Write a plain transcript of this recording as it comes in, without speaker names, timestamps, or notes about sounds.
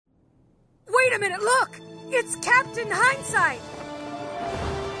Wait a minute, look! It's Captain Hindsight!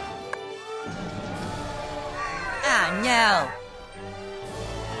 Oh, no.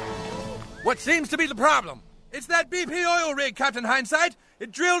 What seems to be the problem? It's that BP oil rig, Captain Hindsight.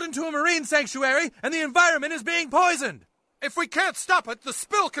 It drilled into a marine sanctuary, and the environment is being poisoned. If we can't stop it, the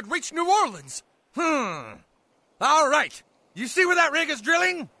spill could reach New Orleans. All right. You see where that rig is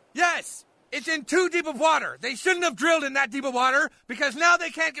drilling? Yes. It's in too deep of water. They shouldn't have drilled in that deep of water, because now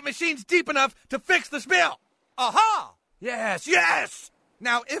they can't get machines deep enough to fix the spill. Aha! Yes!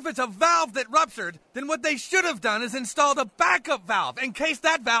 Now, if it's a valve that ruptured, then what they should have done is installed a backup valve in case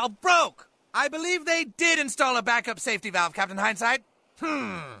that valve broke. I believe they did install a backup safety valve, Captain Hindsight.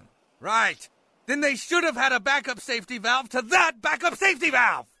 Right. Then they should have had a backup safety valve to that backup safety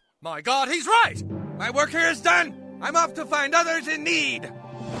valve. My God, he's right. My work here is done. I'm off to find others in need.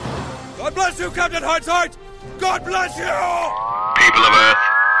 God bless you, Captain Hindsight. God bless you. People of Earth,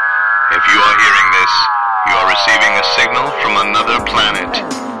 if you are hearing this, you are receiving a signal from another planet.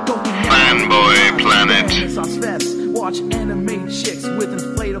 Fanboy Planet. Watch anime chicks with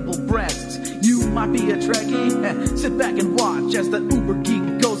inflatable breasts. You might be a Trekkie. Sit back and watch as the uber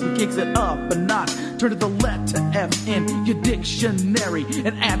geek goes and kicks it up a notch. Turn to the letter F in your dictionary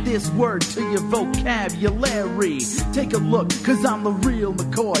and add this word to your vocabulary. Take a look, cause I'm the real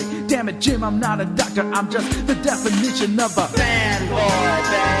McCoy. Damn it, Jim, I'm not a doctor. I'm just the definition of a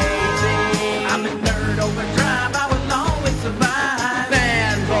fanboy, baby. I'm a nerd overdrive. I will always survive.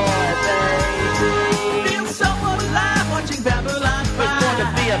 Fanboy, baby. Feel so alive watching Babylon 5. We're going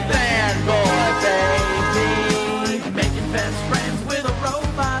to be a fanboy, baby. Making best friends with a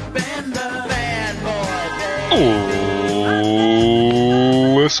robot bender.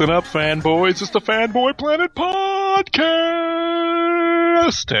 Oh, listen up, fanboys. It's the Fanboy Planet Podcast.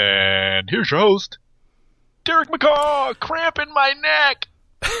 And here's your host, Derek McCaw, cramp in my neck.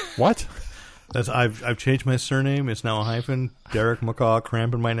 What? I've changed my surname. It's now a hyphen. Derek McCaw,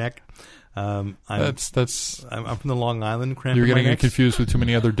 cramp in my neck. I'm from the Long Island. Cramp You're in my getting neck. confused with too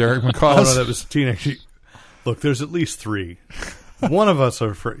many other Derek McCaws. Oh, no, that was teenage. Look, there's at least three. One of us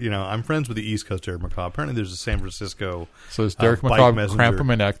are, I'm friends with the East Coast Derek McCaw. Apparently, there's a San Francisco. So there's Derek McCaw, cramp in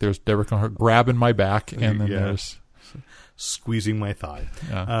my neck. There's Derek McCaw, grabbing my back, and then there's squeezing my thigh.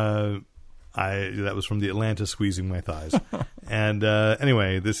 Yeah. That was from the Atlanta squeezing my thighs. And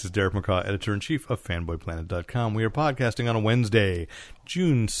anyway, this is Derek McCaw, editor-in-chief of fanboyplanet.com. We are podcasting on a Wednesday,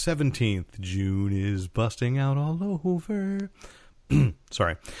 June 17th. June is busting out all over.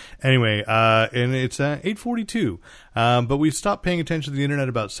 Sorry. Anyway, and it's 8:42. But we stopped paying attention to the internet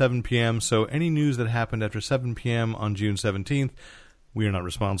about 7 p.m., so any news that happened after 7 p.m. on June 17th, we are not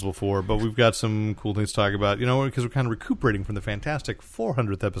responsible for, but we've got some cool things to talk about, because we're kind of recuperating from the fantastic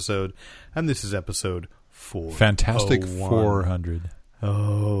 400th episode, and this is episode 401. Fantastic 400.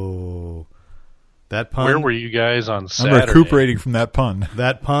 Oh. That pun. Where were you guys on Saturday? I'm recuperating from that pun.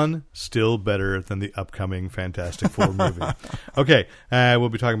 That pun, still better than the upcoming Fantastic Four movie. Okay, we'll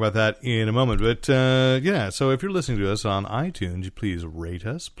be talking about that in a moment. But, so if you're listening to us on iTunes, please rate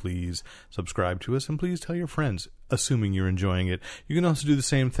us, please subscribe to us, and please tell your friends, assuming you're enjoying it. You can also do the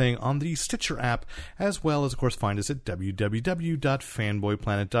same thing on the Stitcher app, as well as, of course, find us at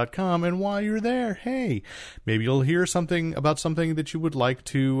www.fanboyplanet.com. And while you're there, hey, maybe you'll hear something about something that you would like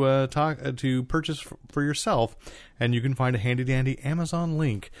to purchase for yourself, and you can find a handy-dandy Amazon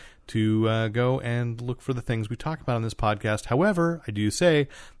link to go and look for the things we talk about on this podcast. However, I do say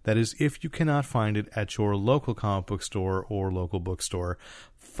that is if you cannot find it at your local comic book store or local bookstore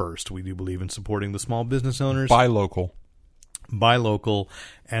first. We do believe in supporting the small business owners. Buy local,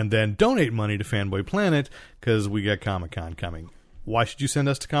 and then donate money to Fanboy Planet, because we got Comic-Con coming. Why should you send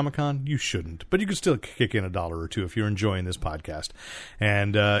us to Comic-Con? You shouldn't. But you can still kick in $1 or $2 if you're enjoying this podcast.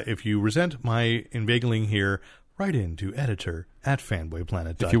 And if you resent my inveigling here, write in to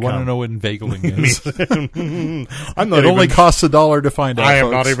editor@fanboyplanet.com. If you want to know what inveigling is. It only costs $1 to find out, I am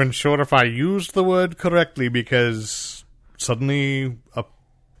folks. not even sure if I used the word correctly, because suddenly a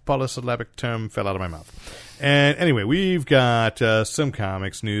polysyllabic term fell out of my mouth. And anyway, we've got some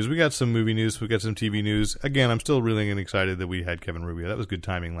comics news. We got some movie news. We got some TV news. Again, I'm still really excited that we had Kevin Rubio. That was good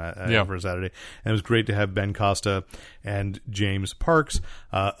timing for a Saturday. And it was great to have Ben Costa and James Parks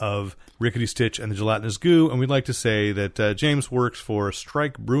of Rickety Stitch and the Gelatinous Goo. And we'd like to say that James works for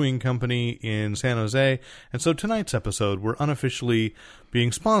Strike Brewing Company in San Jose. And so tonight's episode, we're unofficially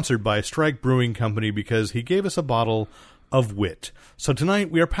being sponsored by Strike Brewing Company because he gave us a bottle of wit. So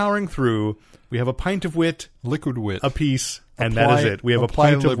tonight we are powering through. We have a pint of wit, liquid wit, a piece, and that is it. We have a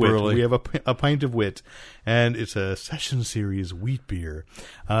pint of wit. We have a pint of wit, and it's a Session Series wheat beer.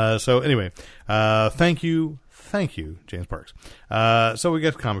 So anyway, thank you Thank you, James Parks. So we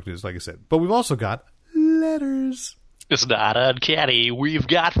got comic news, like I said. But we've also got letters. It's not uncanny. We've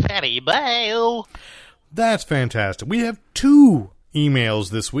got fatty mail. That's fantastic. We have 2 emails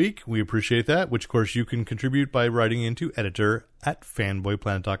this week. We appreciate that, which, of course, you can contribute by writing into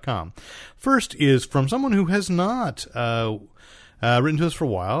editor@fanboyplanet.com. First is from someone who has not written to us for a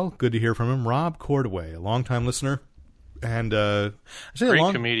while. Good to hear from him. Rob Cordaway, a longtime listener. And great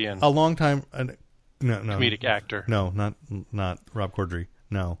comedian. A long-time... no. Comedic actor. No, not Rob Corddry.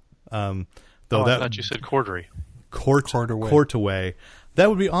 No. I thought you said Corddry. Courtaway. That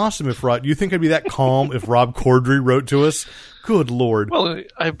would be awesome if Rob... You think I'd be that calm if Rob Corddry wrote to us? Good Lord. Well,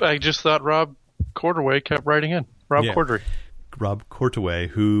 I just thought Rob Cordaway kept writing in. Rob Cordry. Rob Courtaway,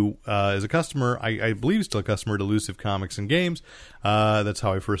 who is a customer, I believe he's still a customer at Elusive Comics and Games. That's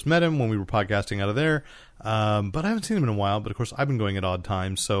how I first met him when we were podcasting out of there. But I haven't seen him in a while. But, of course, I've been going at odd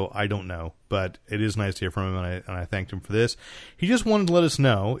times, so I don't know. But it is nice to hear from him, and I thanked him for this. He just wanted to let us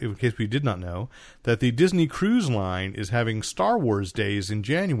know, in case we did not know, that the Disney Cruise Line is having Star Wars Days in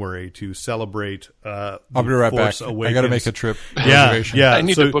January to celebrate I'll be right back. Awakens. I got to make a trip. Yeah. I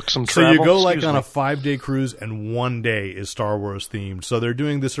need to book some travel. So you go like on a 5-day cruise, and 1 day is Star Wars themed. So they're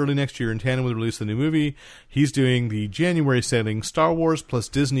doing this early next year in tandem with the release of the new movie. He's doing the January sailing. Star Wars plus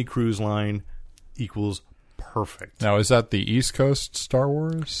Disney Cruise Line equals perfect. Now, is that the East Coast Star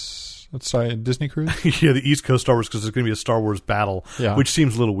Wars? Let's say Disney Cruise? Yeah, the East Coast Star Wars, because there's going to be a Star Wars battle, which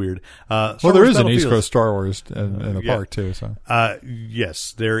seems a little weird. Well, there is an East Coast Star Wars in the park, too. So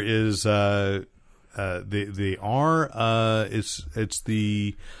yes, there is. They are. It's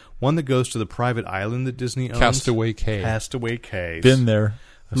the one that goes to the private island that Disney owns. Castaway Cay. Castaway Cay. Been there.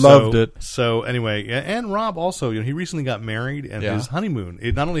 Loved it. So anyway, and Rob also, he recently got married, and his honeymoon.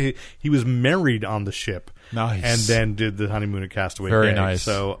 Not only he was married on the ship, nice, and then did the honeymoon at Castaway Cay. Very nice.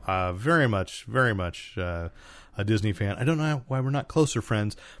 So very much a Disney fan. I don't know why we're not closer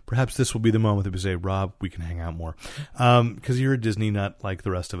friends. Perhaps this will be the moment that we say, Rob, we can hang out more, because you're a Disney nut like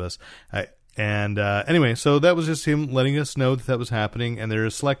the rest of us. Anyway, so that was just him letting us know that was happening, and there are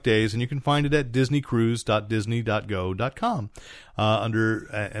select days, and you can find it at disneycruise.disney.go.com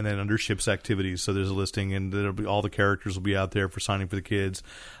and then under ships activities. So there's a listing, and there'll be all the characters will be out there for signing for the kids.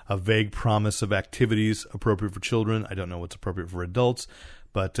 A vague promise of activities appropriate for children. I don't know what's appropriate for adults,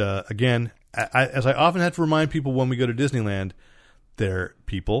 but again, as I often have to remind people when we go to Disneyland, there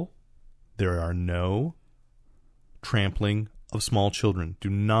are no trampling of small children. Do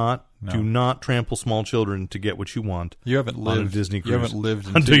not trample small children to get what you want. You haven't lived on a Disney cruise. You haven't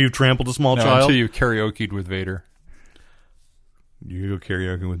lived until you've trampled a small child. Until you've karaoke'd with Vader. You go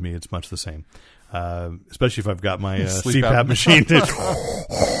karaoke with me; it's much the same. Especially if I've got my CPAP machine.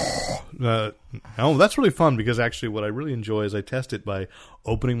 That's really fun because actually, what I really enjoy is I test it by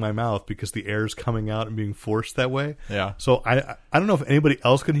opening my mouth because the air's coming out and being forced that way. Yeah. So I don't know if anybody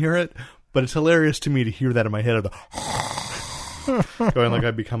else can hear it, but it's hilarious to me to hear that in my head of the going like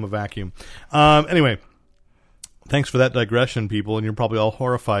I've become a vacuum. Anyway, thanks for that digression, people, and you're probably all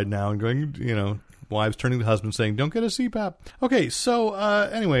horrified now and going, wives turning to husbands saying, don't get a CPAP. Okay, so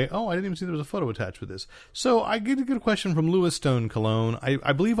anyway, I didn't even see there was a photo attached with this. So I get a good question from Louis Stone Cologne.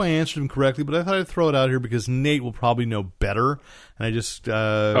 I believe I answered him correctly, but I thought I'd throw it out here because Nate will probably know better. And I just...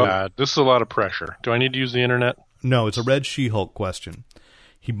 this is a lot of pressure. Do I need to use the internet? No, it's a Red She-Hulk question.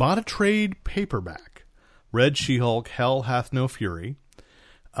 He bought a trade paperback. Red She-Hulk, Hell Hath No Fury.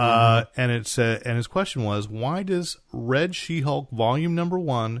 And his question was, why does Red She-Hulk Volume Number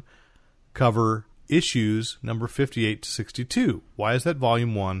 1 cover issues number 58 to 62? Why is that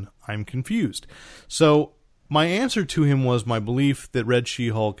Volume 1? I'm confused. So my answer to him was my belief that Red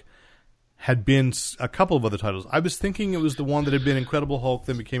She-Hulk had been a couple of other titles. I was thinking it was the one that had been Incredible Hulk,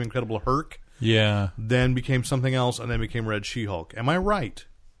 then became Incredible Herc. Yeah. Then became something else, and then became Red She-Hulk. Am I right?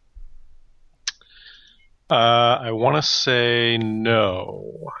 I want to say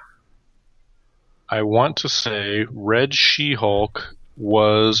no. I want to say Red She-Hulk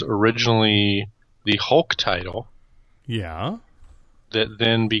was originally the Hulk title. Yeah. That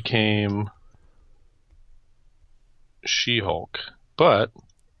then became She-Hulk. But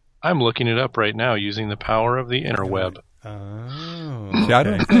I'm looking it up right now using the power of the interweb. Oh. See, I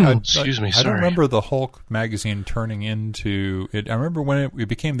don't think, excuse me, I sorry. don't remember the Hulk magazine turning into it. I remember when it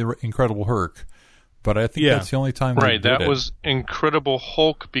became the Incredible Hulk. But I think that's the only time they did that it. was Incredible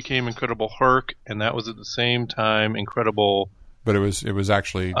Hulk became Incredible Herc, and that was at the same time Incredible... But it was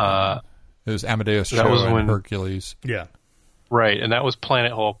actually... it was Amadeus Cho and Hercules. Yeah. Right, and that was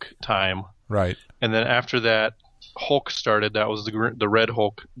Planet Hulk time. Right. And then after that, Hulk started. That was the Red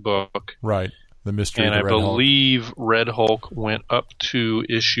Hulk book. Right. The Mystery and of the I Red Hulk. believe Red Hulk went up to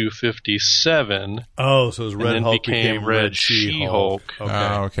issue 57. Oh, so it was Red and then Hulk became Red She-Hulk.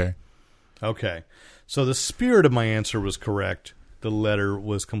 She-Hulk. Okay. So the spirit of my answer was correct. The letter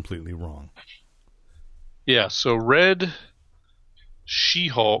was completely wrong. Yeah, so Red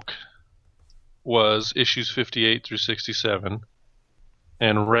She-Hulk was issues 58 through 67,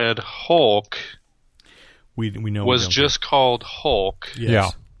 and Red Hulk we know was just called Hulk. Yes. Yeah.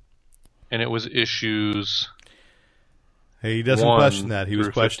 And it was issues. Hey, he doesn't question that. He was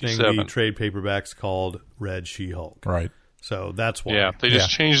questioning 57. the trade paperbacks called Red She-Hulk. Right. So that's why. Yeah, they just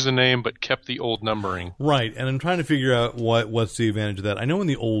changed the name but kept the old numbering. Right, and I'm trying to figure out what's the advantage of that. I know in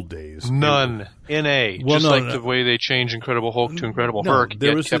the old days... None. N.A. Well, just like the way they changed Incredible Hulk to Incredible Hulk,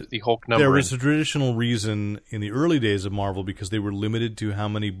 yet kept the Hulk numbering. There was a traditional reason in the early days of Marvel because they were limited to how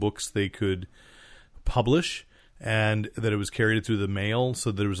many books they could publish, and that it was carried through the mail,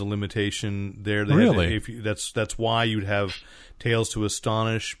 so there was a limitation there. Really? That's why you'd have Tales to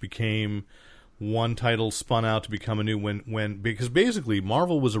Astonish became... one title spun out to become a new because basically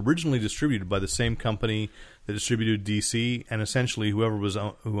Marvel was originally distributed by the same company that distributed DC, and essentially who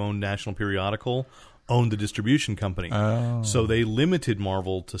owned National Periodical owned the distribution company. Oh. So they limited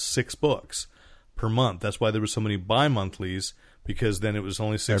Marvel to 6 books per month. That's why there were so many bi-monthlies, because then it was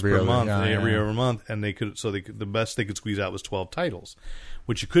only 6 per month, every other month, and the best they could squeeze out was 12 titles,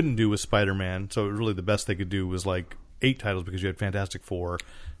 which you couldn't do with Spider-Man. So really the best they could do was like 8 titles, because you had Fantastic Four,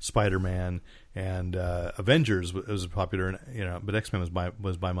 Spider-Man, and Avengers was popular, but X-Men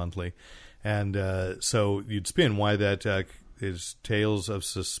was bi-monthly, and so you'd spin why that is Tales of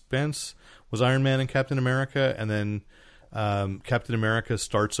Suspense was Iron Man and Captain America, and then Captain America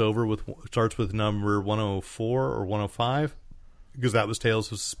starts with number 104 or 105 because that was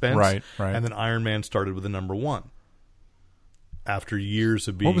Tales of Suspense, right, and then Iron Man started with the number 1. After years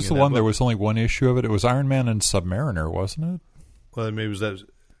of being, what was the one? There was only one issue of it. It was Iron Man and Submariner, wasn't it? Well, maybe that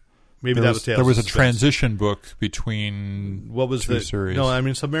was Tales. There was a of Suspense. transition book between what was two the series. No, I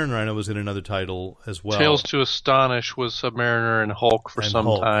mean Submariner. I know was in another title as well. Tales to Astonish was Submariner and Hulk for some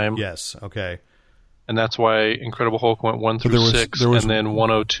time. Yes, okay, and that's why Incredible Hulk went 1 through 6, and then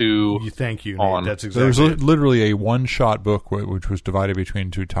 102. Thank you, Nate. On. That's exactly. There was literally a one-shot book which was divided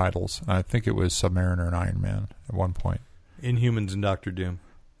between 2 titles. I think it was Submariner and Iron Man at one point. Inhumans and Doctor Doom.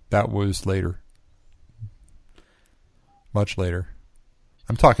 That was later. Much later.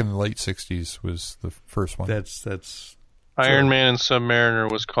 I'm talking the late 60s was the first one. That's Iron Man and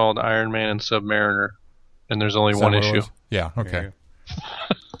Submariner was called Iron Man and Submariner, and there's only one issue. Yeah, okay.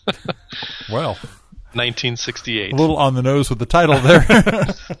 Well, 1968. A little on the nose with the title there.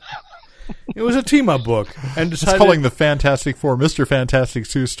 It was a team-up book, and it's calling the Fantastic Four Mr. Fantastic,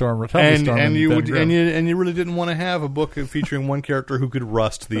 Sue Storm, Tommy Storm, and you really didn't want to have a book featuring one character who could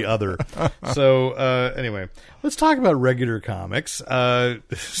rust the other. So anyway, let's talk about regular comics.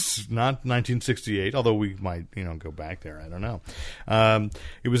 This is not 1968, although we might go back there. I don't know.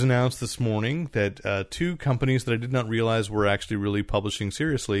 It was announced this morning that 2 companies that I did not realize were actually really publishing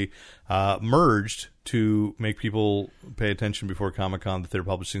seriously merged to make people pay attention before Comic-Con that they're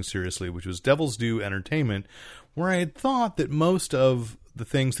publishing seriously, which was Devil's Due Entertainment, where I had thought that most of the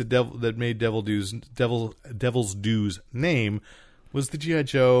things that made Devil's Due's name was the G.I.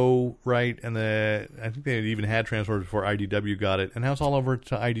 Joe, right? And I think they even had Transformers before IDW got it, and now it's all over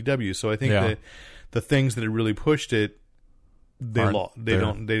to IDW. So I think that the things that had really pushed it, they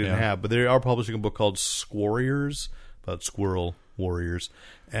didn't have. But they are publishing a book called Squarriors, about squirrel warriors.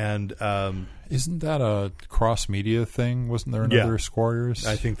 And isn't that a cross media thing? Wasn't there another Squarriors?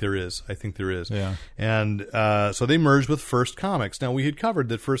 I think there is. Yeah. And so they merged with First Comics. Now, we had covered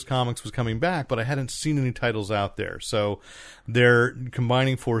that First Comics was coming back, but I hadn't seen any titles out there. So they're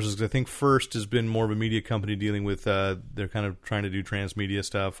combining forces. I think First has been more of a media company dealing with, they're kind of trying to do transmedia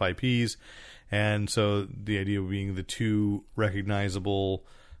stuff, IPs. And so the idea being the 2 recognizable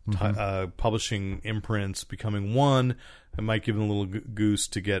publishing imprints becoming one. It might give them a little goose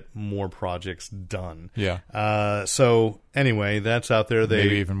to get more projects done. Yeah. So anyway, that's out there.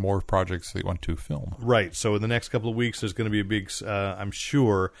 Maybe even more projects they want to film. Right. So in the next couple of weeks, there's going to be a big, I'm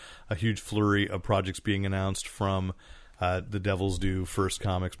sure, a huge flurry of projects being announced from the Devil's Due First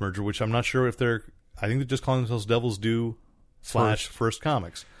Comics merger, which I'm not sure if I think they're just calling themselves Devil's Due / First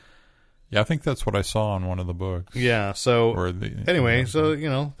Comics. Yeah, I think that's what I saw on one of the books. Yeah. So anyway, so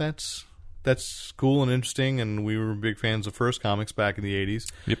that's cool and interesting, and we were big fans of First Comics back in the 80s.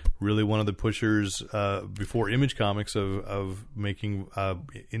 Yep. Really one of the pushers before Image Comics of making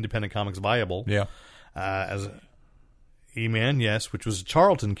independent comics viable. Yeah. As E-Man, yes, which was a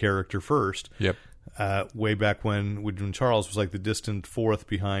Charlton character first. Yep. Way back when Charles was like the distant 4th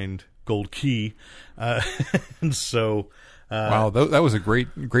behind gold key. And so... wow, that was a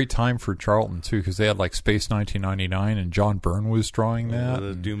great time for Charlton, too, because they had like Space 1999, and John Byrne was drawing that.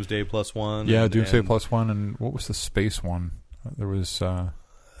 The Doomsday Plus One. Yeah, Doomsday Plus One, and what was the Space one? There was...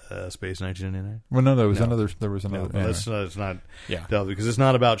 Space 1999? Well, no, there was another. No, anyway. It's not. Yeah. Because it's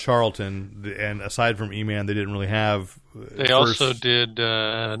not about Charlton, and aside from E-Man, they didn't really have... They also did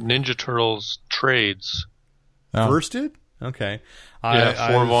Ninja Turtles trades. Oh. First did? Okay.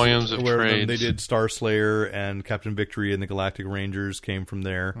 Yeah, 4 volumes of trades. They did Star Slayer and Captain Victory and the Galactic Rangers came from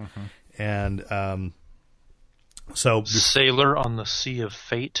there. Mm-hmm. And so... Sailor on the Sea of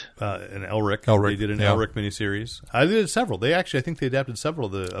Fate. And Elric. They did an yeah. Elric miniseries. I did several. I think they adapted several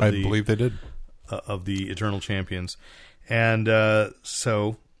of the... I believe they did. Of the Eternal Champions. And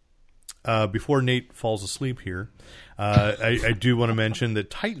so... before Nate falls asleep here, I do want to mention that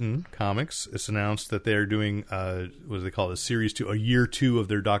Titan Comics has announced that they're doing what do they call it, a year 2 of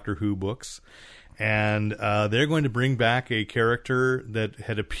their Doctor Who books, and they're going to bring back a character that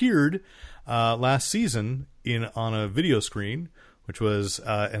had appeared last season on a video screen, which was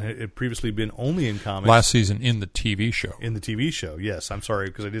and it had previously been only in comics. Last season in the TV show. In the TV show, yes. I'm sorry,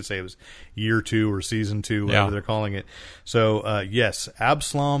 because I did say it was year 2 or season 2, whatever they're calling it. So, yes,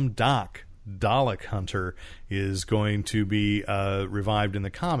 Absalom Doc, Dalek Hunter, is going to be revived in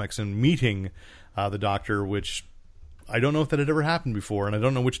the comics and meeting the Doctor, which I don't know if that had ever happened before, and I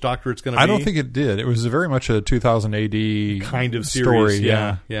don't know which Doctor it's going to be. I don't think it did. It was very much a 2000 AD kind of story.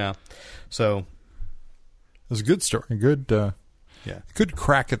 Series. Yeah. So, it was a good story. Good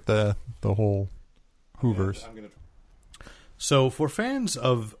crack at the whole Whoverse. So for fans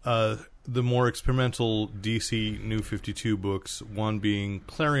of the more experimental DC New 52 books, one being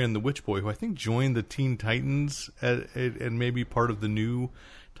Clarion the Witch Boy, who I think joined the Teen Titans and maybe part of the new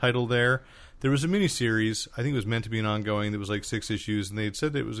title there was a miniseries. I think it was meant to be an ongoing that was like 6 issues, and they had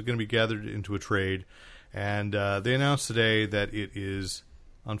said that it was going to be gathered into a trade. And they announced today that it is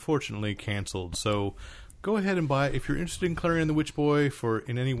unfortunately canceled. So go ahead and buy it. If you're interested in Clarion the Witch Boy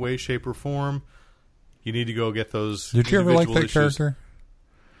in any way, shape, or form, you need to go get those. Did you ever like that issues. character?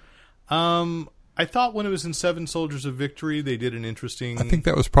 I thought when it was in 7 Soldiers of Victory, they did an interesting... I think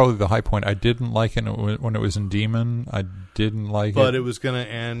that was probably the high point. I didn't like it when it was in Demon. I didn't like it. But it was going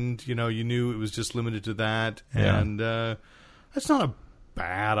to end, you knew it was just limited to that. Yeah. And that's not a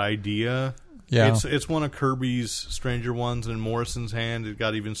bad idea. Yeah. It's one of Kirby's stranger ones, and in Morrison's hand it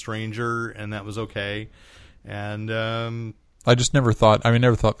got even stranger, and that was okay. And... I just never thought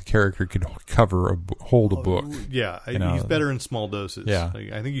the character could hold a book. Yeah, he's better in small doses. Yeah.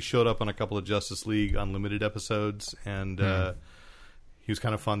 I think he showed up on a couple of Justice League Unlimited episodes, and he was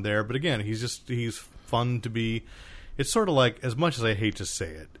kind of fun there. But again, he's fun to be. It's sort of like, as much as I hate to say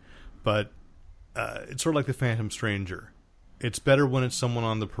it, but it's sort of like the Phantom Stranger. It's better when it's someone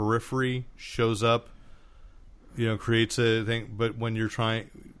on the periphery, shows up, creates a thing. But when you're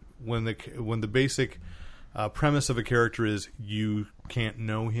when the basic premise of a character is you can't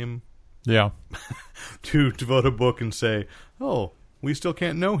know him. Yeah. To devote a book and say, oh, we still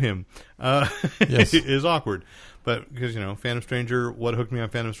can't know him, yes. is awkward. But because, Phantom Stranger, what hooked me on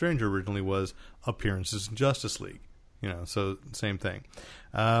Phantom Stranger originally was appearances in Justice League. So same thing.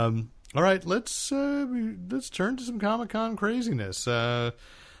 All right, let's turn to some Comic-Con craziness.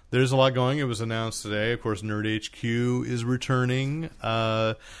 There's a lot going. It was announced today. Of course, Nerd HQ is returning.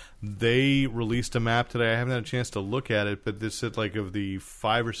 They released a map today. I haven't had a chance to look at it, but this said of the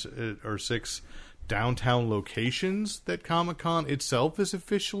 5 or 6 downtown locations that Comic-Con itself is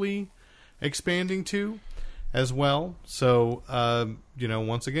officially expanding to as well. So,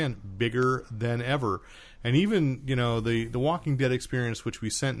 once again, bigger than ever. And even, the Walking Dead experience, which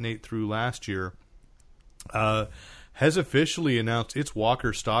we sent Nate through last year, has officially announced its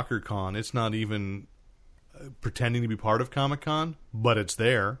Walker Stalker Con. It's not even pretending to be part of Comic-Con, but it's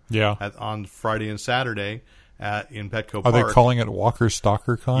there. Yeah. On Friday and Saturday in Petco Park. Are they calling it Walker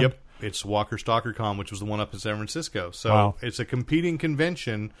Stalker Con? Yep. It's Walker Stalker Con, which was the one up in San Francisco. So wow. It's a competing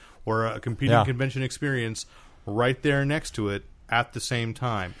convention or a competing convention experience right there next to it at the same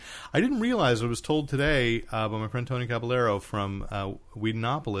time. I didn't realize, I was told today by my friend Tony Caballero from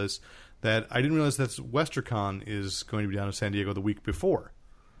Whedonopolis, that I didn't realize that WesterCon is going to be down in San Diego the week before.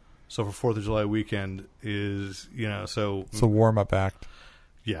 So for 4th of July weekend is, so... It's a warm-up act.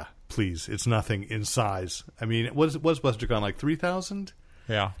 Yeah, please. It's nothing in size. I mean, what's WesterCon, like 3,000?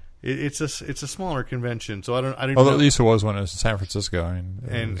 Yeah. It's a smaller convention, so I don't Well, know. at least it was when it was in San Francisco.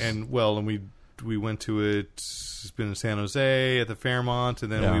 And we went to it, it's been in San Jose at the Fairmont,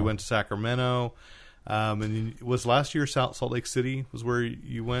 and then we went to Sacramento. And was last year Salt Lake City was where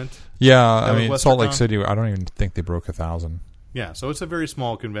you went? Yeah, Salt Lake City, I don't even think they broke 1,000. Yeah, so it's a very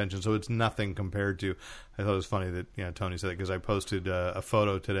small convention, so it's nothing compared to. I thought it was funny that Tony said it because I posted a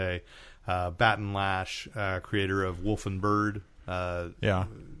photo today. Batten Lash, creator of Wolf and Bird.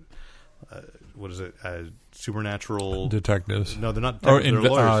 What is it? Supernatural detectives? No, they're not detectives.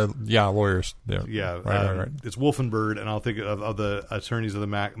 They're lawyers. Lawyers. Yeah. Right. It's Wolf and Bird, and I'll think of the attorneys of the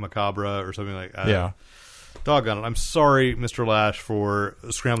Macabre or something like. Doggone it! I'm sorry, Mr. Lash, for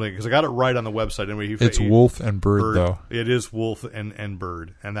scrambling because I got it right on the website. Anyway, it's Wolf and Bird, though. It is Wolf and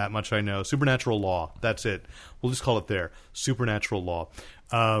Bird, and that much I know. Supernatural Law. That's it. We'll just call it there. Supernatural Law.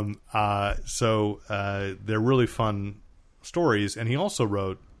 So they're really fun stories, and he also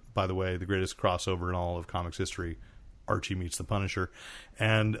wrote, by the way, the greatest crossover in all of comics history, Archie Meets the Punisher.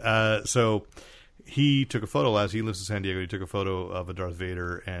 And so he took a photo as he lives in San Diego. He took a photo of a Darth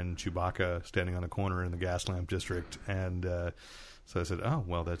Vader and Chewbacca standing on a corner in the Gaslamp District. And so I said, oh,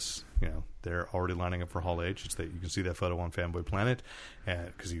 well, that's, they're already lining up for Hall H. It's that you can see that photo on Fanboy Planet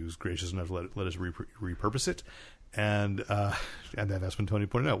because he was gracious enough to let us repurpose it. And then that's when Tony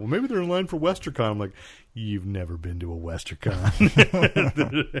pointed out, well, maybe they're in line for WesterCon. I'm like, you've never been to a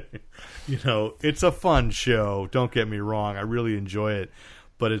WesterCon. It's a fun show. Don't get me wrong. I really enjoy it.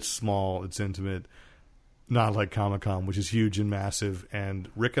 But it's small. It's intimate. Not like Comic-Con, which is huge and massive. And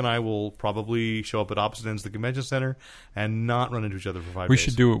Rick and I will probably show up at opposite ends of the convention center and not run into each other for 5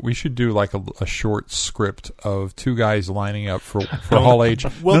 days. We should do like a short script of two guys lining up for Hall H.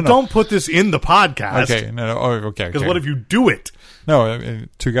 Well, don't put this in the podcast. Okay. No. Oh, okay. Because what if you do it? No,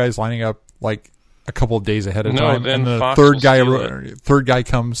 two guys lining up like a couple of days ahead of time, then and the Fox third guy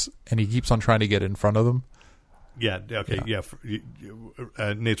comes and he keeps on trying to get in front of them. Yeah, okay, yeah.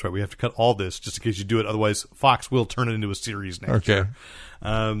 Nate's right. We have to cut all this just in case you do it. Otherwise, Fox will turn it into a series next year.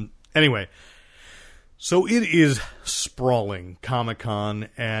 Anyway, so it is sprawling Comic-Con,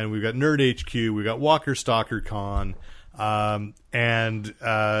 and we've got Nerd HQ, we've got Walker Stalker Con, and then,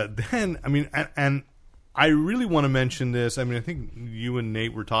 I really want to mention this. I think you and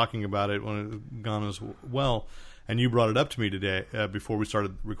Nate were talking about it when it was gone as well, and you brought it up to me today before we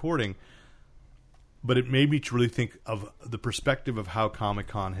started recording. But it made me to really think of the perspective of how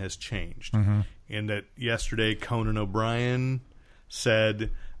Comic-Con has changed. Mm-hmm. In that yesterday, Conan O'Brien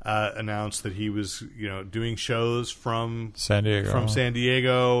announced that he was, doing shows from San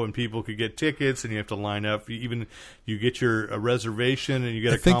Diego, and people could get tickets, and you have to line up. You get your reservation, and you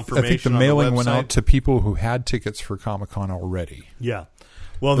get confirmation. I think the mailing went out to people who had tickets for Comic-Con already. Yeah.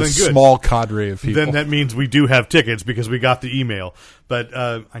 Well, then good. Small cadre of people. Then that means we do have tickets because we got the email. But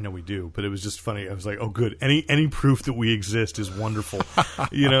I know we do. But it was just funny. I was like, oh, good. Any proof that we exist is wonderful.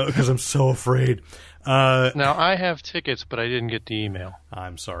 Because I'm so afraid. Now I have tickets, but I didn't get the email.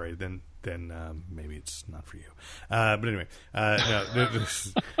 I'm sorry. Then maybe it's not for you. But anyway, no,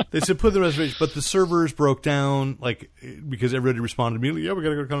 they said put the reservation, but the servers broke down because everybody responded immediately. Yeah, we got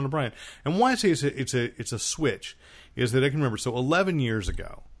to go to Conan O'Brien. And why I say it's a switch is that I can remember. So 11 years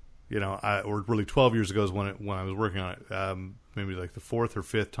ago, or really 12 years ago is when I was working on it. Maybe like the fourth or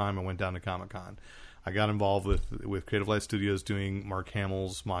fifth time I went down to Comic-Con. I got involved with Creative Light Studios doing Mark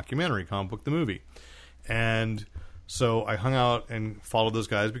Hamill's mockumentary, Comic Book the Movie, and so I hung out and followed those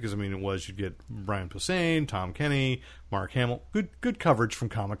guys because you'd get Brian Posehn, Tom Kenny, Mark Hamill, good coverage from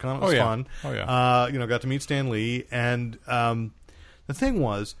Comic-Con. It was fun. Oh yeah. Got to meet Stan Lee, and the thing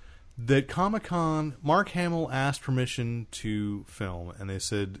was that Comic-Con, Mark Hamill asked permission to film, and they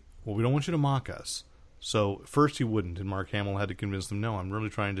said, well, we don't want you to mock us. So first he wouldn't, and Mark Hamill had to convince them, no, I'm really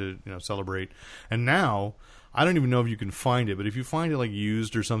trying to celebrate. And now, I don't even know if you can find it, but if you find it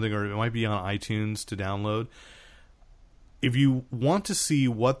used or something, or it might be on iTunes to download, if you want to see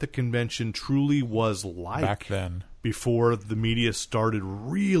what the convention truly was like back then, before the media started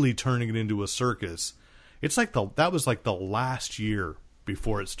really turning it into a circus, it's that was the last year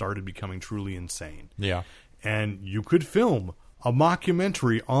before it started becoming truly insane. Yeah. And you could film a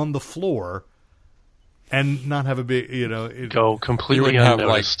mockumentary on the floor and not have a big, go completely you wouldn't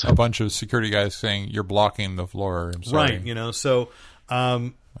unnoticed. Have a bunch of security guys saying you're blocking the floor. I'm sorry. Right. So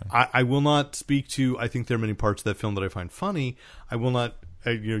I will not speak to. I think there are many parts of that film that I find funny. I will not.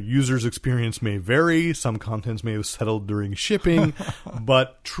 Users' experience may vary. Some contents may have settled during shipping,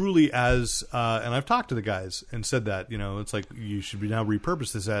 but truly, and I've talked to the guys and said that it's like you should now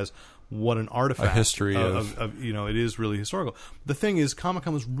repurpose this as what an artifact, a history of it is really historical. The thing is,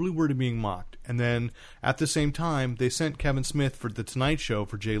 Comic-Con was really worried of being mocked, and then at the same time, they sent Kevin Smith for the Tonight Show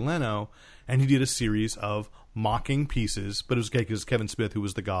for Jay Leno, and he did a series of mocking pieces, but it was because Kevin Smith, who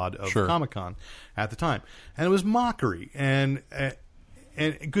was the god of Comic-Con at the time, and it was mockery and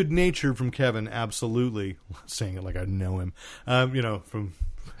good nature from Kevin, absolutely. Saying it like I know him, from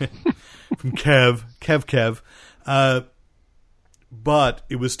from Kev. but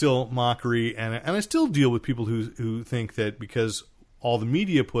it was still mockery, and I still deal with people who think that because all the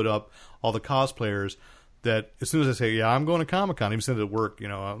media put up, all the cosplayers, that as soon as I say, yeah, I'm going to Comic-Con, even said at work,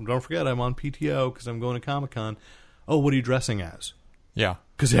 don't forget I'm on PTO because I'm going to Comic-Con. Oh, what are you dressing as? Yeah.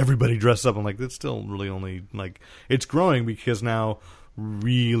 Because everybody dressed up. I'm like, that's still really only, it's growing because now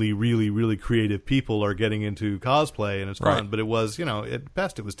really, really, really creative people are getting into cosplay, and it's fun. But it was, at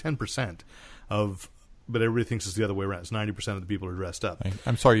best it was 10% but everybody thinks it's the other way around. It's 90% of the people are dressed up.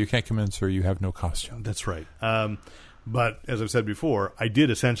 I'm sorry, you can't come in, sir. You have no costume. That's right. But as I've said before, I did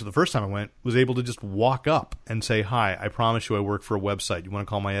essentially, the first time I went, was able to just walk up and say, hi, I promise you I work for a website. You want to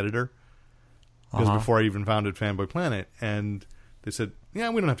call my editor? Because before I even founded Fanboy Planet, and they said, yeah,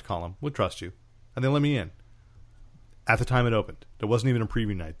 we don't have to call him. We'll trust you. And they let me in. At the time it opened. There wasn't even a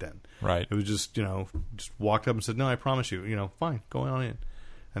preview night then. Right. It was just, just walked up and said, no, I promise you, fine, go on in.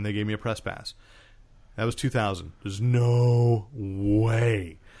 And they gave me a press pass. That was 2000. There's no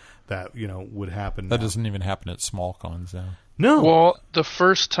way that, would happen That now. doesn't even happen at small cons now. No. Well, the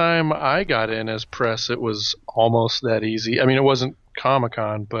first time I got in as press, it was almost that easy. I mean, it wasn't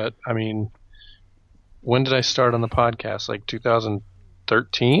Comic-Con, but, when did I start on the podcast? Like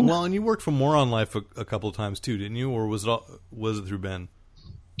 2013? Well, and you worked for More on Life a couple of times too, didn't you? Or was it through Ben?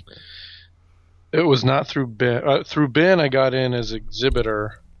 It was not through Ben. Through Ben, I got in as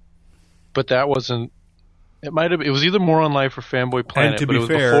exhibitor, but that wasn't. It might have. It was either More on Life or Fanboy Planet. And to but be it was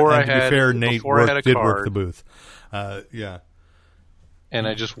fair, Nate did work the booth. Yeah. And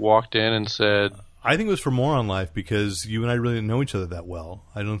I just walked in and said, I think it was for More on Life because you and I really didn't know each other that well.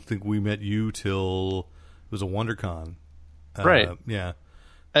 I don't think we met you till it was a WonderCon. Right. Yeah.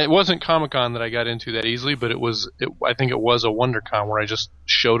 It wasn't Comic-Con that I got into that easily, but I think it was a WonderCon where I just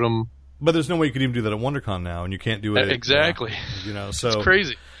showed them. But there's no way you could even do that at WonderCon now, and you can't do it. Exactly. So it's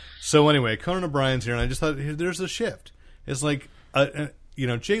crazy. So anyway, Conan O'Brien's here, and I just thought there's a shift. It's like,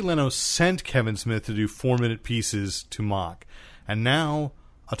 Jay Leno sent Kevin Smith to do 4-minute pieces to mock, and now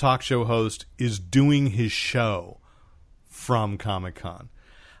a talk show host is doing his show from Comic-Con.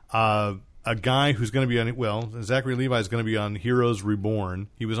 A guy who's going to be on, Zachary Levi is going to be on Heroes Reborn.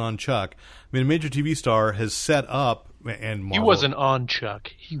 He was on Chuck. I mean, a major TV star has set up, and Marvel, he wasn't on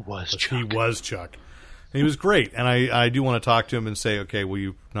Chuck. He was Chuck. He was Chuck. And he was great. And I do want to talk to him and say, okay, will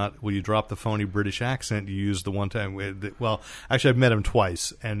you drop the phony British accent you used the one time? Well, actually, I've met him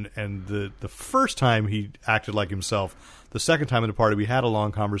twice. And the first time he acted like himself. The second time in the party, we had a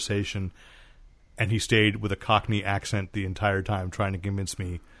long conversation, and he stayed with a Cockney accent the entire time, trying to convince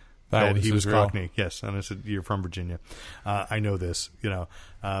me that he was Cockney. Yes, and I said, you're from Virginia. I know this,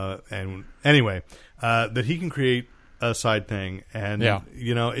 and anyway, that he can create a side thing, and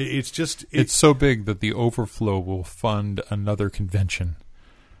it's just it's so big that the overflow will fund another convention,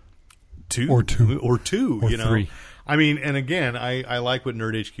 or two, or three. I mean, and again, I like what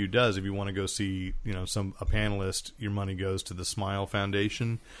Nerd HQ does. If you want to go see, a panelist, your money goes to the Smile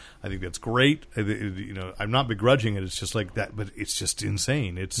Foundation. I think that's great. I'm not begrudging it. It's just like that, but it's just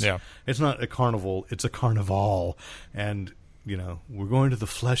insane. It's not a carnival. It's a carnival, and we're going to the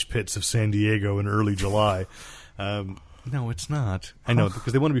flesh pits of San Diego in early July. No, it's not. I know,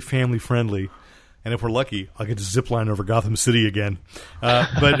 because they want to be family friendly. And if we're lucky, I'll get to zip line over Gotham City again.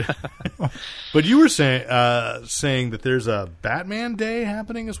 But you were saying that there's a Batman Day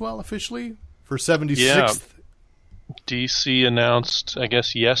happening as well, officially, for 76th. Yeah. DC announced, I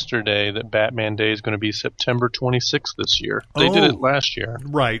guess, yesterday that Batman Day is going to be September 26th this year. They did it last year.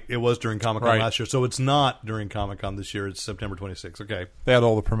 Right. It was during Comic-Con last year. So it's not during Comic-Con this year. It's September 26th. Okay. They had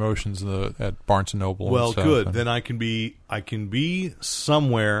all the promotions at Barnes & Noble. Well, and stuff, good. Then I can be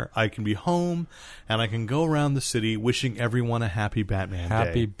somewhere. I can be home, and I can go around the city wishing everyone a happy Batman Day.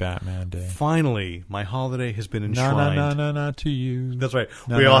 Happy Batman Day. Finally, my holiday has been enshrined. Na to you. That's right.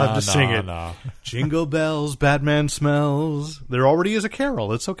 We all have to sing it. Jingle bells, Batman smells. There already is a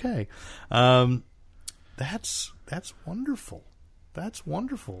carol. It's okay. That's wonderful. That's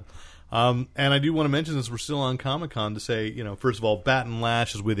wonderful. And I do want to mention, since we're still on Comic-Con, to say, first of all, Bat and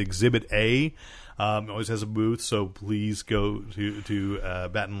Lash is with Exhibit A. Always has a booth, so please go to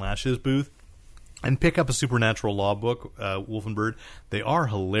Bat and Lash's booth and pick up a Supernatural Law book, Wolf and Bird. They are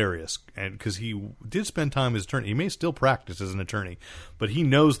hilarious, and because he did spend time as attorney. He may still practice as an attorney, but he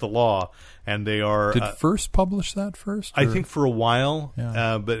knows the law, and they are... Did First publish that first? Or? I think for a while,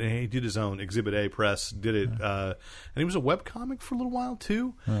 yeah. But he did his own. Exhibit A Press did it, and he was a webcomic for a little while,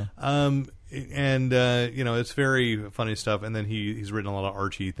 too. Yeah. It's very funny stuff, and then he's written a lot of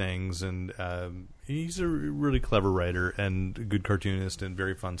Archie things, and he's a really clever writer and a good cartoonist and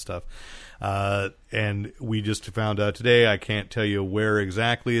very fun stuff. And we just found out today, I can't tell you where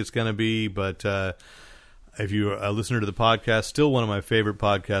exactly it's going to be, but If you're a listener to the podcast, still one of my favorite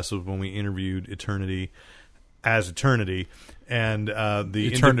podcasts was when we interviewed Eternity as Eternity, and the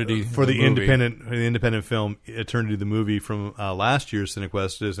Eternity for the movie. independent film Eternity the movie from last year's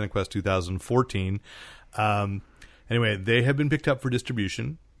CineQuest 2014. Anyway, they have been picked up for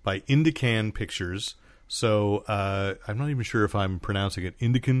distribution by Indican Pictures. So I'm not even sure if I'm pronouncing it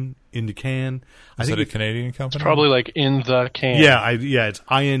Indican. Is it a Canadian company? It's probably like in the can. Yeah, it's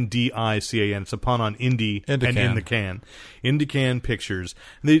INDICAN. It's a pun on indie and in the can. Indican Pictures.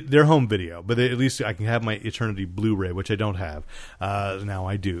 They're home video, but at least I can have my Eternity Blu-ray, which I don't have. Now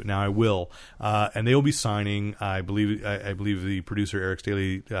I do. Now I will. And they will be signing. I believe the producer Eric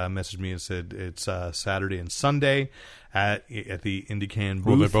Staley messaged me and said it's Saturday and Sunday at the Indican booth.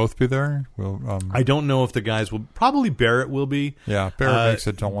 Will they both be there? I don't know if the guys will. Probably Barrett will be. Yeah, Barrett makes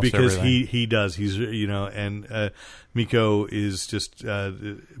it almost because everything. he does. He's and Miko is just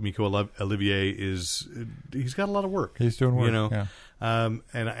Miko Olivier is he's got a lot of work. He's doing work. Yeah.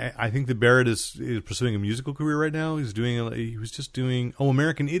 And I think that Barrett is pursuing a musical career right now. He was just doing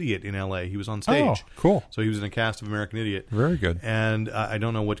American Idiot in L.A. He was on stage. Oh, cool. So he was in a cast of American Idiot. Very good. And I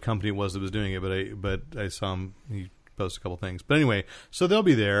don't know what company it was that was doing it, but I saw him. He post a couple things, but anyway, so they'll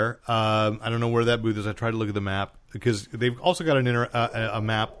be there. I don't know where that booth is. I tried to look at the map because they've also got a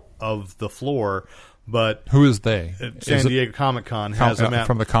map of the floor. But who is they? San Diego Comic Con has a map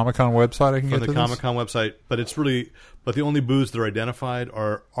from the Comic Con website. I can from get the to Comic Con website, but the only booths that are identified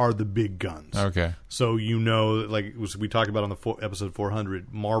are the big guns. Okay, so like we talked about on the episode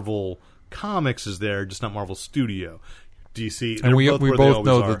 400, Marvel Comics is there, just not Marvel Studio. DC, and we both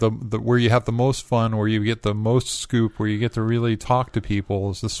know that the where you have the most fun, where you get the most scoop, where you get to really talk to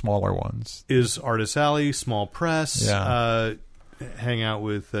people is the smaller ones. Is Artist Alley, Small Press, hang out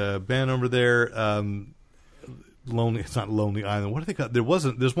with Ben over there. It's not Lonely Island. What do they call?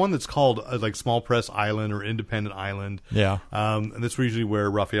 There's one that's called like Small Press Island or Independent Island. Yeah. And that's usually where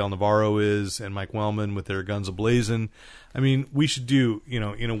Rafael Navarro is and Mike Wellman with their Guns Ablazing. I mean, we should do,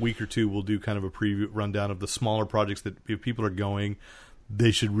 in a week or two, we'll do kind of a preview rundown of the smaller projects that if people are going,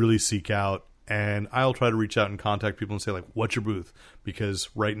 they should really seek out. And I'll try to reach out and contact people and say, like, what's your booth? Because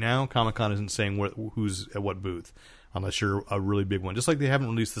right now, Comic-Con isn't saying who's at what booth, unless you're a really big one. Just like they haven't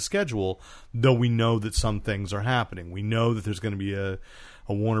released the schedule, though we know that some things are happening. We know that there's going to be a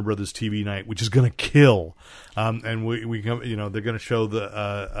Warner Brothers TV night, which is going to kill. And they're going to show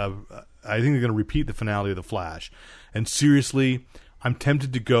I think they're going to repeat the finale of The Flash. And seriously, I'm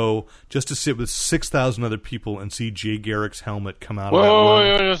tempted to go just to sit with 6,000 other people and see Jay Garrick's helmet come out of that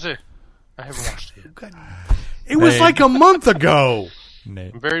room. I haven't watched it yet. It was like a month ago.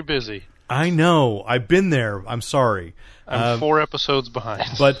 I'm very busy. I know. I've been there. I'm sorry. I'm 4 episodes behind.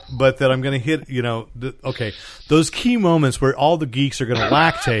 But that I'm going to hit, those key moments where all the geeks are going to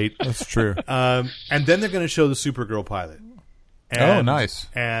lactate. That's true. And then they're going to show the Supergirl pilot. And, nice.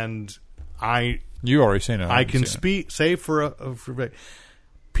 And you already seen it. I can say for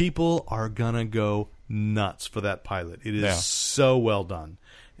people are going to go nuts for that pilot. It is so well done.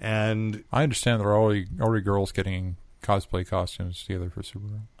 And I understand there are already girls getting cosplay costumes together for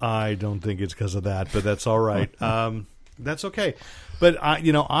Supergirl. I don't think it's because of that, but that's all right. That's okay. But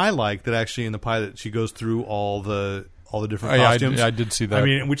I like that actually in the pilot she goes through all the different costumes. I did see that. I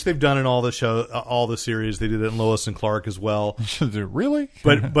mean, which they've done in all the show, all the series. They did it in Lois and Clark as well. Really?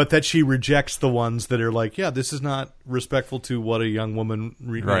 But that she rejects the ones that are like, this is not respectful to what a young woman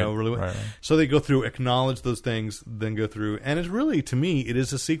really. Right. So they go through, acknowledge those things, then go through, and it's really, to me, it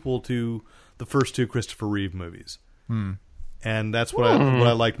is a sequel to the first 2 Christopher Reeve movies. And that's what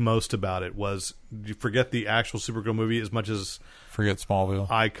I liked most about it was you forget the actual Supergirl movie as much as forget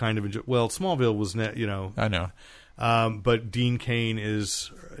Smallville. I kind of enjoy. Well, Smallville was I know. But Dean Cain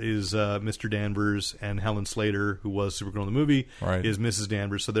is Mr. Danvers, and Helen Slater, who was Supergirl in the movie, is Mrs.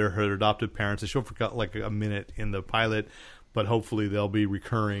 Danvers. So they're her adoptive parents. They show up for like a minute in the pilot, but hopefully they'll be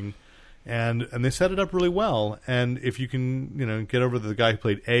recurring. And they set it up really well. And if you can, get over the guy who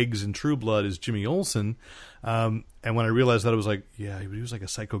played Eggs in True Blood is Jimmy Olsen. And when I realized that, I was like, he was like a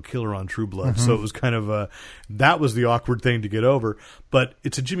psycho killer on True Blood. So it was kind of that was the awkward thing to get over. But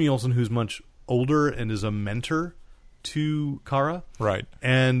it's a Jimmy Olsen who's much older and is a mentor to Kara. Right.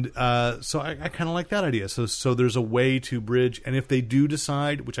 And so I kind of like that idea. So there's a way to bridge. And if they do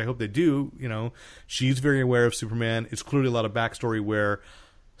decide, which I hope they do, she's very aware of Superman. It's clearly a lot of backstory where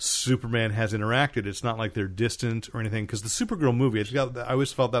Superman has interacted. It's not like they're distant or anything. Because the Supergirl movie, I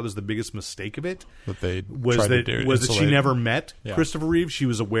always felt that was the biggest mistake of it. That she never met Christopher Reeve. She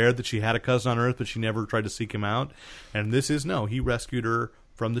was aware that she had a cousin on Earth, but she never tried to seek him out. And this is, he rescued her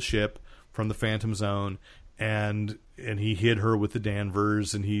from the ship, from the Phantom Zone, and he hid her with the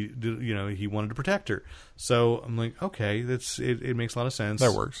Danvers, and he wanted to protect her. So I'm like, okay, it makes a lot of sense.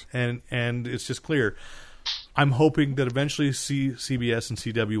 That works, and it's just clear. I'm hoping that eventually CBS and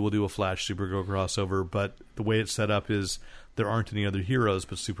CW will do a Flash Supergirl crossover, but the way it's set up is there aren't any other heroes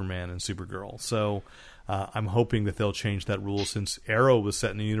but Superman and Supergirl. So I'm hoping that they'll change that rule, since Arrow was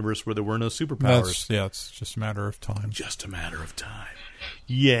set in a universe where there were no superpowers. It's just a matter of time. Just a matter of time.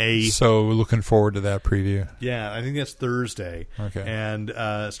 Yay. So looking forward to that preview. Yeah, I think that's Thursday. Okay. And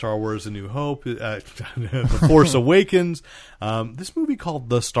Star Wars A New Hope, The Force Awakens, this movie called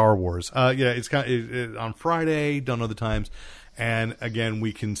The Star Wars. It's on Friday, don't know the times. And again,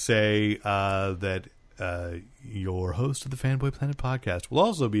 we can say that your host of the Fanboy Planet podcast will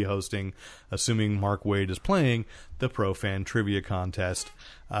also be hosting, assuming Mark Wade is playing, the Pro Fan Trivia Contest.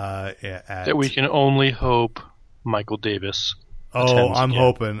 That we can only hope Michael Davis. Oh, I'm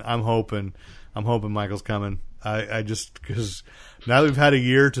hoping Michael's coming. I just, because now that we've had a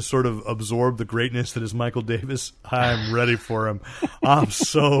year to sort of absorb the greatness that is Michael Davis, I'm ready for him. I'm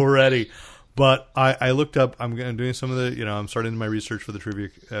so ready. But I looked up. I'm doing some of the. I'm starting my research for the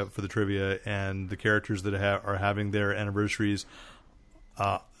trivia, and the characters that are having their anniversaries.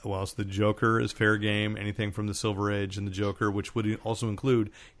 So the Joker is fair game. Anything from the Silver Age and the Joker, which would also include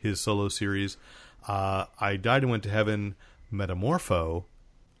his solo series. I Died and Went to Heaven, Metamorpho.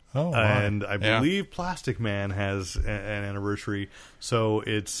 Oh, and I believe Plastic Man has an anniversary. So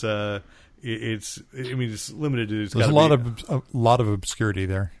it's limited to. There's a lot of obscurity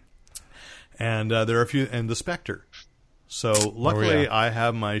there. And there are a few, and the Spectre. So luckily, I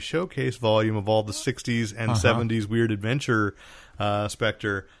have my showcase volume of all the 60s and 70s weird adventure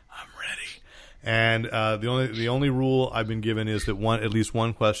Spectre. I'm ready. And the only rule I've been given is that at least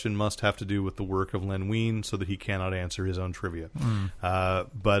one question must have to do with the work of Len Wein, so that he cannot answer his own trivia.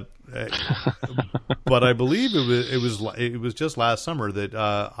 But I believe it was just last summer that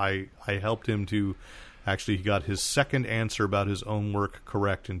I helped him to. Actually, he got his second answer about his own work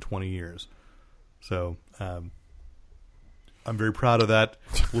correct in 20 years. So I'm very proud of that.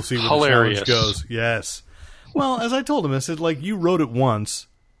 We'll see where the challenge goes. Yes. Well, as I told him, I said, you wrote it once.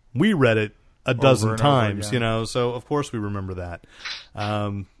 We read it a dozen times, so of course we remember that.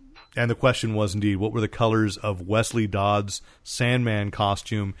 And the question was indeed, what were the colors of Wesley Dodd's Sandman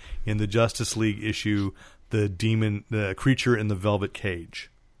costume in the Justice League issue, the creature in the velvet cage?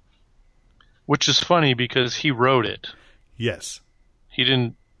 Which is funny because he wrote it. Yes. He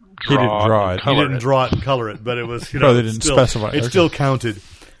didn't draw it. He didn't draw it and color it, but it was, they didn't specify. It still counted.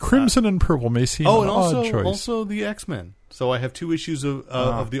 Crimson and purple may seem an odd choice. Also the X-Men. So I have 2 issues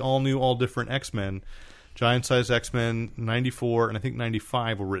of the all-new, all-different X-Men. Giant-size X-Men, 94, and I think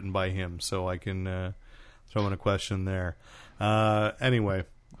 95 were written by him, so I can throw in a question there. Anyway,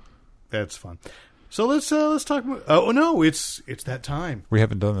 that's fun. So let's talk about... Oh, no, it's that time. We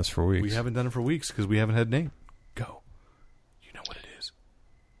haven't done this for weeks. We haven't done it for weeks because we haven't had Nate. Go. You know what it is.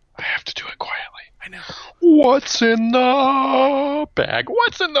 I have to do it quietly. I know. What's in the bag?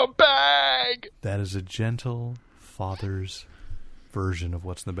 What's in the bag? That is a gentle father's version of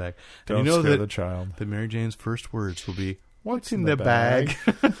what's in the bag. Don't and you know scare that, the child. That Mary Jane's first words will be, "What's in the bag?"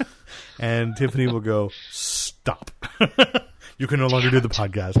 And Tiffany will go, "Stop." You can no longer do the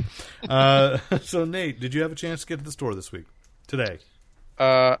podcast. So, Nate, did you have a chance to get to the store this week? Today?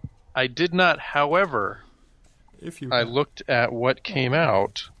 I did not. However, I looked at what came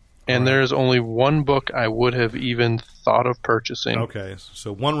out, and there's only one book I would have even thought of purchasing. Okay,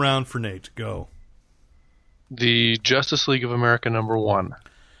 so one round for Nate. Go. The Justice League of America #1.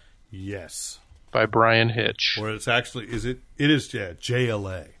 Yes. By Brian Hitch. Or it's actually, it is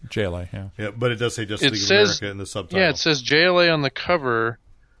JLA. JLA, yeah. Yeah, but it does say Justice League of America in the subtitle. Yeah, it says JLA on the cover,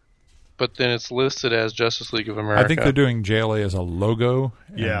 but then it's listed as Justice League of America. I think they're doing JLA as a logo.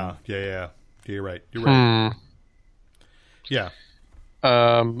 Yeah. You're right. Yeah.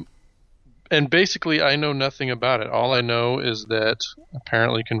 And basically, I know nothing about it. All I know is that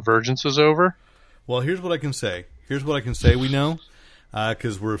apparently Convergence is over. Well, here's what I can say. We know,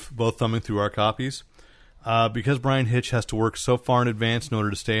 because we're both thumbing through our copies. Because Brian Hitch has to work so far in advance in order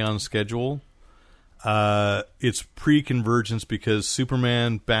to stay on schedule, it's pre-Convergence because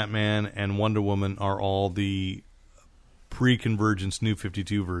Superman, Batman, and Wonder Woman are all the pre-Convergence New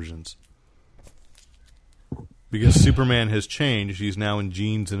 52 versions. Because Superman has changed. He's now in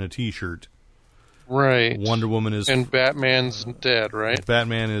jeans and a T-shirt. Right. Wonder Woman is... And Batman's dead, right?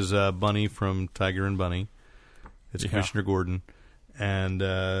 Batman is Bunny from Tiger and Bunny. It's Commissioner Gordon. And,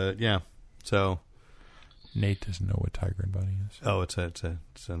 so... Nate doesn't know what Tiger and Bunny is. Oh, it's an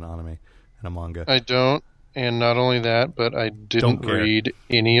anime and a manga. I don't. And not only that, but I didn't read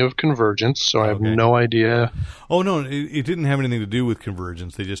any of Convergence, so I have no idea. Oh, no, it didn't have anything to do with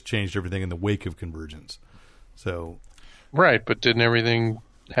Convergence. They just changed everything in the wake of Convergence. So, right, but didn't everything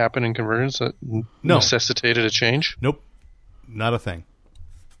happen in Convergence that necessitated a change? Nope, not a thing.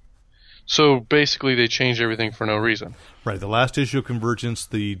 So basically they changed everything for no reason. Right, the last issue of Convergence,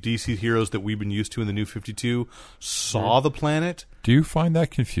 the DC heroes that we've been used to in the New 52 saw the planet. Do you find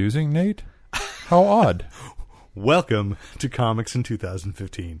that confusing, Nate? How odd. Welcome to Comics in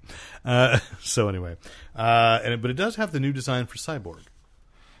 2015. So anyway, but it does have the new design for Cyborg.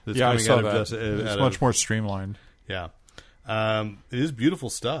 I saw that. It's much more streamlined. Yeah. It is beautiful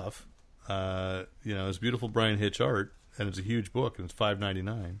stuff. It's beautiful Brian Hitch art, and it's a huge book, and it's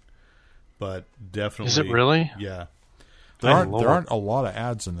 $5.99. But definitely... Is it really? Yeah. There aren't a lot of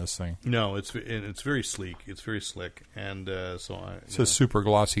ads in this thing. No, it's very sleek. It's very slick, and it's a super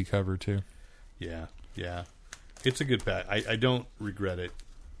glossy cover too. Yeah. It's a good pack. I don't regret it.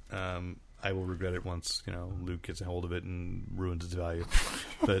 I will regret it once Luke gets a hold of it and ruins its value.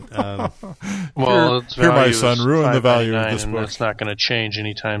 But here my son, ruin the value of this book. It's not going to change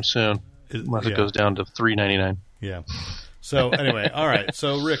anytime soon, unless it goes down to $3.99. Yeah. So anyway, all right.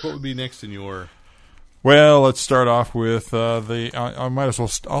 So Rick, what would be next in your? Well, let's start off with I might as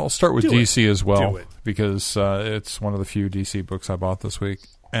well. I'll start with DC as well because it's one of the few DC books I bought this week,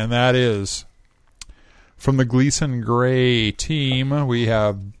 and that is from the Gleason Gray team. We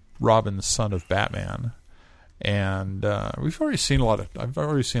have Robin, Son of Batman, and I've already seen a lot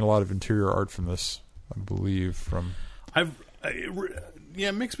of interior art from this. I believe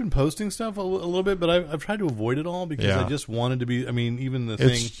Mick's been posting stuff a little bit, but I've tried to avoid it all because I just wanted to be. I mean, even the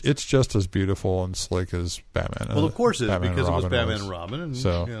thing, it's just as beautiful and slick as Batman. Well, of course it is because it was Batman and Robin,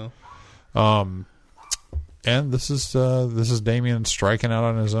 and and this is Damian striking out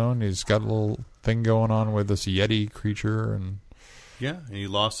on his own. He's got a little thing going on with this Yeti creature, and he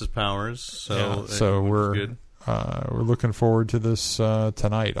lost his powers. So we're looking forward to this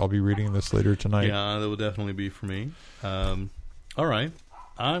tonight. I'll be reading this later tonight. Yeah, that will definitely be for me. All right.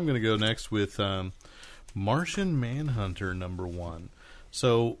 I'm going to go next with Martian Manhunter #1.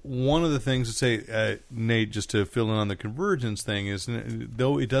 So one of the things to say, Nate, just to fill in on the Convergence thing, is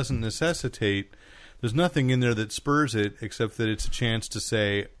though it doesn't necessitate, there's nothing in there that spurs it except that it's a chance to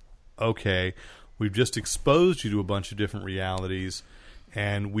say, okay, we've just exposed you to a bunch of different realities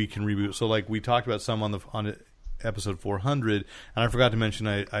and we can reboot. So like we talked about some on episode 400, and I forgot to mention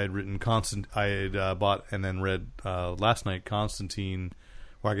I had written I had bought and then read last night Constantine.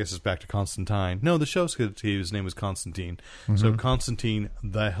 Well, I guess it's back to Constantine. No, the show's his name was Constantine. Mm-hmm. So Constantine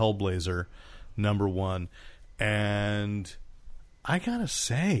the Hellblazer #1, and I gotta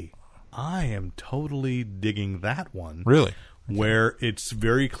say, I am totally digging that one. Really, where it's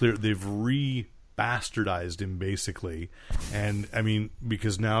very clear they've bastardized him basically, and I mean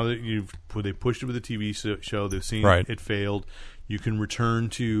because now that they pushed it with a TV show, they've seen it failed. You can return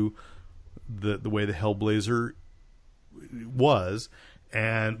to the way the Hellblazer was,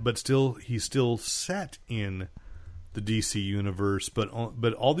 but still he's still set in the DC universe. But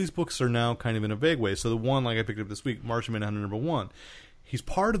all these books are now kind of in a vague way. So the one like I picked up this week, Martian Manhunter #1, he's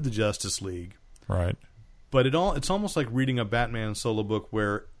part of the Justice League, right? But it's almost like reading a Batman solo book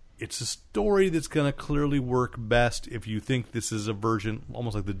where it's a story that's going to clearly work best if you think this is a version,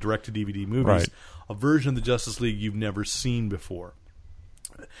 almost like the direct-to-DVD movies, a version of the Justice League you've never seen before.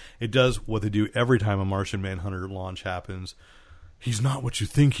 It does what they do every time a Martian Manhunter launch happens. He's not what you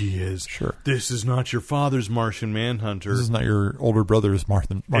think he is. Sure. This is not your father's Martian Manhunter. This is not your older brother's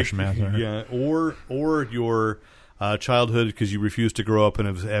Martian Manhunter. Yeah, or your childhood because you refuse to grow up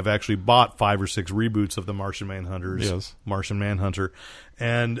and have actually bought 5 or 6 reboots of the Martian Manhunters. Martian Manhunter.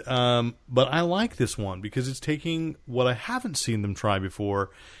 And but I like this one because it's taking what I haven't seen them try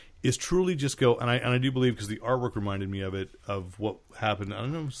before is truly just go, and I do believe because the artwork reminded me of what happened. I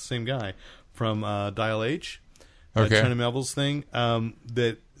don't know if it's the same guy from Dial H, China Melville's thing.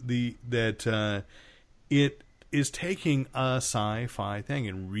 That it is taking a sci-fi thing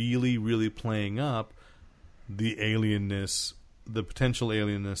and really, really playing up the alienness, the potential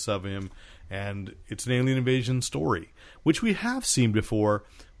alienness of him, and it's an alien invasion story, which we have seen before,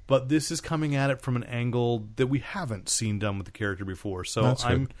 but this is coming at it from an angle that we haven't seen done with the character before. So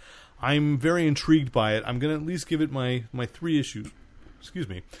I'm very intrigued by it. I'm going to at least give it my 3 issues. Excuse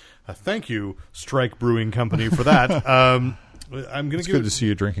me. Thank you, Strike Brewing Company, for that. It's good to see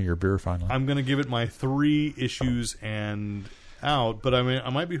you drinking your beer finally. I'm going to give it my 3 issues and out, but I mean, I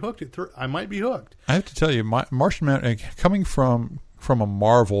might be hooked. I might be hooked. I have to tell you, Martian Man, coming from a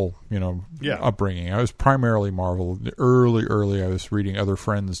Marvel, upbringing. I was primarily Marvel. Early, I was reading other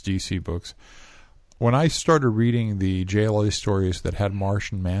friends' DC books. when I started reading the JLA stories that had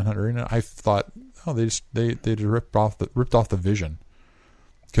Martian Manhunter in it, I thought, oh, they just ripped off the Vision.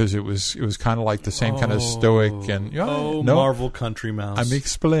 Because it was kind of like the same kind of stoic and no, Marvel Country Mouse. I'm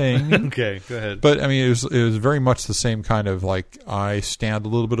explaining. Okay, go ahead. But I mean, it was very much the same kind of like I stand a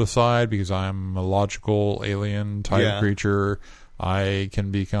little bit aside because I'm a logical alien type creature. I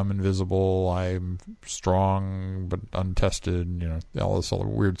can become invisible. I'm strong but untested. All this other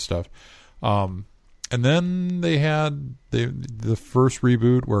weird stuff. And then they had the first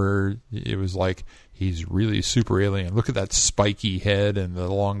reboot where it was like, he's really super alien. Look at that spiky head and the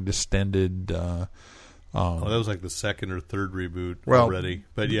long distended. That was like the second or third reboot already.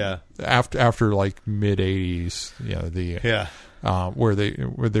 But yeah, after like mid '80s, where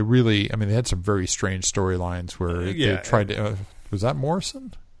they really, I mean, they had some very strange storylines where they tried to. Was that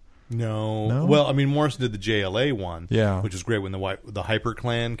Morrison? No. Well, I mean, Morrison did the JLA one, which is great when the Hyper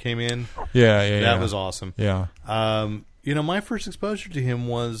Clan came in. That was awesome. Yeah. My first exposure to him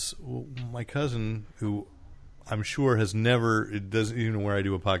was my cousin, who I'm sure has never, it doesn't even know where I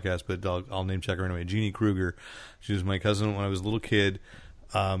do a podcast, but I'll name check her anyway, Jeannie Kruger. She was my cousin when I was a little kid.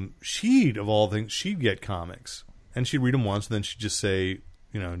 She'd, of all things, she'd get comics, and she'd read them once, and then she'd just say,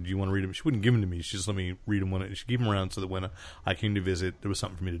 do you want to read them? She wouldn't give them to me. She'd just let me read them. She'd keep them around so that when I came to visit, there was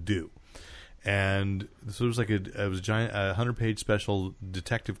something for me to do. And so it was like it was a giant 100-page special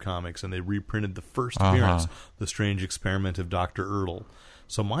detective comics, and they reprinted the first appearance, The Strange Experiment of Dr. Ertl.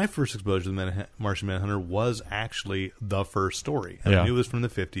 So my first exposure to the Martian Manhunter was actually the first story. And I knew it was from the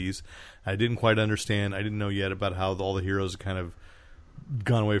 50s. I didn't quite understand. I didn't know yet about how all the heroes kind of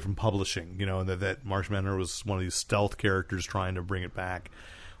gone away from publishing, and that Martian Manhunter was one of these stealth characters trying to bring it back.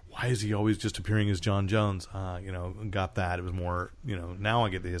 Why is he always just appearing as John Jones? Got that. It was more, now I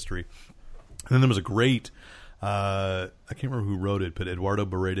get the history. And then there was a great, I can't remember who wrote it, but Eduardo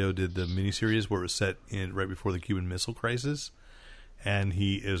Barreto did the miniseries where it was set in right before the Cuban Missile Crisis. And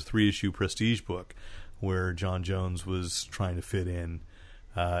he is a 3-issue prestige book where John Jones was trying to fit in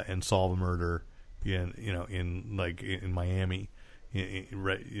and solve a murder in Miami.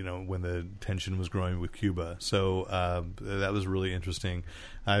 When the tension was growing with Cuba. So that was really interesting.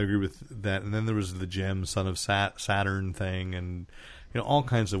 I agree with that. And then there was the Gem, Son of Saturn thing, and all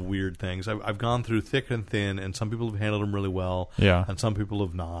kinds of weird things. I've gone through thick and thin, and some people have handled them really well, and some people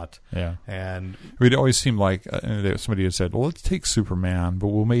have not. Yeah. And it always seemed like somebody had said, well, let's take Superman, but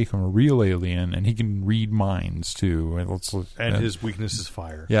we'll make him a real alien, and he can read minds, too. And his weakness is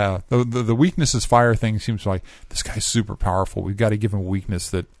fire. Yeah. The weakness is fire thing seems like, this guy's super powerful. We've got to give him a weakness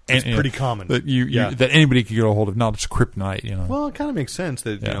that... It's pretty common. That that anybody could get a hold of, not just kryptonite, Well, it kind of makes sense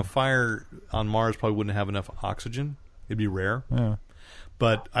that, fire on Mars probably wouldn't have enough oxygen. It'd be rare. Yeah.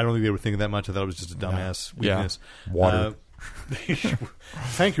 But I don't think they were thinking that much. I thought it was just a dumbass weakness. Yeah. Water.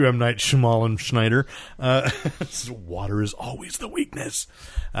 Thank you, M. Night Shyamalan Schneider. Water is always the weakness.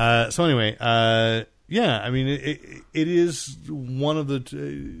 So anyway, I mean, it is one of the...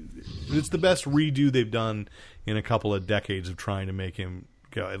 it's the best redo they've done in a couple of decades of trying to make him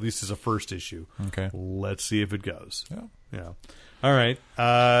go, at least as a first issue. Okay. Let's see if it goes. Yeah. All right.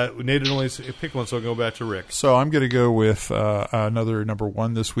 Nate only pick one, so I'll go back to Rick. So I'm going to go with another number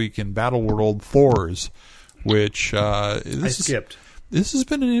one this week in Battle World, Thors, which I skipped. This has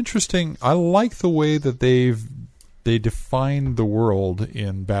been an interesting... I like the way that they defined the world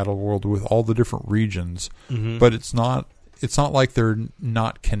in Battle World with all the different regions, but it's not like they're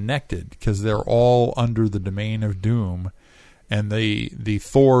not connected because they're all under the domain of Doom. And the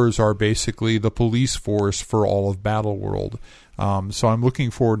Thors are basically the police force for all of Battle World. So I'm looking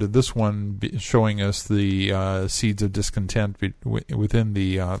forward to this one showing us the seeds of discontent within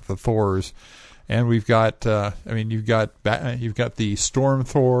the Thors. And we've got, you've got the Storm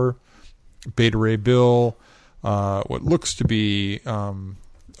Thor, Beta Ray Bill, what looks to be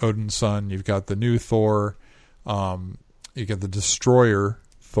Odin's son. You've got the new Thor. You got the Destroyer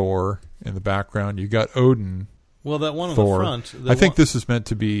Thor in the background. You got Odin. Well, that one on Thor. the front. I think this is meant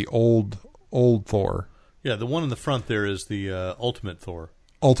to be old Thor. Yeah, the one in the front there is the Ultimate Thor.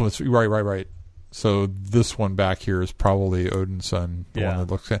 Ultimate, right. So this one back here is probably Odin's son, the one that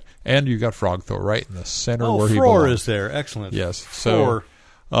looks at. And you got Frog Thor right in the center where he belongs. Fror is there. Excellent. Yes. So,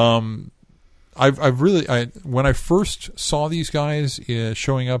 I've really when I first saw these guys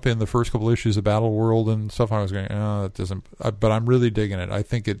showing up in the first couple issues of Battle World and stuff, I was going, that doesn't. But I'm really digging it. I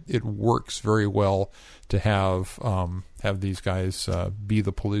think it works very well to have these guys be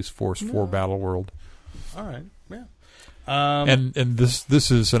the police force for Battle World. All right. Yeah. And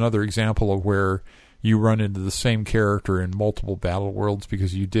this is another example of where you run into the same character in multiple Battle Worlds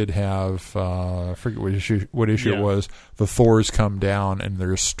because you did have I forget what issue it was. The Thors come down and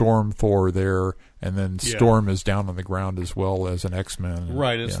there's Storm Thor there, And then Storm is down on the ground as well as an X-Men.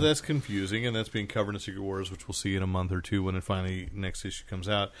 Right, and so that's confusing, and that's being covered in Secret Wars, which we'll see in a month or two when it finally next issue comes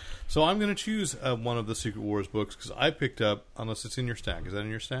out. So I'm going to choose one of the Secret Wars books because I picked up, unless it's in your stack. Is that in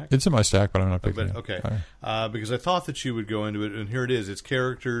your stack? It's in my stack, but I'm not picking it. Okay, because I thought that you would go into it, and here it is. It's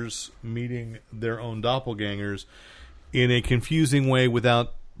characters meeting their own doppelgangers in a confusing way,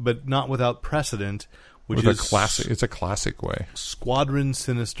 but not without precedent. Which is classic. It's a classic way. Squadron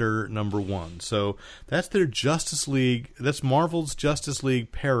Sinister #1. So that's their Justice League. That's Marvel's Justice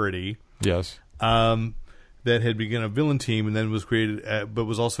League parody. Yes. That had begun a villain team and then was created, but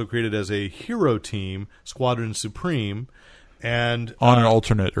was also created as a hero team, Squadron Supreme, and on an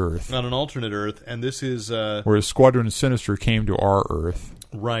alternate Earth. On an alternate Earth, and this is whereas Squadron Sinister came to our Earth.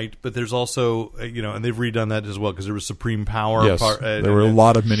 Right, but there's also, and they've redone that as well because there was Supreme Power. Yes, there were a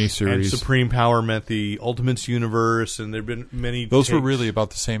lot of miniseries. And Supreme Power meant the Ultimates universe, and there have been many. Those were really about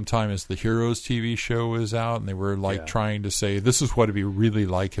the same time as the Heroes TV show was out, and they were trying to say this is what it'd be really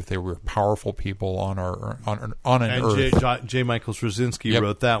like if they were powerful people on an Earth. And J. Michael Straczynski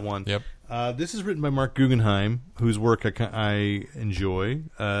wrote that one. Yep. This is written by Mark Guggenheim, whose work I enjoy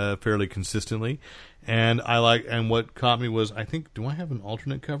fairly consistently. And I like, and what caught me was, I think, do I have an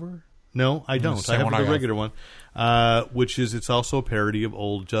alternate cover? No, I don't. I have the regular one, which is, it's also a parody of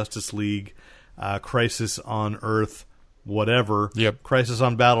old Justice League, Crisis on Earth, whatever. Yep. Crisis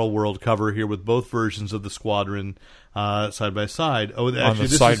on Battle World cover here with both versions of the Squadron side by side. Oh, actually, on the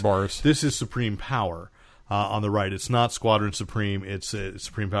sidebars. This is Supreme Power on the right. It's not Squadron Supreme. It's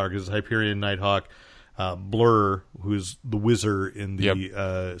Supreme Power because it's Hyperion, Nighthawk, Blur, who's the Wizard in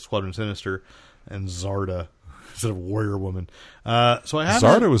the Squadron Sinister, and Zarda instead of Warrior Woman.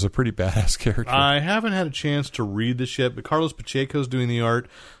 Zarda was a pretty badass character. I haven't had a chance to read this yet, but Carlos Pacheco's doing the art,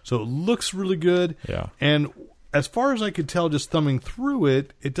 so it looks really good. Yeah. And as far as I could tell, just thumbing through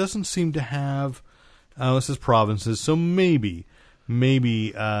it, it doesn't seem to have. This is provinces, so maybe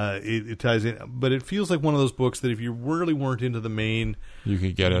it ties in, but it feels like one of those books that if you really weren't into the main, you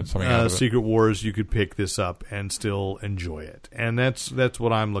could get it something out of it. Secret Wars, you could pick this up and still enjoy it, and that's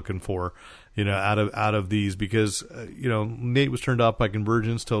what I'm looking for, out of these, because Nate was turned off by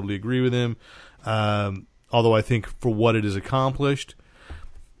Convergence. Totally agree with him. Although I think for what it has accomplished,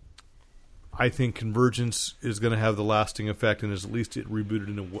 I think Convergence is going to have the lasting effect, and is at least it rebooted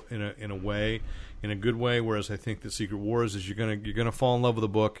in a way. In a good way, whereas I think that Secret Wars is you're gonna fall in love with a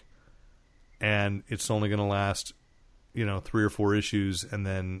book, and it's only gonna last, 3 or 4 issues, and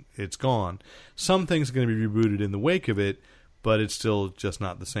then it's gone. Some things are gonna be rebooted in the wake of it, but it's still just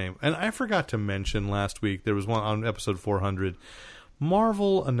not the same. And I forgot to mention last week, there was one on episode 400.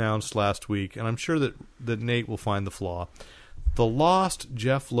 Marvel announced last week, and I'm sure that Nate will find the flaw, the Lost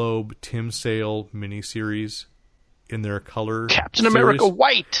Jeff Loeb Tim Sale miniseries in their color Captain America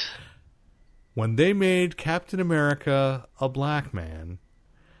White. When they made Captain America a black man,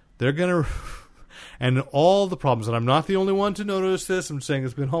 they're going to... And all the problems, and I'm not the only one to notice this, I'm saying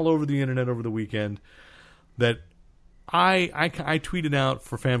it's been all over the internet over the weekend, that I tweeted out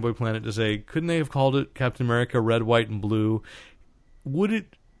for Fanboy Planet to say, couldn't they have called it Captain America Red, White, and Blue? Would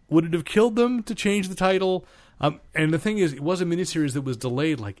it have killed them to change the title? And the thing is, it was a miniseries that was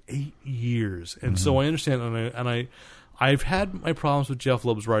delayed like 8 years. And so I understand, and I've had my problems with Jeff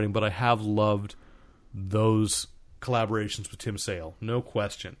Loeb's writing, but I have loved those collaborations with Tim Sale, no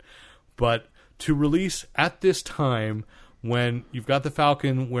question. But to release at this time, when you've got the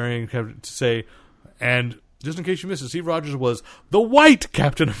Falcon wearing, to say, and just in case you missed it, Steve Rogers was the white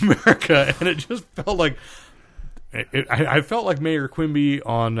Captain America, and it just felt like... I felt like Mayor Quimby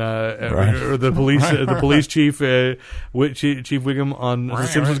on or the police chief, Chief Wiggum on The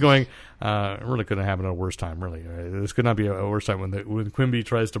Simpsons, going, it really couldn't happen at a worse time. Really, this could not be a worse time when Quimby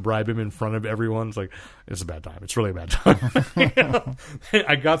tries to bribe him in front of everyone. It's like, it's a bad time. It's really a bad time.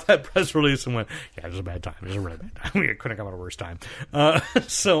 I got that press release and went, yeah, it's a bad time. It's a really bad time. It couldn't come at a worse time.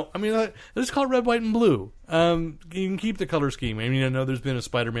 So I mean, let's call it Red, White, and Blue. You can keep the color scheme. I mean, I know there's been a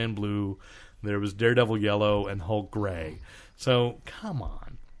Spider-Man Blue. There was Daredevil Yellow and Hulk Gray. So, come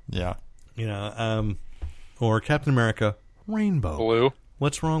on. Yeah. Or Captain America Rainbow. Blue.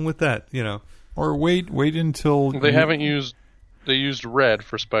 What's wrong with that, Or wait until... They used red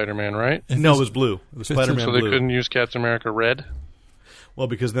for Spider-Man, right? No, it was blue. It was Spider-Man Blue. So they couldn't use Captain America Red? Well,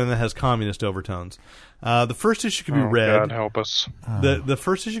 because then it has communist overtones. The first issue could be red. God help us. The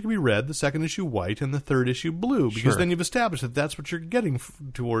first issue could be red, the second issue white, and the third issue blue. Because then you've established that that's what you're getting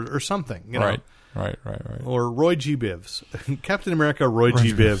toward, or something. Right. Right. Or Roy G. Biv. Captain America Roy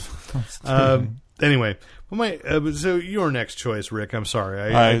G. Biv. Anyway, so your next choice, Rick. I'm sorry,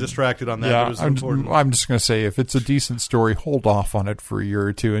 I distracted on that. Yeah, but it was important. I'm just going to say, if it's a decent story, hold off on it for a year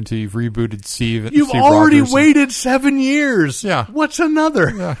or two until you've rebooted Steve. You've Steve already Rogers waited 7 years. Yeah. What's another?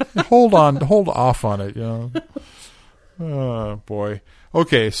 Yeah, hold off on it. You know. Oh boy.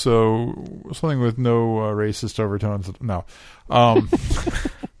 Okay, so something with no racist overtones. No.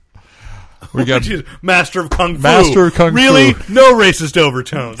 We got Master of Kung Fu. Master of Kung Fu. Really? No racist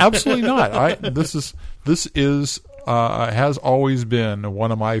overtones. Absolutely not. This is has always been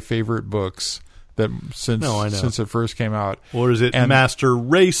one of my favorite books that since it first came out. Or is it Master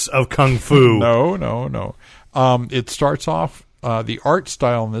Race of Kung Fu? No. It starts off the art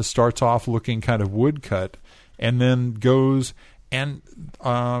style in this starts off looking kind of woodcut, and then goes and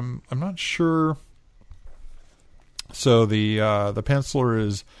I'm not sure. So the penciler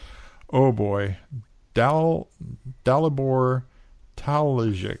is. Oh boy, Dalibor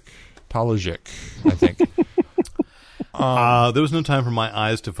Talajic, I think. There was no time for my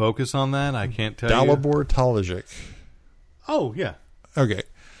eyes to focus on that. I can't tell Dalibor Talajic. Oh yeah. Okay.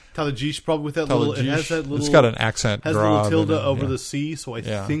 Talajic, probably with that little. It has that little. It's got an accent. Has a little tilde over the C, so I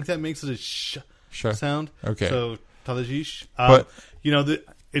think that makes it a sh sound. Okay. So Talajic, but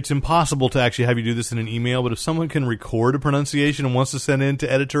it's impossible to actually have you do this in an email, but if someone can record a pronunciation and wants to send in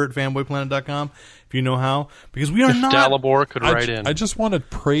to editor@fanboyplanet.com, if you know how, because we are not... Dalibor could write in. I just want to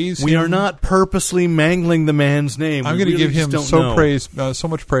praise We him. are not purposely mangling the man's name. I'm going to give him so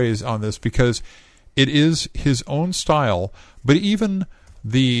much praise on this because it is his own style, but even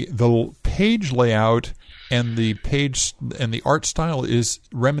the page layout and the page and the art style is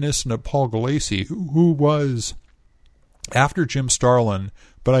reminiscent of Paul Gulacy, who was, after Jim Starlin,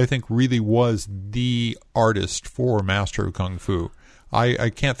 but I think really was the artist for Master of Kung Fu. I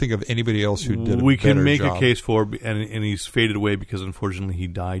can't think of anybody else who did a better job. We can make a case for, and he's faded away because unfortunately he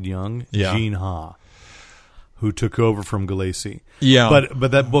died young, Gene Ha, who took over from Gulacy. Yeah. But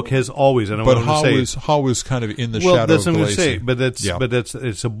that book has always, and but Ha was kind of in the shadow of Gulacy. That's what I'm going to say, but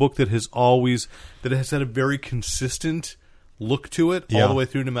it's a book that has always, that has had a very consistent look to it all the way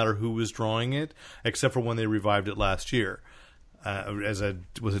through, no matter who was drawing it, except for when they revived it last year. Was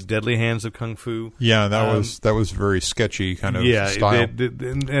it Deadly Hands of Kung Fu? Yeah, that was very sketchy kind of style.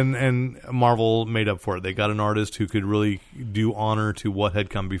 And Marvel made up for it. They got an artist who could really do honor to what had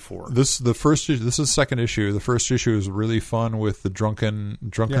come before. This is the second issue. The first issue is really fun with the drunken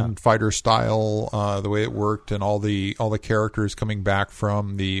fighter style, the way it worked, and all the characters coming back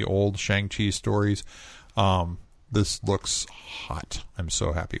from the old Shang-Chi stories. This looks hot. I'm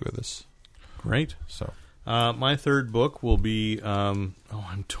so happy with this. Great. So. My third book will be. I'm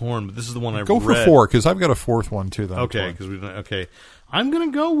torn, but this is the one I've read. Go for 4 because I've got a fourth one too. Okay, I'm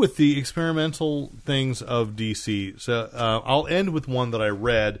going to go with the experimental things of DC. So I'll end with one that I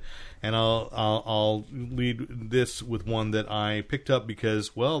read, and I'll lead this with one that I picked up because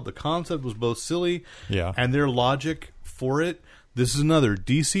the concept was both silly, and their logic for it. This is another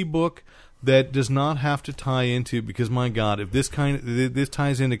DC book that does not have to tie into, because my God, if this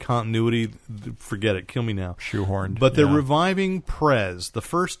ties into continuity, forget it, kill me now. Shoehorned. But they're reviving Prez, the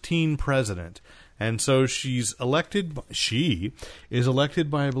first teen president, and so she is elected by,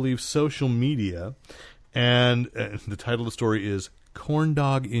 I believe, social media, and the title of the story is Corn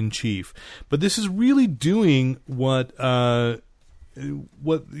Dog in Chief. But this is really doing what they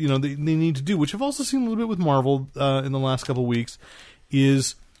need to do, which I've also seen a little bit with Marvel in the last couple of weeks,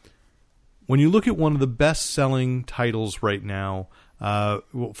 is when you look at one of the best-selling titles right now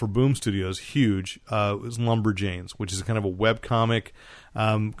for Boom Studios, huge, is Lumberjanes, which is kind of a webcomic,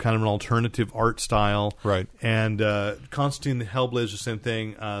 kind of an alternative art style. Right. And Constantine the Hellblazer is the same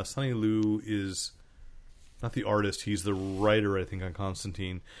thing. Sonny Liu is not the artist, he's the writer, I think, on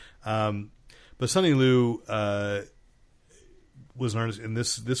Constantine. But Sonny Liu was an artist, and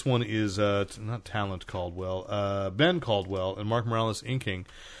this one is not Talent Caldwell, Ben Caldwell, and Mark Morales inking.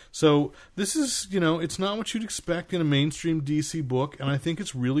 So this is, it's not what you'd expect in a mainstream DC book, and I think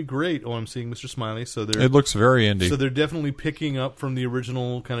it's really great. Oh, I'm seeing Mr. Smiley. So it looks very indie. So they're definitely picking up from the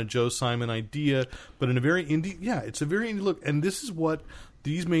original kind of Joe Simon idea, but in a very indie. Yeah, it's a very indie look, and this is what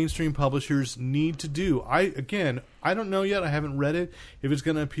these mainstream publishers need to do. I don't know yet. I haven't read it. If it's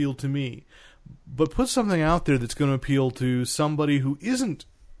going to appeal to me, but put something out there that's going to appeal to somebody who isn't.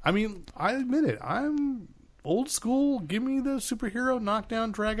 I mean, I admit it. I'm old school. Give me the superhero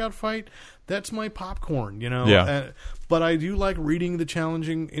knockdown, drag out fight. That's my popcorn, Yeah. But I do like reading the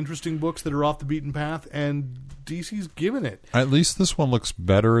challenging, interesting books that are off the beaten path, and DC's given it. At least this one looks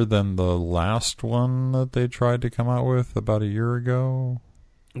better than the last one that they tried to come out with about a year ago.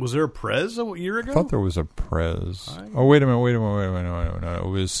 Was there a Prez a year ago? I thought there was a Prez. Oh, wait a minute. No. It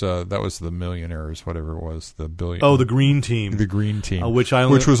was that was the Millionaires, whatever it was, the billion. Oh, the Green Team. The Green Team, which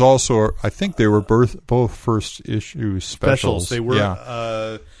was also, I think they were both first issue specials. They were.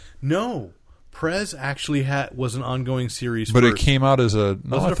 Yeah. No, Prez actually was an ongoing series, but first. It came out as a.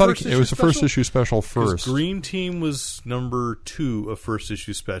 No, I thought it was a first issue special first. Green Team was number 2 of first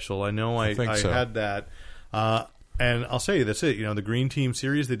issue special. I know I had that. And I'll say that's it. You know, the Green Team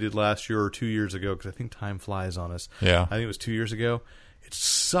series they did last year or 2 years ago, because I think time flies on us. Yeah. I think it was 2 years ago. It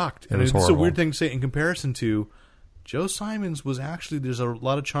sucked. It was horrible. It's a weird thing to say in comparison to Joe Simons was actually, there's a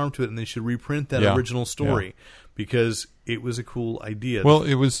lot of charm to it, and they should reprint that original story because it was a cool idea. Well,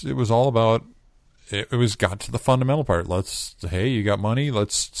 it was all about, it was got to the fundamental part. Hey, you got money,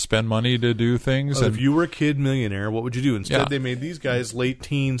 let's spend money to do things. If you were a kid millionaire, what would you do? Instead, they made these guys late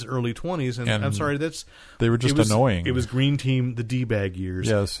teens, early 20s, and I'm sorry, they were just annoying. It was Green Team, the D-bag years.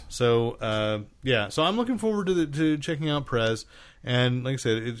 Yes. So, so I'm looking forward to checking out Prez, and like I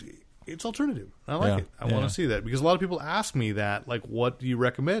said, it's alternative. I like it. I want to see that, because a lot of people ask me that, like, what do you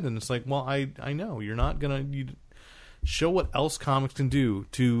recommend? And it's like, well, I know. You're not going to show what else comics can do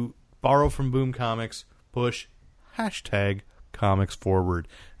to borrow from Boom Comics, push #comics forward.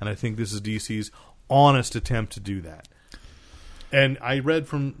 And I think this is DC's honest attempt to do that. And I read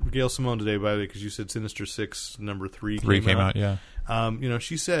from Gail Simone today, by the way, because you said Sinister Six number 3 came out. Yeah.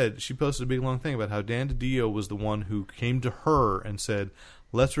 She said, she posted a big long thing about how Dan DiDio was the one who came to her and said,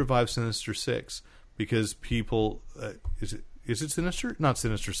 let's revive Sinister Six, because people, is it Sinister? Not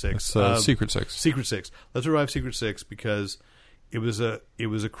Sinister Six. It's Secret Six. Secret Six. Let's revive Secret Six because it was a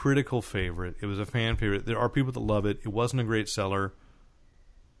critical favorite. It was a fan favorite. There are people that love it. It wasn't a great seller,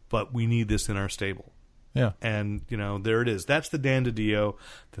 but we need this in our stable. Yeah. And, there it is. That's the Dan DiDio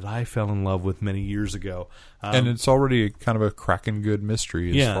that I fell in love with many years ago. And it's already kind of a cracking good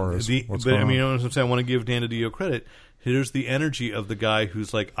mystery as far as what's going on. You know what I'm saying? I want to give Dan DiDio credit. Here's the energy of the guy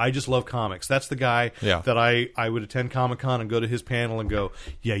who's like, I just love comics. That's the guy that I would attend Comic-Con and go to his panel and go,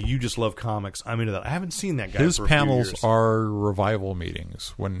 yeah, you just love comics. I'm into that. I haven't seen that guy his for a few panels years. are revival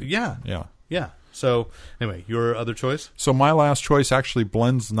meetings. Yeah. So, anyway, your other choice? So my last choice actually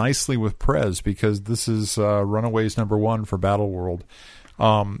blends nicely with Prez, because this is Runaways #1 for Battle World.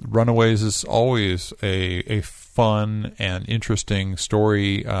 Runaways is always a fun and interesting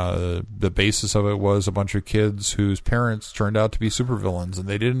story. The basis of it was a bunch of kids whose parents turned out to be supervillains, and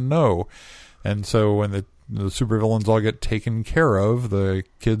they didn't know. And so when the supervillains all get taken care of, the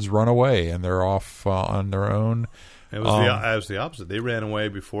kids run away, and they're off on their own. It was the opposite. They ran away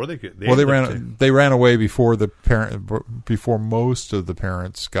before they could. They ran away before before most of the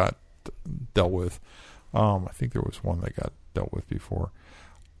parents got dealt with. I think there was one that got dealt with before.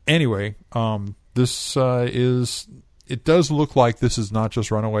 Anyway, this it does look like this is not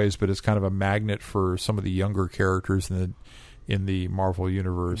just Runaways, but it's kind of a magnet for some of the younger characters in the Marvel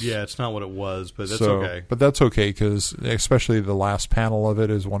universe. Yeah, it's not what it was, but that's okay. But that's okay, because especially the last panel of it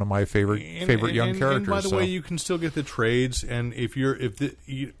is one of my favorite young characters. And by the way, you can still get the trades, and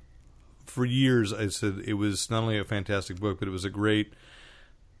for years I said it was not only a fantastic book, but it was a great,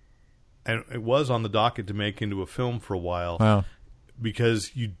 and it was on the docket to make into a film for a while. Wow.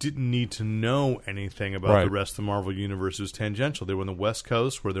 Because you didn't need to know anything about the rest of the Marvel universe. It was tangential. They were on the West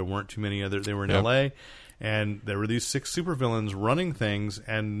Coast, where there weren't too many other. They were in L.A., and there were these 6 supervillains running things,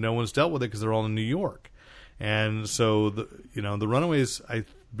 and no one's dealt with it because they're all in New York. And so the Runaways,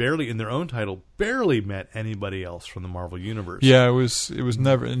 barely in their own title, barely met anybody else from the Marvel universe. Yeah, it was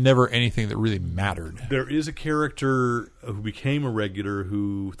never anything that really mattered. There is a character who became a regular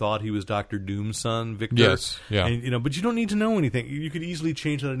who thought he was Dr. Doom's son, Victor. Yes, yeah. And, but you don't need to know anything. You could easily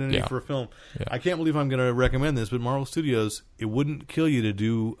change that identity for a film. Yeah. I can't believe I'm going to recommend this, but Marvel Studios, it wouldn't kill you to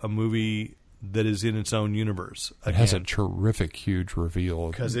do a movie that is in its own universe. It has a terrific, huge reveal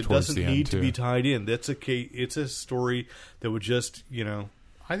because it doesn't need to be tied in. It's a story that would just,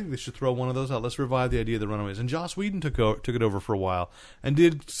 I think they should throw one of those out. Let's revive the idea of the Runaways. And Joss Whedon took it over for a while and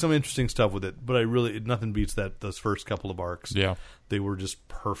did some interesting stuff with it. But nothing beats those first couple of arcs. Yeah, they were just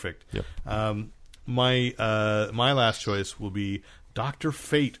perfect. Yep. My last choice will be Dr.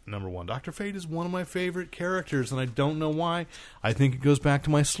 Fate, #1. Dr. Fate is one of my favorite characters, and I don't know why. I think it goes back to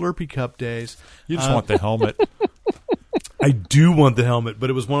my Slurpee Cup days. You just want the helmet. I do want the helmet, but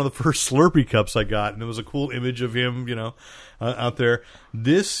it was one of the first Slurpee Cups I got, and it was a cool image of him, out there.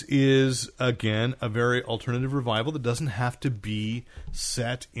 This is, again, a very alternative revival that doesn't have to be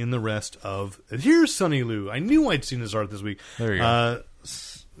set in the rest of... Here's Sonny Liu. I knew I'd seen his art this week. There you go.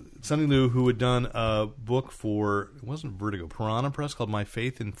 Sonny Liu, who had done a book for, it wasn't Vertigo, Piranha Press, called My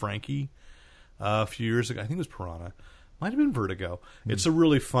Faith in Frankie a few years ago. I think it was Piranha. Might have been Vertigo. It's a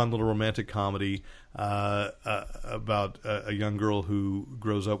really fun little romantic comedy about a young girl who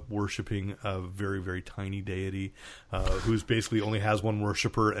grows up worshiping a very, very tiny deity who's basically only has one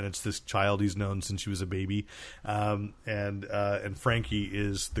worshiper, and it's this child he's known since she was a baby. And Frankie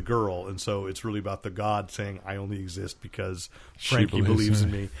is the girl, and so it's really about the god saying, I only exist because Frankie believes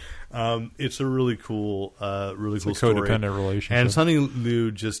in me. It's a really cool, story. Codependent relationship. And Sonny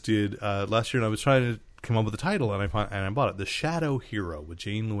Liu just did last year, and I was trying to come up with a title, and I bought it, The Shadow Hero with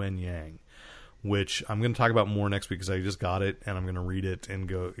Jane Luen Yang, which I'm going to talk about more next week because I just got it, and I'm going to read it and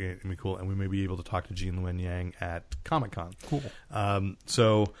go, it'll be cool, and we may be able to talk to Jane Luen Yang at Comic-Con. Cool.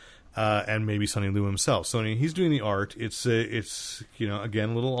 And maybe Sonny Liu himself. So he's doing the art. It's again,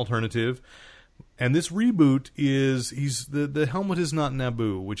 a little alternative. And this reboot is the helmet is not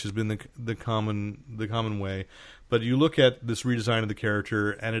Naboo, which has been the common way. But you look at this redesign of the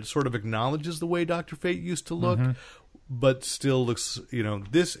character, and it sort of acknowledges the way Dr. Fate used to look, but still looks,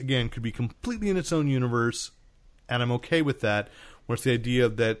 this, again, could be completely in its own universe, and I'm okay with that, where it's the idea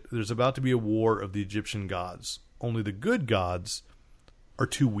that there's about to be a war of the Egyptian gods. Only the good gods are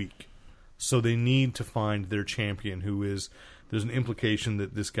too weak. So they need to find their champion, who is... There's an implication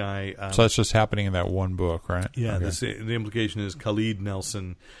that this guy... so that's just happening in that one book, right? Yeah, okay. The implication is Khalid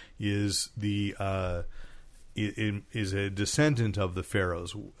Nelson is is a descendant of the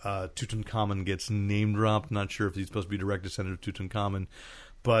pharaohs. Tutankhamun gets name dropped. Not sure if he's supposed to be a direct descendant of Tutankhamun,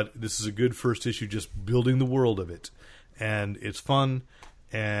 but this is a good first issue, just building the world of it, and it's fun.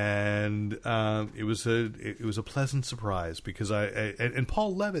 And it was a pleasant surprise because and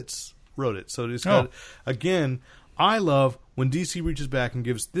Paul Levitz wrote it, so it's got again. I love when DC reaches back and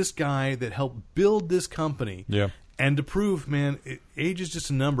gives this guy that helped build this company. Yeah. And to prove, man, age is just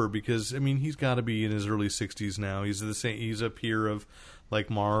a number because, I mean, he's got to be in his early 60s now. He's the same. He's a peer of,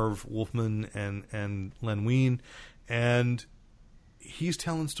 like, Marv Wolfman and Len Wein. And he's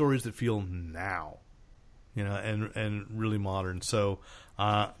telling stories that feel now, and really modern. So,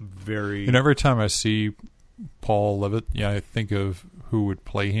 very... And every time I see Paul Levitt, I think of who would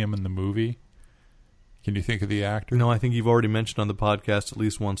play him in the movie. Can you think of the actor? No, I think you've already mentioned on the podcast at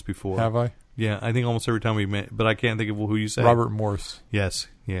least once before. Have I? Yeah, I think almost every time we met, but I can't think of who you said. Robert Morse. Yes,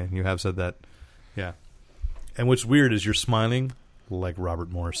 yeah, you have said that. Yeah. And what's weird is you're smiling like Robert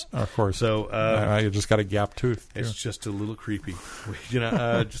Morse. Of course. So I just got a gap tooth. It's just a little creepy.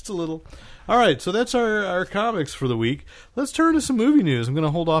 Just a little. All right, so that's our comics for the week. Let's turn to some movie news. I'm going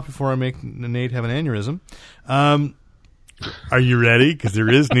to hold off before I make Nate have an aneurysm. Are you ready? Because there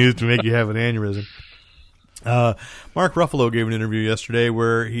is news to make you have an aneurysm. Mark Ruffalo gave an interview yesterday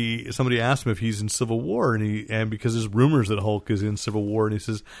where somebody asked him if he's in Civil War, and because there's rumors that Hulk is in Civil War, and he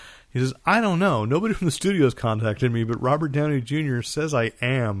says, I don't know. Nobody from the studios contacted me, but Robert Downey Jr. says I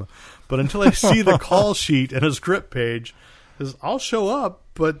am. But until I see the call sheet and a script page, says I'll show up,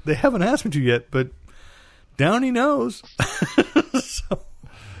 but they haven't asked me to yet. But Downey knows.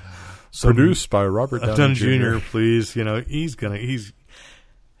 Produced by Robert Downey Jr. Please,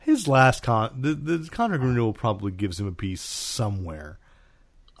 his last the contract renewal probably gives him a piece somewhere,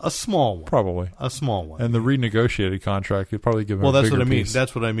 a small one, probably a small one, and the renegotiated contract could probably give him. Well, a that's bigger what I mean. piece.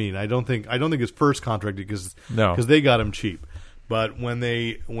 That's what I mean. I don't think his first contract because they got him cheap, but when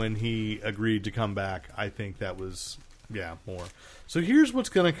he agreed to come back, I think that was more. So here's what's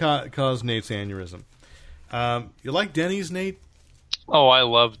going to cause Nate's aneurysm. You like Denny's, Nate? Oh, I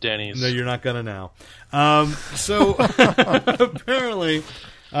love Denny's. No, you're not going to now. So apparently.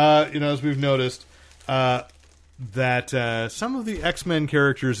 As we've noticed, that some of the X-Men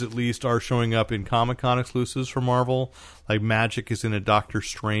characters, at least, are showing up in Comic-Con exclusives for Marvel. Like Magic is in a Doctor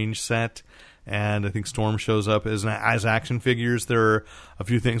Strange set, and I think Storm shows up as action figures. There are a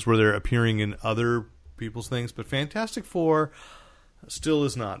few things where they're appearing in other people's things, but Fantastic Four still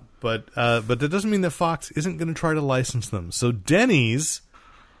is not. But that doesn't mean that Fox isn't going to try to license them. So Denny's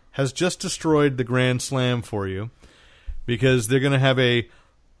has just destroyed the Grand Slam for you because they're going to have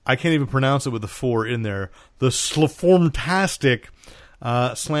I can't even pronounce it with the 4 in there. The Slamtastic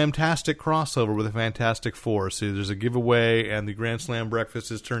crossover with the Fantastic Four. So there's a giveaway, and the Grand Slam breakfast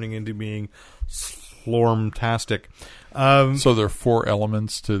is turning into being Slormtastic. So there are 4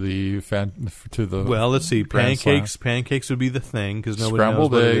 elements to the Well, let's see. Pancakes would be the thing because nobody knows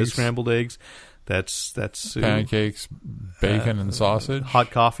what it is. Scrambled eggs. That's pancakes, bacon, and sausage. Hot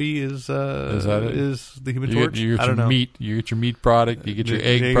coffee is that it? Is the Human Torch? You get your meat. You get your meat product. You get your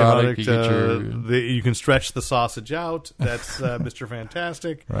egg product. You get you can stretch the sausage out. That's Mr.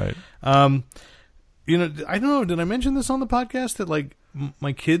 Fantastic. Right. I don't know. Did I mention this on the podcast that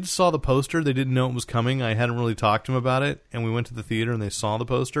my kids saw the poster? They didn't know it was coming. I hadn't really talked to them about it, and we went to the theater and they saw the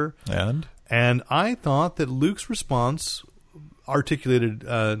poster. And I thought that Luke's response articulated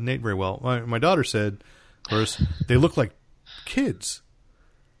Nate very well. My daughter said, of course, they look like kids.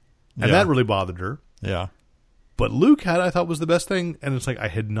 And that really bothered her. Yeah. But Luke I thought was the best thing, and it's like I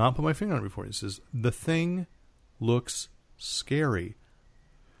had not put my finger on it before. He says, the thing looks scary.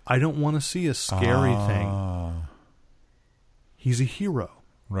 I don't want to see a scary thing. He's a hero.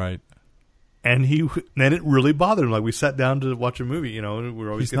 Right. And then it really bothered him. Like, we sat down to watch a movie, you know, and we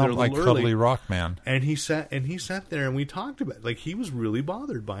were always He's not like Cuddly Rock Man. And he sat there and we talked about it. Like, he was really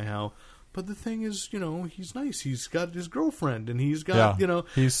bothered by how, but the thing is, you know, he's nice. He's got his girlfriend and he's got, you know,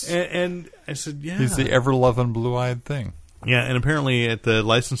 and I said, yeah. He's the ever-loving blue-eyed thing. Yeah, and apparently at the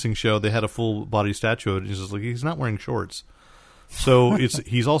licensing show, they had a full-body statue of it. He says, like, he's not wearing shorts. So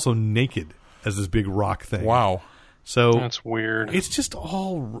he's also naked as this big rock thing. Wow. So that's weird. It's just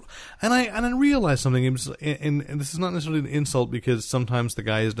all, and I realized something, and this is not necessarily an insult because sometimes the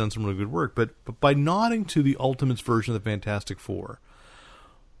guy has done some really good work, but by nodding to the Ultimates version of the Fantastic Four,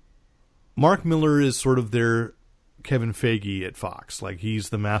 Mark Millar is sort of their Kevin Feige at Fox. Like, he's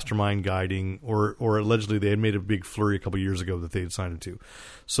the mastermind guiding, or allegedly they had made a big flurry a couple years ago that they had signed him to.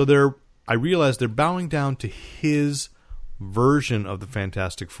 So I realized they're bowing down to his version of the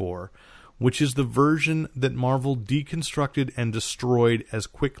Fantastic Four, which is the version that Marvel deconstructed and destroyed as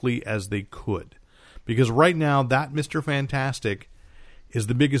quickly as they could. Because right now, that Mr. Fantastic is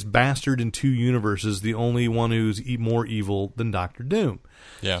the biggest bastard in two universes, the only one who's more evil than Doctor Doom.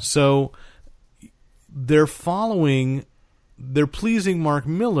 Yeah. So they're pleasing Mark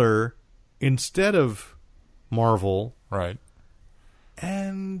Millar instead of Marvel. Right.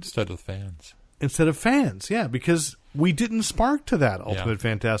 And Instead of fans, yeah, because we didn't spark to that Ultimate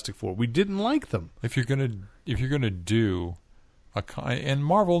Fantastic Four. We didn't like them. If you're gonna do and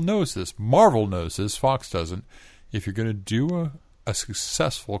Marvel knows this. Marvel knows this. Fox doesn't. If you're gonna do a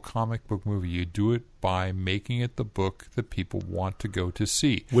successful comic book movie, you do it by making it the book that people want to go to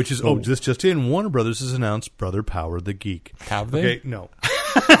see. Which is this just in. Warner Brothers has announced Brother Power the Geek. Have they? Okay, no.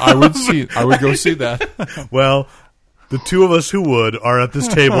 I would go see that. Well, the two of us who would are at this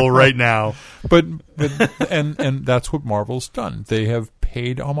table right now. But and that's what Marvel's done. They have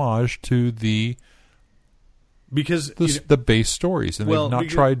paid homage to the base stories, and they've not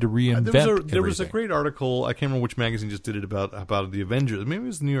tried to reinvent there was a great article, I can't remember which magazine just did it, about the Avengers. Maybe it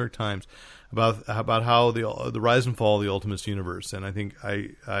was the New York Times, about how the rise and fall of the Ultimates universe. And I think I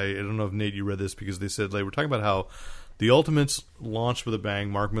don't know if Nate you read this, because they said they were talking about how the Ultimates launched with a bang.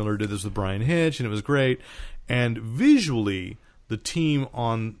 Mark Millar did this with Brian Hitch, and it was great. And visually, the team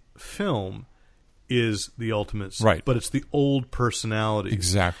on film is the Ultimates. Right. But it's the old personalities.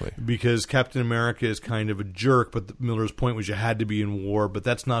 Exactly. Because Captain America is kind of a jerk, but Miller's point was you had to be in war, but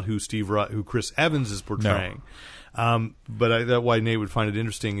that's not who who Chris Evans is portraying. No. But that's why Nate would find it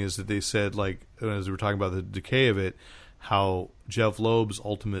interesting is that they said, like, as we were talking about the decay of it, how Jeff Loeb's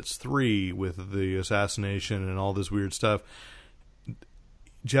Ultimates 3 with the assassination and all this weird stuff,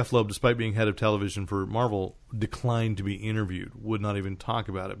 Jeff Loeb, despite being head of television for Marvel, declined to be interviewed, would not even talk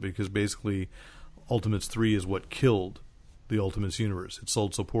about it, because basically Ultimates 3 is what killed the Ultimates universe. It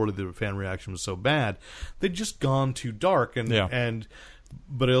sold so poorly, the fan reaction was so bad. They'd just gone too dark.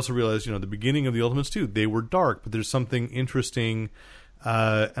 But I also realized, the beginning of the Ultimates 2, they were dark, but there's something interesting.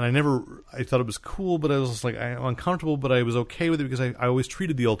 And I thought it was cool, but I was just like, I'm uncomfortable, but I was okay with it because I always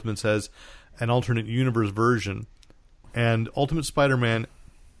treated the Ultimates as an alternate universe version. And Ultimate Spider-Man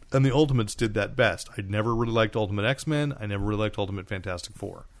and the Ultimates did that best. I'd never really liked Ultimate X-Men. I never really liked Ultimate Fantastic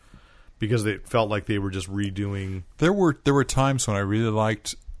Four, because it felt like they were just redoing. There were times when I really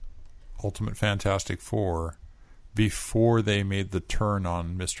liked Ultimate Fantastic Four before they made the turn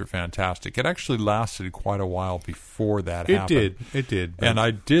on Mr. Fantastic. It actually lasted quite a while before that happened. It did. And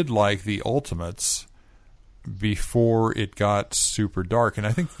I did like the Ultimates before it got super dark. And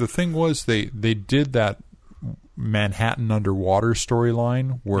I think the thing was they did that Manhattan underwater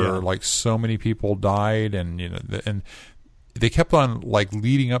storyline where like so many people died, and and they kept on like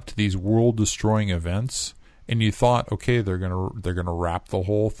leading up to these world destroying events, and you thought, okay, they're gonna wrap the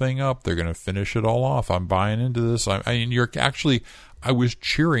whole thing up, they're gonna finish it all off. I'm buying into this. I was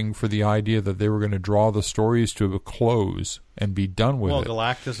cheering for the idea that they were going to draw the stories to a close and be done with it. Well,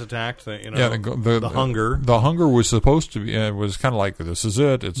 Galactus attacked the Hunger. The Hunger was supposed to be, was kind of like, this is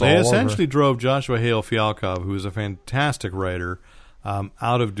it. They essentially drove Joshua Hale Fialkov, who is a fantastic writer,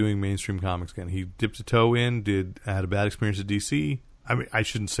 out of doing mainstream comics again. He dipped a toe in, had a bad experience at DC. I mean, I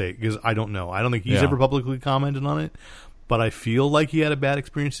shouldn't say it because I don't know. I don't think he's ever publicly commented on it. But I feel like he had a bad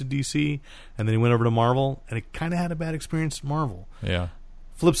experience at DC, and then he went over to Marvel, and he kind of had a bad experience at Marvel. Yeah.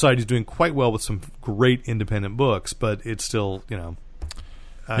 Flip side, he's doing quite well with some great independent books, but it's still,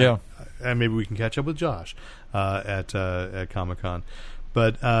 And maybe we can catch up with Josh at Comic-Con.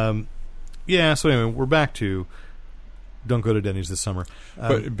 But, so anyway, we're back to don't go to Denny's this summer.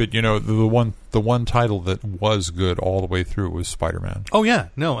 But you know, the one title that was good all the way through was Spider-Man. Oh, yeah.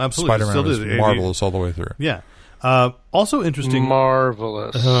 No, absolutely. Spider-Man was marvelous all the way through. Yeah. Also interesting.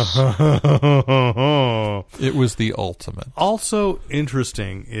 Marvelous. It was the ultimate. Also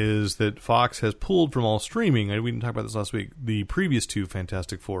interesting is that Fox has pulled from all streaming, and we didn't talk about this last week, the previous 2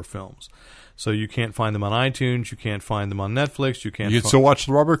 Fantastic Four films. So you can't find them on iTunes, you can't find them on Netflix, you can still watch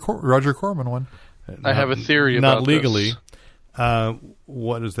the Roger Corman one. I have a theory about not legally. This.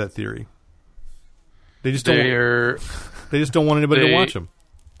 What is that theory? They just don't want anybody to watch them.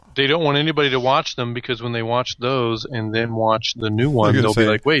 They don't want anybody to watch them because when they watch those and then watch the new one, they'll be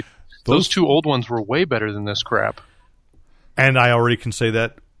like, wait, those 2 old ones were way better than this crap. And I already can say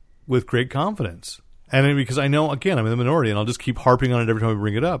that with great confidence. And because I know, again, I'm in the minority, and I'll just keep harping on it every time we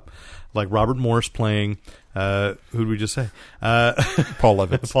bring it up. Like Robert Morse playing, who did we just say? Paul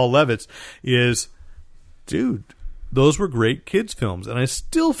Levitz. Paul Levitz is, dude, those were great kids' films. And I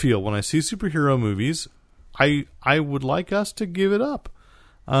still feel when I see superhero movies, I would like us to give it up.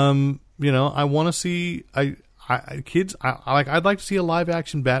 I want to see kids. I'd like to see a live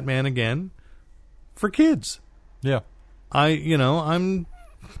action Batman again for kids. Yeah, I've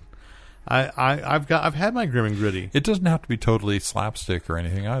had my grim and gritty. It doesn't have to be totally slapstick or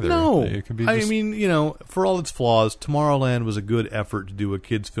anything either. No, it can be. For all its flaws, Tomorrowland was a good effort to do a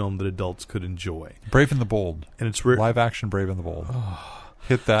kids film that adults could enjoy. Brave and the Bold, and it's live action Brave and the Bold.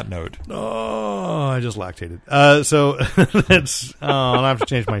 Hit that note. Oh, I just lactated. So that's. I'll have to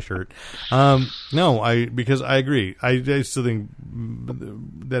change my shirt. Because I agree. I still think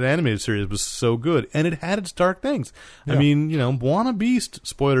that animated series was so good, and it had its dark things. Yeah. I mean, Buona Beast.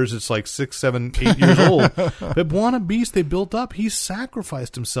 Spoilers. It's like 6, 7, 8 years old. But Buona Beast, they built up. He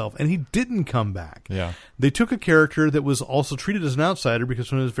sacrificed himself, and he didn't come back. Yeah. They took a character that was also treated as an outsider because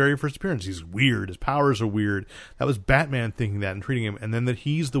from his very first appearance, he's weird. His powers are weird. That was Batman thinking that and treating him, and then that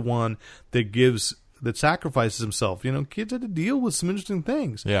he's the one that sacrifices himself. Kids had to deal with some interesting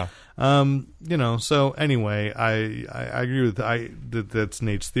things. Yeah. So anyway, I agree with that's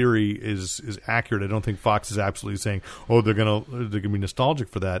Nate's theory is accurate. I don't think Fox is absolutely saying, oh, they're gonna be nostalgic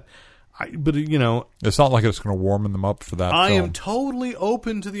for that. But it's not like it's going to warm them up for that. I film. am totally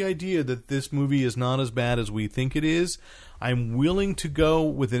open to the idea that this movie is not as bad as we think it is. I'm willing to go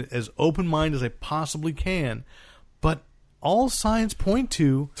with it as open mind as I possibly can, but all signs point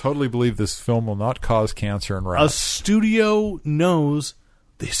to totally believe this film will not cause cancer in rats. A studio knows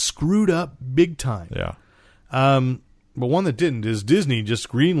they screwed up big time. Yeah. But one that didn't is Disney just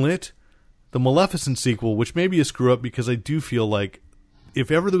greenlit the Maleficent sequel, which may be a screw up because I do feel like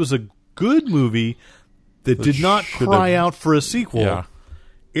if ever there was a good movie that did not cry out for a sequel,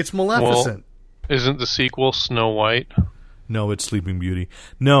 it's Maleficent. Well, isn't the sequel Snow White? No, it's Sleeping Beauty.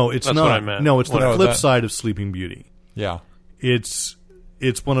 No, it's That's not. What I meant. No, it's the flip side of Sleeping Beauty. Yeah. It's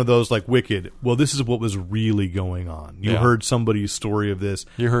one of those like Wicked. Well, this is what was really going on. You heard somebody's story of this.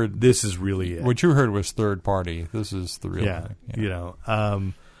 You heard this is really it. What you heard was third party. This is the real thing. Yeah.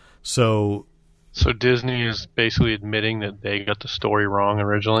 So Disney is basically admitting that they got the story wrong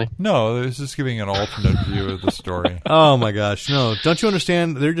originally? No, this is giving an alternate view of the story. Oh, my gosh. No. Don't you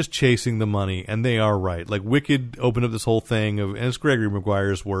understand? They're just chasing the money, and they are right. Like, Wicked opened up this whole thing of, and it's Gregory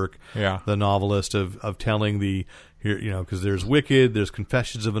Maguire's work, the novelist, of telling because there's Wicked, there's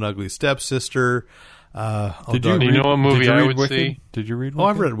Confessions of an Ugly Stepsister. Did you know what movie I would see? Did you read Wicked? Oh,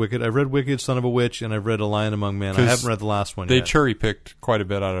 I've read Wicked. I've read Wicked, Son of a Witch, and I've read A Lion Among Men. I haven't read the last one yet. They cherry-picked quite a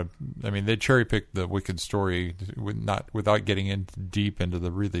bit out of... they cherry-picked the Wicked story without getting in deep into the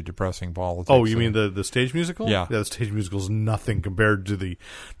really depressing politics. Oh, you mean the stage musical? Yeah. The stage musical is nothing compared to the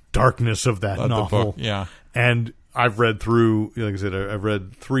darkness of that novel. The book, yeah. And I've read through, like I said, I've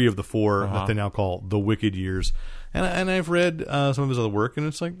read 3 of the 4 that they now call the Wicked years. And I've read some of his other work, and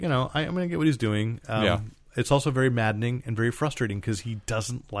it's like, I'm going to get what he's doing. It's also very maddening and very frustrating because he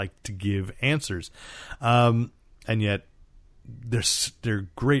doesn't like to give answers. And yet, they're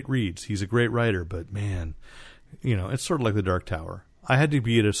great reads. He's a great writer, but man, it's sort of like The Dark Tower. I had to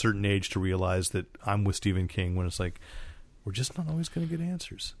be at a certain age to realize that I'm with Stephen King when it's like, we're just not always going to get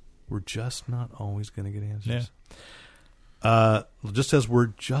answers. We're just not always going to get answers. Yeah. Just as we're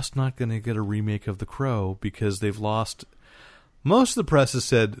just not going to get a remake of The Crow because they've lost... Most of the press has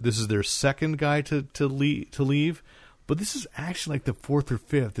said this is their second guy to leave, but this is actually like the 4th or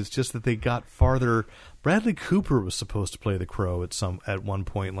 5th. It's just that they got farther. Bradley Cooper was supposed to play the Crow at one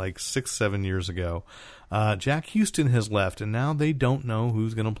point, like 6-7 years ago. Jack Houston has left, and now they don't know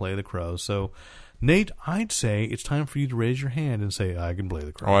who's going to play the Crow. So Nate, I'd say it's time for you to raise your hand and say, I can play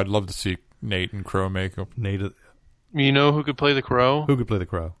the Crow. Oh, I'd love to see Nate and Crow makeup. Nate, You know who could play the Crow? who could play the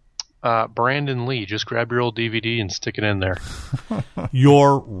Crow? Brandon Lee. Just grab your old DVD and stick it in there.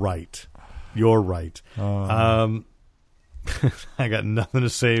 You're right. I got nothing to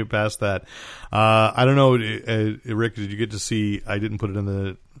say past that. I don't know, Rick, did you get to see, I didn't put it in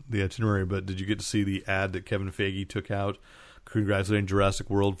the itinerary, but did you get to see the ad that Kevin Feige took out congratulating Jurassic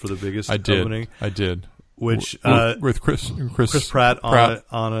World for the biggest opening? I did. Which with Chris Pratt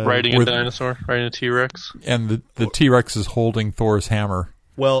on a Riding a dinosaur, riding a T-Rex. And the T-Rex is holding Thor's hammer.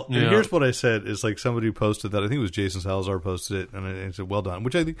 Well, here's what I said. Is like somebody posted that. I think it was Jason Salazar posted it, and I said, "Well done,"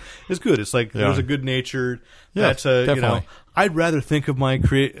 which I think is good. It's like there's a good natured. Yeah, that's definitely. I'd rather think of my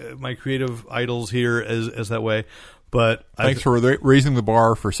creative idols here as that way. But thanks for raising the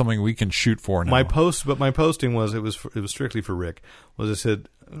bar for something we can shoot for now. My posting was it was strictly for Rick. I said,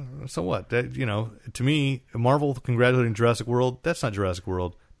 so what? That, to me, Marvel congratulating Jurassic World. That's not Jurassic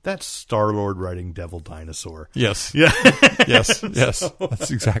World. That's Star-Lord riding Devil Dinosaur. Yes. Yeah. yes.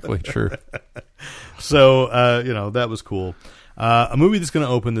 That's exactly true. So, that was cool. A movie that's going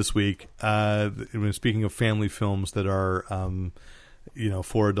to open this week, speaking of family films that are,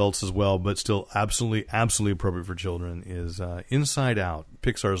 for adults as well, but still absolutely appropriate for children, is Inside Out,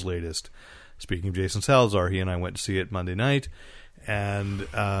 Pixar's latest. Speaking of Jason Salazar, he and I went to see it Monday night, and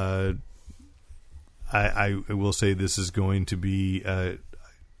I will say this is going to be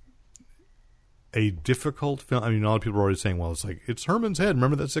a difficult film. I mean, a lot of people are already saying, well, it's Herman's Head.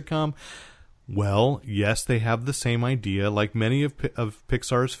 Remember that sitcom? Well, yes, they have the same idea. Like many of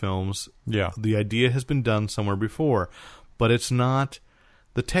Pixar's films, the idea has been done somewhere before. But it's not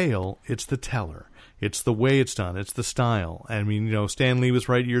the tale, it's the teller. It's the way it's done. It's the style. I mean, Stan Lee was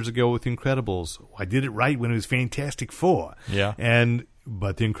right years ago with The Incredibles. I did it right when it was Fantastic Four. Yeah.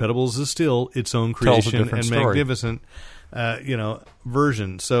 But The Incredibles is still its own creation and story. magnificent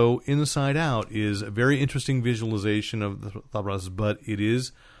version. So Inside Out is a very interesting visualization of the thought process, but it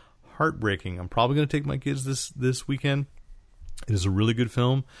is heartbreaking. I'm probably going to take my kids this weekend. It is a really good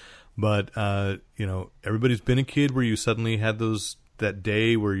film, but everybody's been a kid where you suddenly had that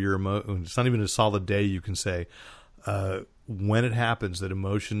day where it's not even a solid day, you can say, when it happens that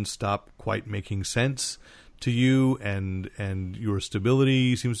emotions stop quite making sense to you, and your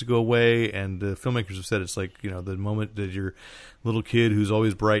stability seems to go away. And the filmmakers have said it's like, the moment that your little kid who's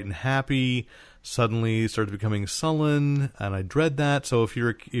always bright and happy suddenly starts becoming sullen, and I dread that. So if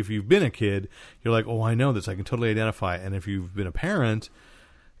you've been a kid, you're like, oh, I know this, I can totally identify. And if you've been a parent,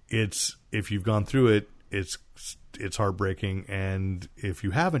 if you've gone through it, it's heartbreaking. And if you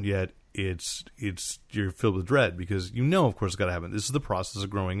haven't yet, you're filled with dread, because of course it's got to happen. This is the process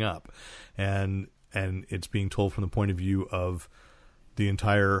of growing up, and it's being told from the point of view of the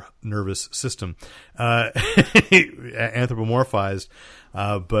entire nervous system, anthropomorphized,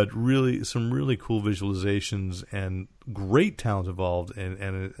 but really some really cool visualizations and great talent involved.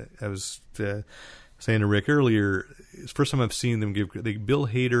 And I was saying to Rick earlier, it's the first time I've seen them Bill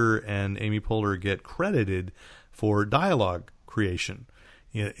Hader and Amy Poehler get credited for dialogue creation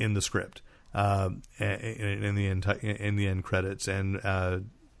in the script, in the end credits, and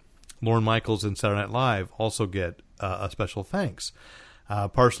Lorne Michaels and Saturday Night Live also get a special thanks,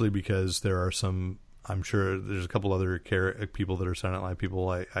 partially because there are I'm sure there's a couple other people that are Saturday Night Live people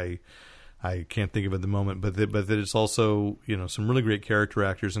I can't think of at the moment, but that it's also some really great character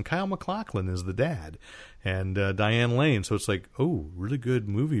actors, and Kyle MacLachlan is the dad, and Diane Lane. So it's like, oh, really good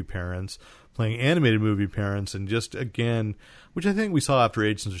movie parents playing animated movie parents, and just again, which I think we saw after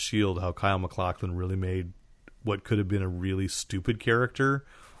Agents of S.H.I.E.L.D., how Kyle MacLachlan really made what could have been a really stupid character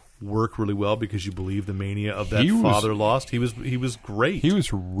work really well, because you believe the mania of that father lost. He was great. He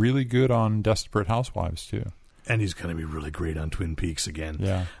was really good on Desperate Housewives too. And he's going to be really great on Twin Peaks again.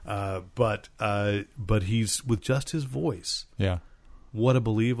 Yeah. But he's with just his voice. Yeah. What a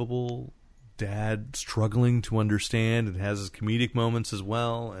believable dad, struggling to understand, and has his comedic moments as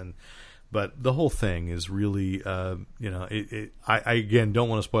well. But the whole thing is really, I again don't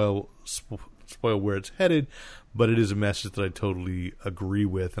want to spoil where it's headed, but it is a message that I totally agree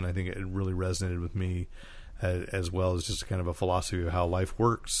with, and I think it really resonated with me as well as just kind of a philosophy of how life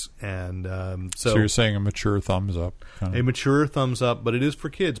works. And so you're saying a mature thumbs up? A mature thumbs up, but it is for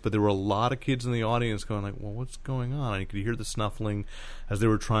kids. But there were a lot of kids in the audience going like, well, what's going on? And you could hear the snuffling as they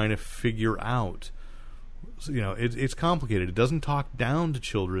were trying to figure out. So, it's complicated. It doesn't talk down to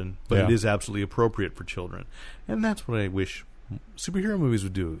children, but it is absolutely appropriate for children. And that's what I wish superhero movies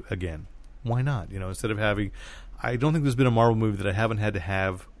would do again. Why not? Instead of having... I don't think there's been a Marvel movie that I haven't had to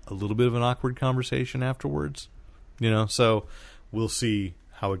have a little bit of an awkward conversation afterwards. So we'll see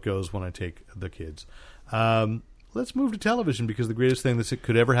how it goes when I take the kids. Let's move to television, because the greatest thing that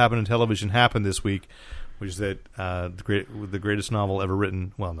could ever happen in television happened this week, which is that the greatest novel ever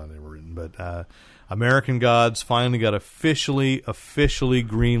written, well, not ever written, but American Gods finally got officially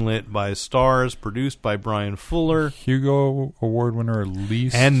greenlit by Starz, produced by Brian Fuller. Hugo Award winner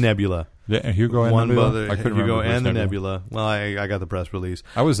Elise. And Nebula. Yeah, Hugo and Nebula? I couldn't Hugo and the Nebula. Well, I got the press release.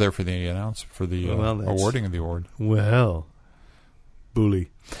 I was there for the announcement, for the awarding of the award. Well,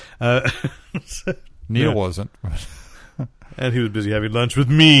 bully. Neil wasn't. And he was busy having lunch with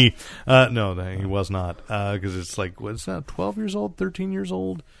me. No, he was not. Because it's like, what's that, 12 years old, 13 years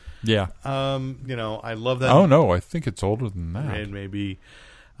old? Yeah. I love that. Oh, no, I think it's older than that. And maybe,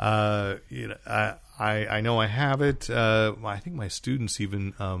 I know I have it. I think my students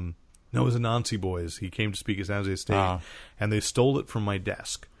even, no, it was Anansi Boys. He came to speak at San Jose State, and they stole it from my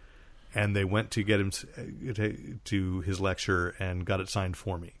desk. And they went to get him to his lecture and got it signed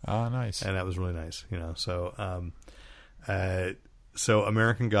for me. Ah, nice. And that was really nice, So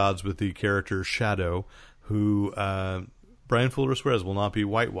American Gods with the character Shadow, who Brian Fuller swears will not be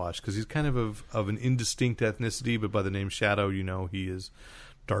whitewashed, because he's kind of an indistinct ethnicity, but by the name Shadow, he is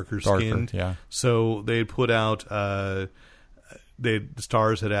darker skinned. Yeah. So they had put out. The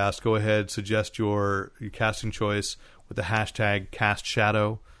Starz had asked, go ahead, suggest your casting choice with the hashtag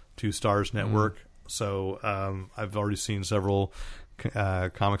CastShadow to Starz Network. So I've already seen several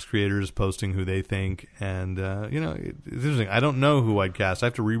comics creators posting who they think, and it's interesting. I don't know who I'd cast. I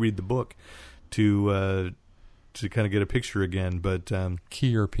have to reread the book to kind of get a picture again. But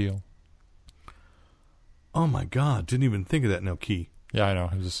Key or Peele? Oh my God! Didn't even think of that. No, Key. Yeah, I know.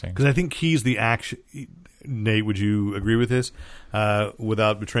 I was just saying, because I think Key's the action. Nate, would you agree with this?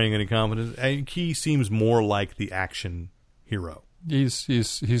 Without betraying any confidence, Key seems more like the action hero.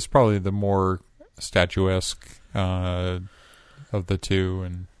 He's probably the more statuesque of the two,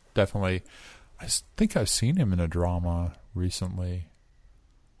 and definitely, I think I've seen him in a drama recently.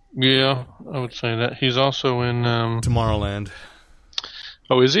 Yeah, I would say that. He's also in Tomorrowland.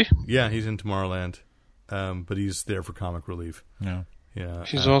 Oh, is he? Yeah, he's in Tomorrowland, but he's there for comic relief. Yeah.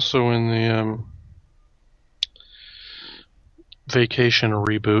 He's also in the Vacation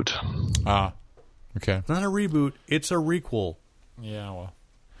reboot. Ah, okay. It's not a reboot; it's a requel. Yeah, well,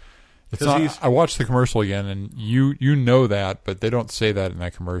 it's not. I watched the commercial again, and you know that, but they don't say that in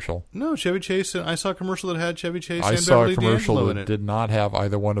that commercial. No, Chevy Chase. I saw a commercial that had Chevy Chase. I and saw Beverly a commercial D'Angelo that in it. did not have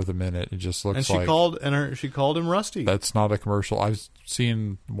either one of them in it. It just looks like. She called him Rusty. That's not a commercial. I've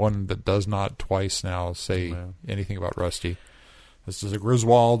seen one that does not twice now say anything about Rusty. This is a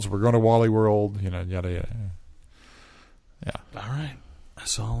Griswolds. We're going to Wally World. Yada yada. Yeah. All right. I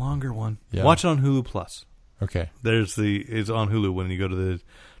saw a longer one. Yeah. Watch it on Hulu Plus. Okay. It's on Hulu when you go to the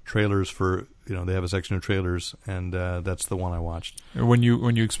trailers for, they have a section of trailers, and that's the one I watched. When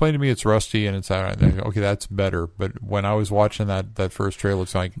you explain to me it's Rusty and it's okay, that's better. But when I was watching that first trailer,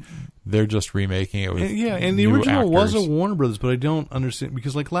 it's like they're just remaking it with and the new original actors. was a Warner Brothers, but I don't understand,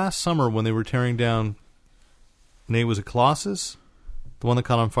 because like last summer when they were tearing down, Nate, was it Colossus, the one that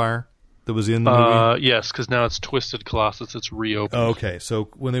caught on fire? That was in the movie? Yes, because now it's Twisted Colossus. It's reopened. Oh, okay, so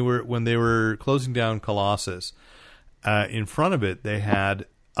when they were closing down Colossus, in front of it they had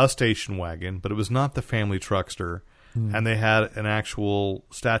a station wagon, but it was not the family truckster, and they had an actual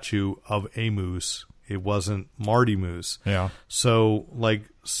statue of a moose. It wasn't Marty Moose. Yeah. So like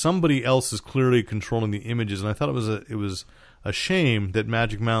somebody else is clearly controlling the images, and I thought it was a shame that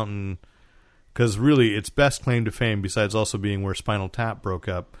Magic Mountain, because really its best claim to fame, besides also being where Spinal Tap broke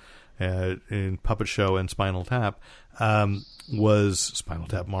up. In Puppet Show and Spinal Tap, was Spinal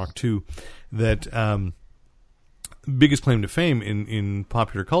Tap Mark II. That biggest claim to fame in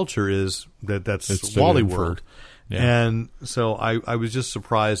popular culture is that's Wally World. Yeah. And so I was just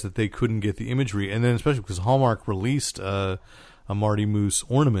surprised that they couldn't get the imagery. And then especially because Hallmark released a Marty Moose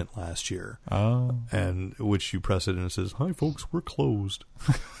ornament last year. Oh. And which you press it and it says, "Hi folks, we're closed."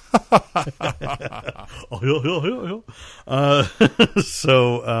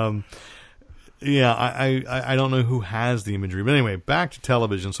 So I don't know who has the imagery, but anyway, back to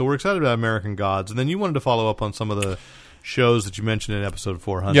television. So we're excited about American Gods, and then you wanted to follow up on some of the shows that you mentioned in episode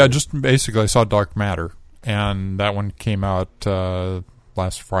 400. Yeah, just basically I saw Dark Matter, and that one came out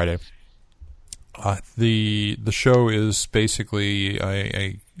last Friday. The show is basically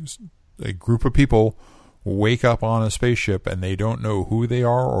a group of people wake up on a spaceship and they don't know who they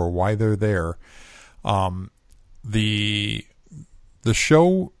are or why they're there. The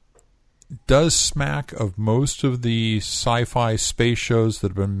show does smack of most of the sci-fi space shows that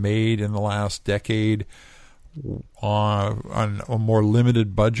have been made in the last decade on a more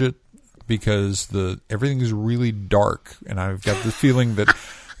limited budget, because everything is really dark, and I've got the feeling that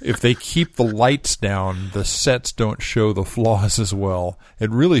if they keep the lights down, the sets don't show the flaws as well. It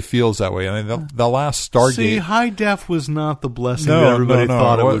really feels that way. I mean, the last Stargate... See, high def was not the blessing that everybody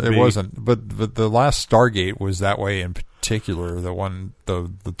thought it would be. It wasn't. But the last Stargate was that way in particular. The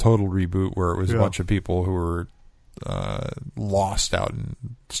total reboot where it was a bunch of people who were lost out in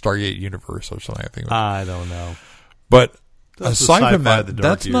Stargate universe or something. I don't know. But... That's aside from that,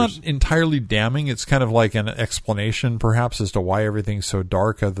 that's years. not entirely damning. It's kind of like an explanation, perhaps, as to why everything's so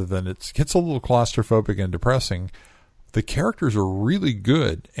dark, other than it gets a little claustrophobic and depressing. The characters are really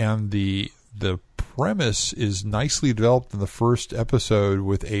good, and the premise is nicely developed in the first episode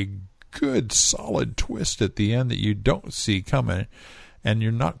with a good, solid twist at the end that you don't see coming, and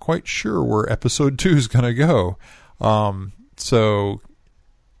you're not quite sure where episode 2 is going to go. So...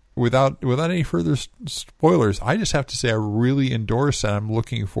 Without any further spoilers, I just have to say I really endorse and I'm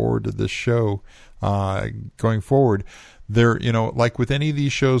looking forward to this show going forward. There, like with any of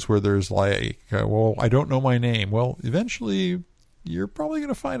these shows where there's like, well, I don't know my name. Well, eventually you're probably going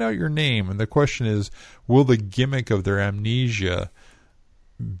to find out your name. And the question is, will the gimmick of their amnesia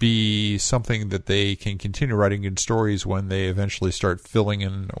be something that they can continue writing in stories when they eventually start filling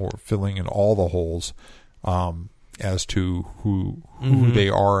in all the holes? As to who they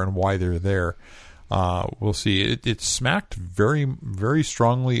are and why they're there. We'll see. It smacked very, very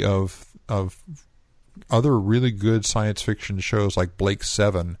strongly of other really good science fiction shows like Blake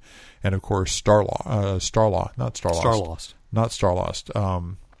 7 and, of course, Starlost.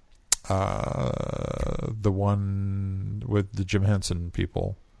 The one with the Jim Henson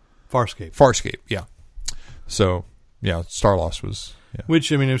people. Farscape, yeah. So, yeah, Starlost was... Yeah.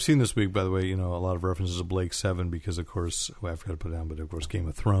 Which, I mean, I've seen this week, by the way, a lot of references to Blake 7 because, of course, I forgot to put it down, but of course Game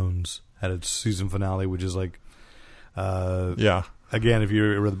of Thrones had its season finale, which is like, again, if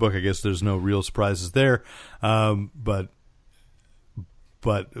you read the book, I guess there's no real surprises there. But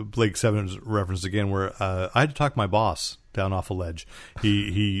Blake 7 is referenced again where I had to talk my boss down off a ledge.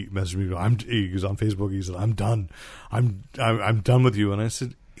 He messaged me, he was on Facebook, he said, I'm done. I'm done with you. And I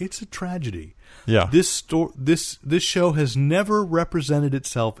said, it's a tragedy. Yeah. This show has never represented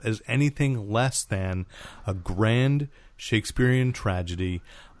itself as anything less than a grand Shakespearean tragedy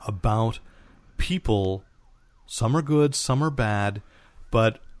about people. Some are good, some are bad,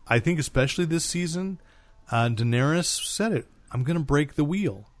 but I think especially this season, Daenerys said it. I'm going to break the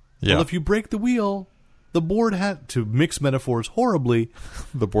wheel. Yeah. Well, if you break the wheel, the board had to mix metaphors horribly.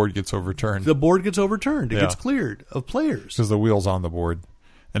 The board gets overturned. It gets cleared of players because the wheel's on the board.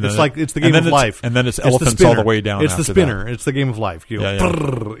 And it's the game of life. And then it's elephants all the way down. It's the after spinner. That. It's the game of life. Without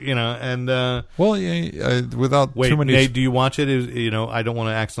wait, too many. Nate, do you watch it? I don't want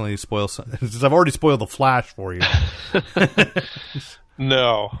to accidentally spoil something. Since I've already spoiled the Flash for you.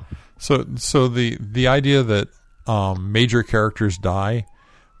 No. So the idea that major characters die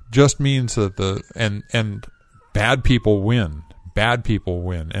just means that and bad people win. Bad people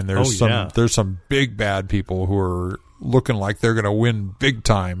win, and there's some big bad people who are looking like they're going to win big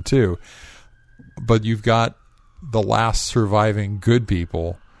time too. But you've got the last surviving good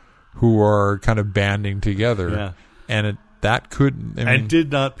people who are kind of banding together, and And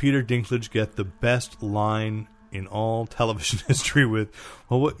did not Peter Dinklage get the best line in all television history with,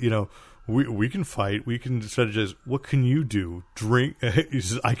 we can fight, we can strategize. What can you do? Drink. He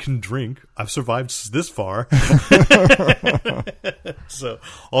says, I can drink. I've survived this far. So,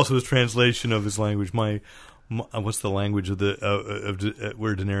 also his translation of his language. What's the language of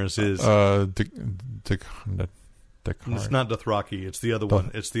where Daenerys is? It's not Dothraki. It's the other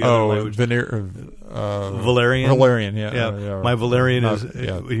one. It's the other language. Valyrian. Valyrian. Yeah. My Valyrian is.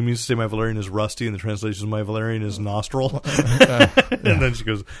 He means to say my Valyrian is rusty, and the translation is my Valyrian is nostril. And then she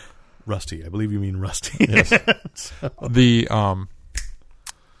goes, rusty. I believe you mean rusty. Yes. The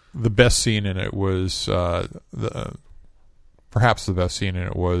best scene in it was perhaps the best scene in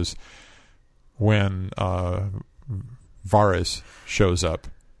it was when Varys shows up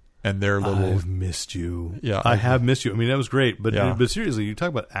and their little. I've missed you. Yeah, I have missed you. I mean, that was great, but seriously, you talk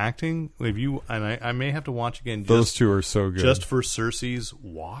about acting. If you and I may have to watch again. Those two are so good. Just for Cersei's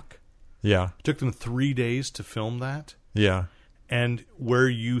walk. Yeah, it took them 3 days to film that. Yeah. And where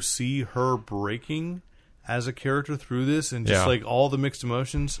you see her breaking as a character through this and just like all the mixed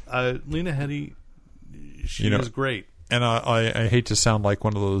emotions, Lena Headey, she is great. And I hate to sound like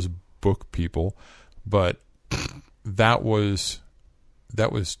one of those book people, but that was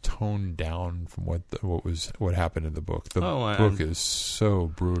toned down from what happened in the book. The book is so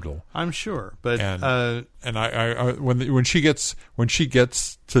brutal. I'm sure, but and I when she gets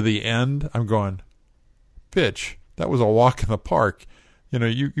to the end, I'm going, bitch. That was a walk in the park.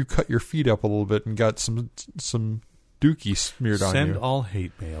 you cut your feet up a little bit and got some dookie smeared on you. Send all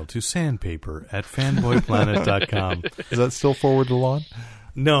hate mail to sandpaper@fanboyplanet.com. Is that still forward to Lon?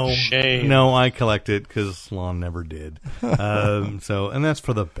 No. Shame. No, I collect it because Lon never did. And that's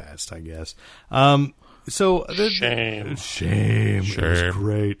for the best, I guess. Shame. It was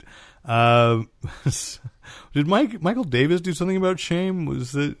great. Did Michael Davis do something about shame?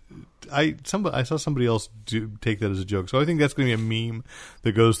 Was it? I saw somebody else take that as a joke, so I think that's going to be a meme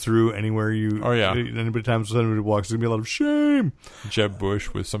that goes through anywhere you. Oh yeah. Anybody time somebody walks, there's going to be a lot of shame. Jeb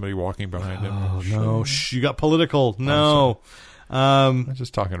Bush with somebody walking behind him. Oh no! You got political. No. I'm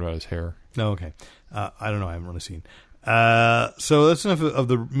just talking about his hair. No, okay. I don't know. I haven't really seen. So that's enough of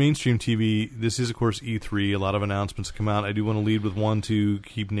the mainstream TV. This is, of course, E3. A lot of announcements come out. I do want to lead with one to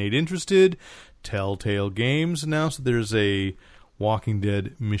keep Nate interested. Telltale Games announced that there's a Walking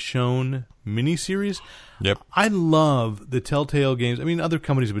Dead Michonne miniseries. Yep. I love the Telltale Games. I mean, other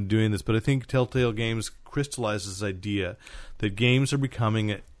companies have been doing this, but I think Telltale Games crystallizes this idea that games are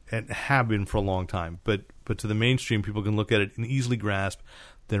becoming, and have been for a long time, but to the mainstream, people can look at it and easily grasp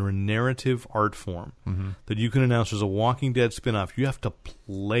they're a narrative art form that you can announce as a Walking Dead spinoff. You have to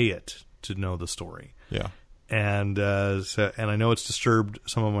play it to know the story. Yeah. And I know it's disturbed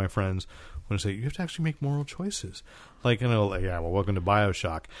some of my friends when I say you have to actually make moral choices. Like, welcome to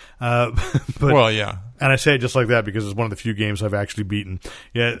BioShock. Well, yeah. And I say it just like that because it's one of the few games I've actually beaten,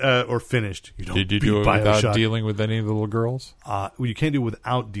 or finished. You don't Did you beat do it BioShock without dealing with any of the little girls? Well, you can't do it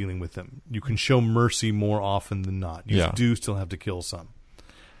without dealing with them. You can show mercy more often than not. You do still have to kill some.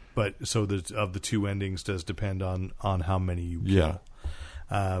 But so of the two endings does depend on how many you kill.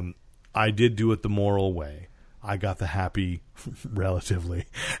 Yeah. I did do it the moral way. I got the relatively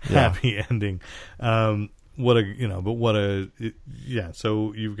happy ending. So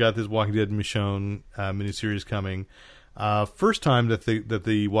you've got this Walking Dead Michonne miniseries coming. First time that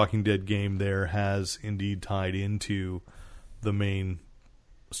the Walking Dead game there has indeed tied into the main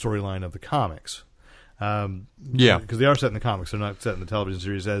storyline of the comics. Because they are set in the comics. They're not set in the television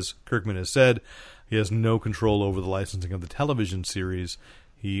series. As Kirkman has said, he has no control over the licensing of the television series.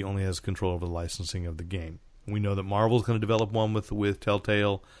 He only has control over the licensing of the game. We know that Marvel's going to develop one with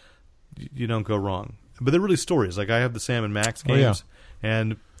Telltale. You don't go wrong. But they're really stories. Like, I have the Sam and Max games,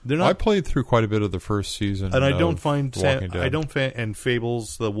 and they're not. I played through quite a bit of the first season, and I don't find and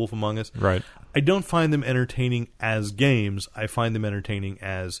Fables, The Wolf Among Us. Right. I don't find them entertaining as games. I find them entertaining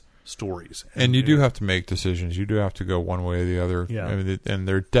as stories. And you do have to make decisions. You do have to go one way or the other. Yeah. I mean, and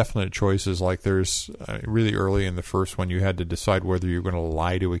there are definite choices. Like there's really early in the first one, you had to decide whether you're going to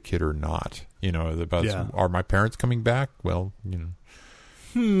lie to a kid or not. Are my parents coming back? Well,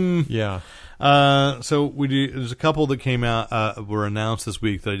 Yeah. So there's a couple that came out, were announced this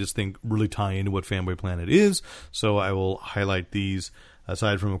week that I just think really tie into what Fanboy Planet is. So I will highlight these.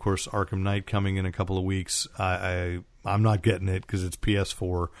 Aside from, of course, Arkham Knight coming in a couple of weeks, I'm not getting it because it's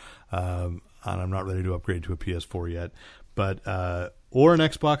PS4, and I'm not ready to upgrade to a PS4 yet. But or an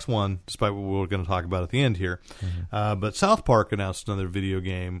Xbox One, despite what we're going to talk about at the end here. But South Park announced another video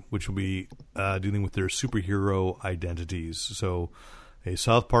game, which will be dealing with their superhero identities. So a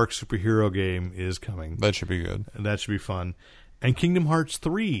South Park superhero game is coming. That should be good. And that should be fun. And Kingdom Hearts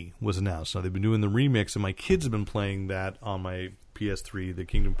 3 was announced. Now, they've been doing the remix, and my kids have been playing that on my PS3, the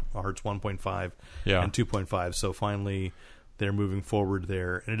Kingdom Hearts 1.5 and 2.5. So finally, they're moving forward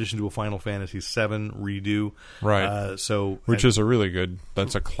there. In addition to a Final Fantasy VII redo. Right. Which is a really good,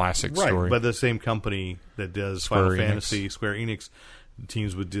 that's a classic story. Right, by the same company that does Final Fantasy, Square Enix,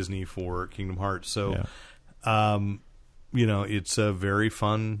 teams with Disney for Kingdom Hearts. So, it's a very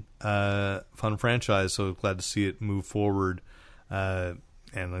fun franchise. So glad to see it move forward.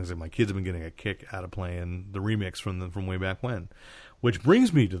 And like I said, my kids have been getting a kick out of playing the remix from way back when. Which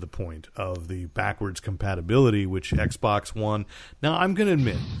brings me to the point of the backwards compatibility, which Xbox One. Now, I'm going to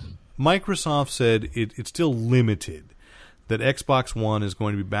admit, Microsoft said it's still limited, that Xbox One is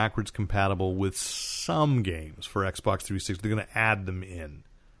going to be backwards compatible with some games for Xbox 360. They're going to add them in,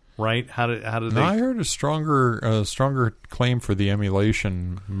 right? How do they? No, I heard a stronger claim for the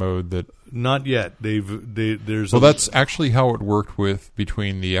emulation mode that. Not yet. That's actually how it worked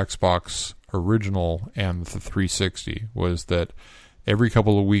between the Xbox original and the 360. Was that every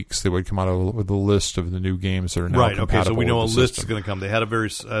couple of weeks they would come out with a list of the new games that are now compatible. Okay, so we know a list system is going to come. They had a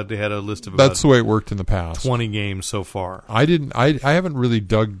list of that's the way it worked in the past. 20 games so far. I haven't really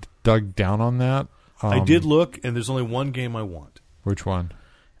dug down on that. I did look, and there's only one game I want. Which one?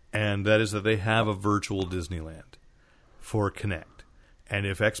 And that is that they have a virtual Disneyland for Kinect. And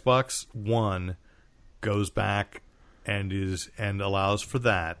if Xbox One goes back and allows for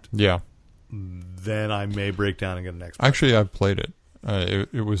that, then I may break down and get an Xbox. Actually, I've played it.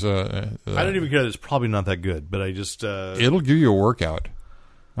 It was a. I don't even care that it's probably not that good, but I just it'll give you a workout.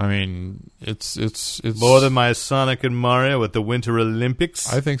 I mean, it's more than my Sonic and Mario at the Winter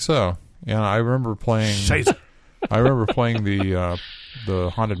Olympics. I think so. Yeah, I remember playing. I remember playing the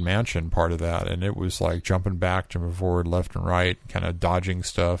Haunted Mansion part of that, and it was like jumping back, jumping forward, left and right, kind of dodging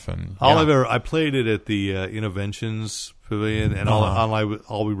stuff. And I played it at the Innoventions Pavilion, and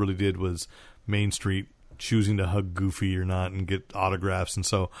all we really did was Main Street, choosing to hug Goofy or not and get autographs, and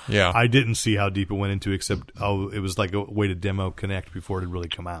so I didn't see how deep it went into, except it was like a way to demo Connect before it had really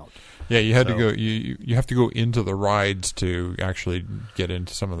come out. Yeah, you had to go. You have to go into the rides to actually get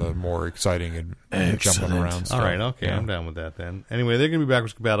into some of the more exciting and jumping around stuff. All right, okay, I'm down with that then. Anyway, they're going to be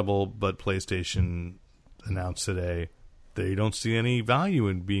backwards compatible, but PlayStation announced today they don't see any value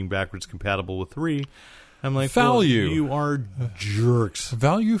in being backwards compatible with 3. I'm like, value? Well, you are jerks.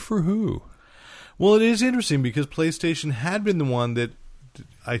 Value for who? Well, it is interesting because PlayStation had been the one that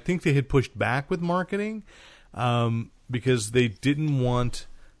I think they had pushed back with marketing because they didn't want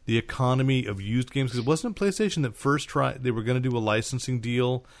the economy of used games. Because it wasn't PlayStation that first tried. They were going to do a licensing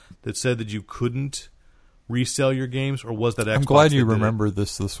deal that said that you couldn't resell your games, or was that Xbox? I'm glad you remember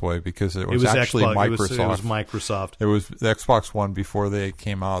this way, because it was actually Xbox. Microsoft. It was Microsoft. It was the Xbox One before they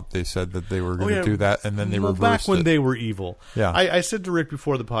came out. They said that they were going to do that, and then they reversed back when it. they were evil. Yeah. I said to Rick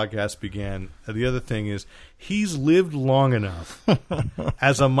before the podcast began, the other thing is he's lived long enough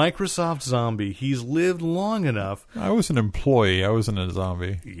as a Microsoft zombie. He's lived long enough. I was an employee. I wasn't a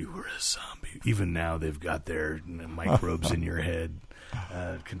zombie. You were a zombie. Even now they've got their microbes in your head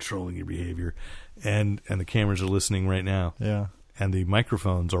controlling your behavior. And the cameras are listening right now. Yeah. And the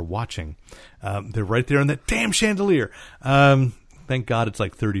microphones are watching. They're right there in that damn chandelier. Thank God it's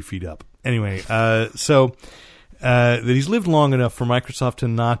like 30 feet up. Anyway, so that he's lived long enough for Microsoft to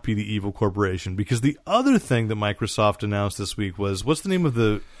not be the evil corporation. Because the other thing that Microsoft announced this week was, what's the name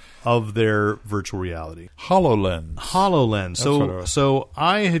of their virtual reality? HoloLens. HoloLens. So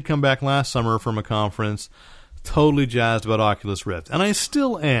I had come back last summer from a conference, totally jazzed about Oculus Rift, and I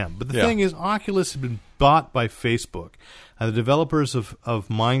still am. But the thing is, Oculus had been bought by Facebook, and the developers of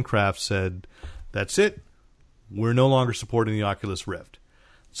Minecraft said, "That's it. We're no longer supporting the Oculus Rift."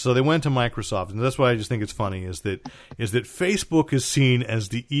 So they went to Microsoft, and that's why I just think it's funny is that Facebook is seen as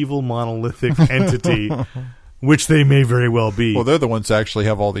the evil monolithic entity, which they may very well be. Well, they're the ones that actually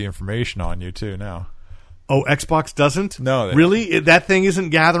have all the information on you too now. Oh, Xbox doesn't? No, really? That thing isn't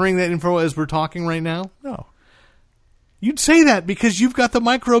gathering that info as we're talking right now? No. You'd say that because you've got the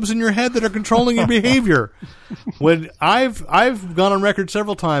microbes in your head that are controlling your behavior. When I've gone on record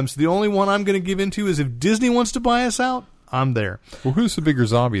several times, the only one I'm going to give into is if Disney wants to buy us out, I'm there. Well, who's the bigger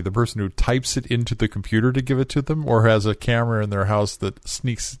zombie? The person who types it into the computer to give it to them, or has a camera in their house that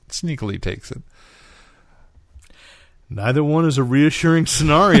sneakily takes it? Neither one is a reassuring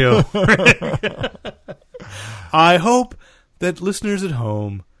scenario. I hope that listeners at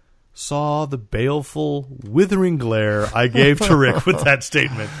home saw the baleful, withering glare I gave to Rick with that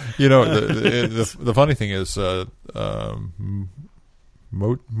statement. You know, the funny thing is,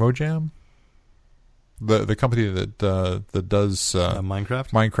 Mojang, the company that does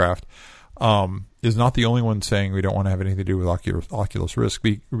Minecraft, is not the only one saying we don't want to have anything to do with Oculus Rift,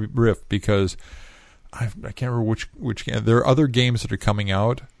 because I can't remember which there are other games that are coming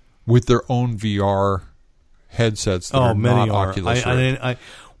out with their own VR headsets that are not Oculus Rift.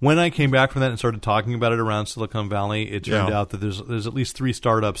 When I came back from that and started talking about it around Silicon Valley, it turned out that there's at least 3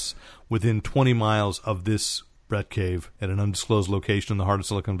 startups within 20 miles of this Brett Cave at an undisclosed location in the heart of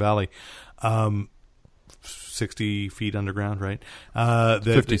Silicon Valley, 60 feet underground, right?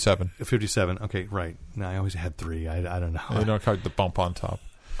 57. 57. Okay, right. No, I always had 3. I don't know. They don't count the bump on top.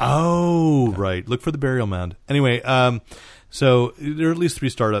 Oh, right. Look for the burial mound. Anyway, so there are at least 3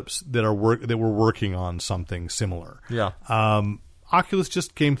 startups that were working on something similar. Yeah. Oculus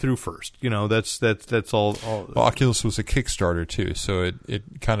just came through first. You know, that's all. Well, Oculus was a Kickstarter too, so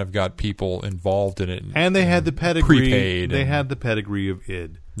it kind of got people involved in it, and they had the pedigree. Prepaid. They had the pedigree of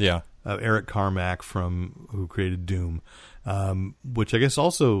id. Yeah, Eric Carmack who created Doom, which I guess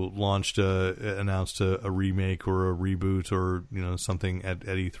also announced a remake or a reboot or something at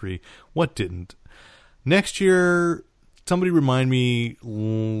E3. What didn't? Next year. Somebody remind me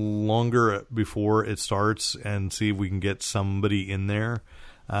longer before it starts and see if we can get somebody in there,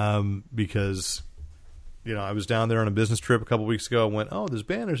 because I was down there on a business trip a couple weeks ago. I went, oh, there's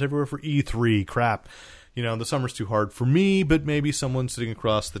banners everywhere for E3. Crap, the summer's too hard for me, but maybe someone sitting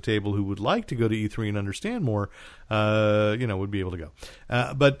across the table who would like to go to E3 and understand more, would be able to go.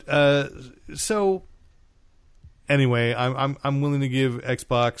 So anyway, I'm willing to give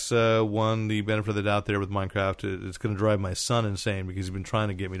Xbox One the benefit of the doubt there with Minecraft. It's going to drive my son insane because he's been trying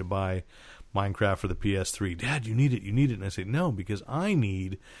to get me to buy Minecraft for the PS3. Dad, you need it. And I say, no, because I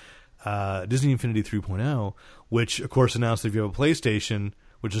need Disney Infinity 3.0, which, of course, announced that if you have a PlayStation,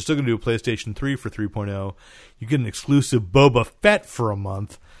 which is still going to do a PlayStation 3 for 3.0, you get an exclusive Boba Fett for a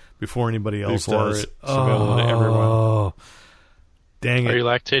month before anybody else does. It's available to everyone. Dang it. Are you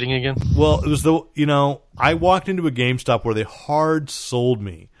lactating again? Well, it was I walked into a GameStop where they hard sold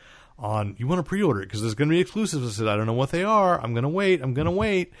me on, you want to pre-order it because there's going to be exclusives. I said, I don't know what they are. I'm going to wait.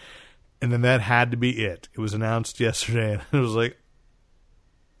 And then that had to be it. It was announced yesterday, and it was like,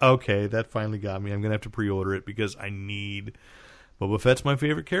 okay, that finally got me. I'm going to have to pre-order it because I need... Boba Fett's my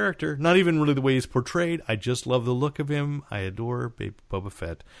favorite character. Not even really the way he's portrayed. I just love the look of him. I adore Boba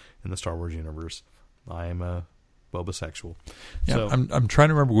Fett in the Star Wars universe. I am a Boba-sexual. Yeah, So, I'm trying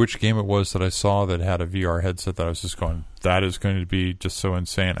to remember which game it was that I saw that had a VR headset that I was just going, that is going to be just so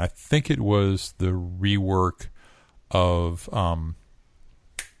insane. I think it was the rework of the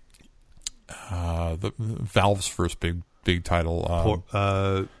Valve's first big title.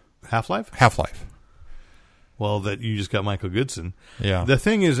 Half-Life? Half-Life. Well, that you just got Michael Goodson. Yeah. The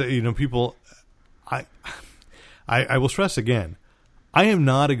thing is, people, I will stress again, I am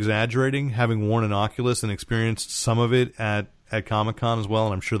not exaggerating, having worn an Oculus and experienced some of it at Comic-Con as well,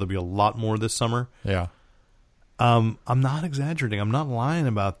 and I'm sure there'll be a lot more this summer. Yeah. I'm not exaggerating. I'm not lying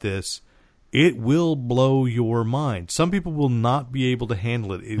about this. It will blow your mind. Some people will not be able to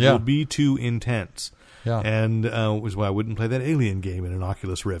handle it. It will be too intense. Yeah. And was why I wouldn't play that Alien game in an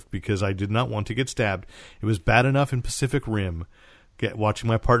Oculus Rift, because I did not want to get stabbed. It was bad enough in Pacific Rim, watching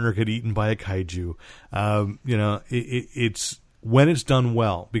my partner get eaten by a kaiju. It's when it's done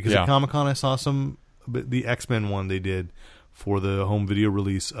well. Because at Comic-Con I saw the X-Men one they did for the home video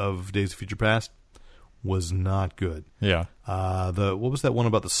release of Days of Future Past was not good. Yeah. What was that one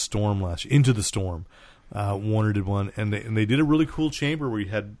about the storm Into the Storm? Warner did one, and they did a really cool chamber where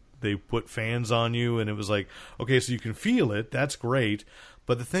they put fans on you, and it was like, okay, so you can feel it. That's great.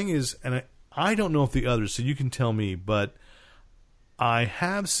 But the thing is, and I don't know if the others, so you can tell me, but I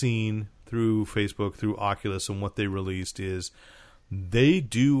have seen through Facebook, through Oculus, and what they released is they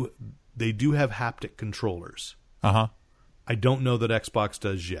do have haptic controllers. Uh-huh. I don't know that Xbox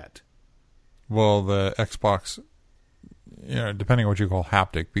does yet. Well, the Xbox, depending on what you call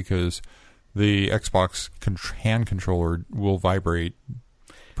haptic, because the Xbox hand controller will vibrate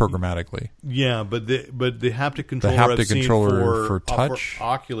programmatically. Yeah, but the haptic controller I've seen for touch, for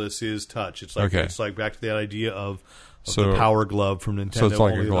Oculus is touch. It's like It's like back to that idea of so, the Power Glove from Nintendo. So it's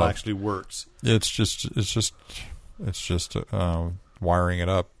like only a glove. It actually works. It's just wiring it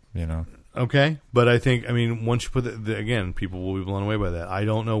up. Okay, but I think once you put again, people will be blown away by that. I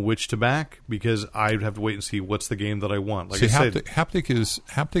don't know which to back because I'd have to wait and see what's the game that I want. Like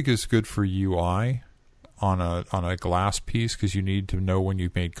haptic is good for UI on a glass piece because you need to know when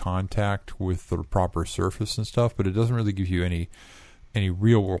you've made contact with the proper surface and stuff, but it doesn't really give you any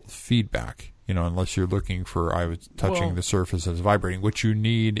real world feedback, unless you're looking for touching the surface as vibrating. What you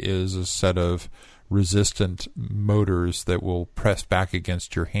need is a set of resistant motors that will press back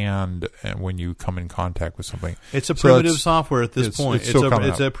against your hand when you come in contact with something. It's a primitive software at this point.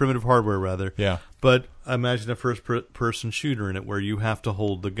 It's a primitive hardware, rather. Yeah. But imagine a first-person shooter in it where you have to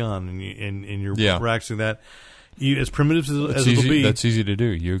hold the gun and you're practicing that. As primitive as it'll be. That's easy to do.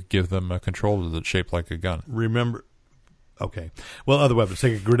 You give them a controller that's shaped like a gun. Remember... Okay. Well, other weapons.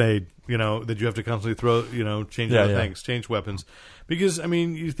 Take a grenade, that you have to constantly throw, change other things, change weapons. Because,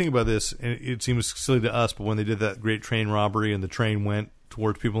 you think about this, and it seems silly to us, but when they did that great train robbery and the train went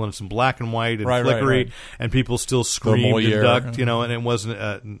towards people and it's in black and white and flickery, and people still screamed and ducked, and it wasn't,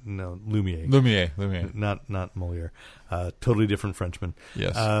 Lumiere. Lumiere. Not Moliere. Totally different Frenchman.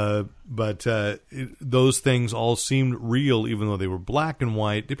 Yes. But those things all seemed real, even though they were black and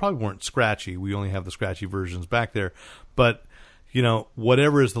white. They probably weren't scratchy. We only have the scratchy versions back there. But,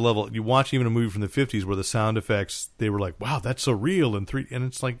 whatever is the level. You watch even a movie from the 50s where the sound effects, they were like, wow, that's so real. And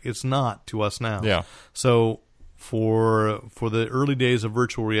it's like, it's not to us now. Yeah. So for the early days of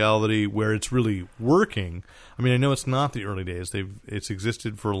virtual reality where it's really working, I know it's not the early days. It's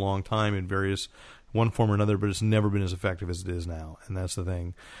existed for a long time in various one form or another, but it's never been as effective as it is now. And that's the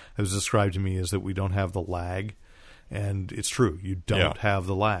thing that was described to me, is that we don't have the lag. And it's true. You don't have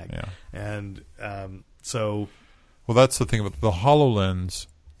the lag. Yeah. And so... Well, that's the thing about the HoloLens.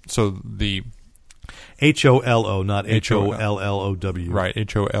 So the... HOLO, not HOLLOW.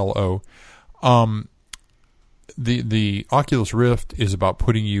 Right, HOLO. The Oculus Rift is about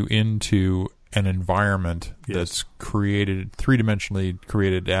putting you into an environment that's created, three-dimensionally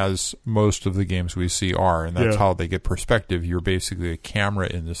created, as most of the games we see are, and that's how they get perspective. You're basically a camera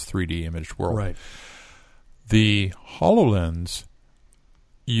in this 3D imaged world. Right. The HoloLens,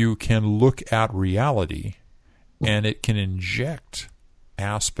 you can look at reality, and it can inject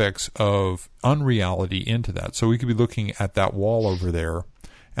aspects of unreality into that. So we could be looking at that wall over there,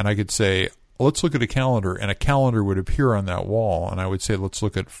 and I could say, let's look at a calendar, and a calendar would appear on that wall, and I would say, let's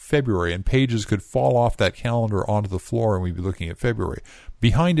look at February, and pages could fall off that calendar onto the floor, and we'd be looking at February.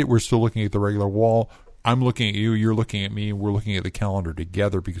 Behind it, we're still looking at the regular wall. I'm looking at you, you're looking at me, we're looking at the calendar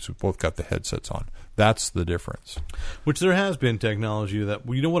together because we've both got the headsets on. That's the difference. Which there has been technology that,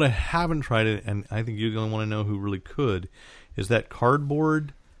 you know what, I haven't tried it, and I think you're going to want to know who really could, is that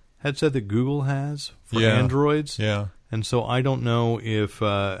cardboard headset that Google has for Androids. Yeah. And so I don't know if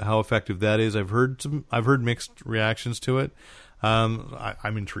how effective that is. I've heard mixed reactions to it.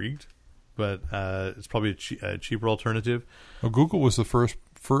 I'm intrigued, but it's probably a cheaper alternative. Well, Google was the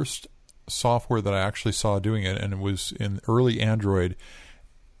first software that I actually saw doing it, and it was in early Android,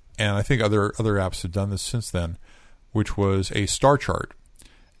 and I think other apps have done this since then, which was a star chart.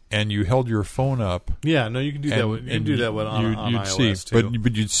 And you held your phone up. Yeah, no, you can do that. You can do that on iOS too.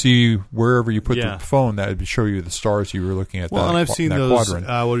 But you'd see wherever you put the phone, that would show you the stars you were looking at. Well, and I've seen those.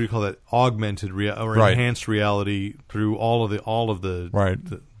 Quadrant. What do you call that? Augmented or enhanced reality through all of the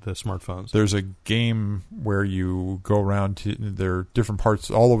the smartphones. There's a game where you go around to. There are different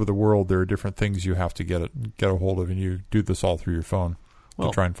parts all over the world. There are different things you have to get a hold of, and you do this all through your phone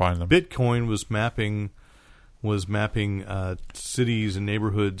to try and find them. Bitcoin was mapping cities and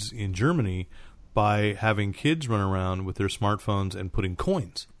neighborhoods in Germany by having kids run around with their smartphones and putting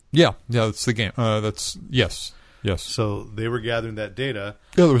coins. Yeah, that's the game. Yes. So they were gathering that data.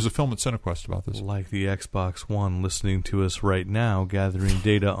 Yeah, there was a film at CineQuest about this. Like the Xbox One listening to us right now, gathering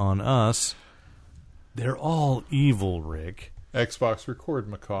data on us. They're all evil, Rick. Xbox record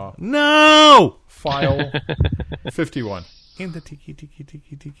macaw. No! File 51. In the tiki.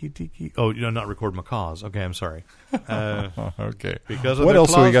 Oh, not record macaws. Okay, I'm sorry. Okay. Because of what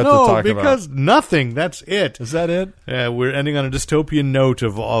else do we got to talk about? Because nothing. That's it. Is that it? We're ending on a dystopian note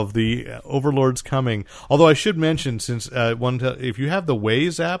of the overlords coming. Although I should mention, since if you have the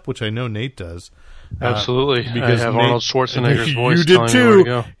Waze app, which I know Nate does. Absolutely. Because I have Arnold Schwarzenegger's voice. You did telling too. Me where to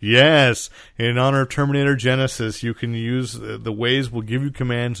go. Yes. In honor of Terminator Genesis, you can use the Waze will give you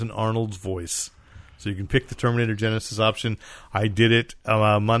commands in Arnold's voice. So you can pick the Terminator Genesis option. I did it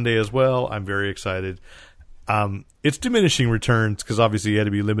Monday as well. I'm very excited. It's diminishing returns because obviously you had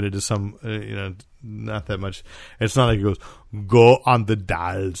to be limited to some, not that much. It's not like it goes, go on the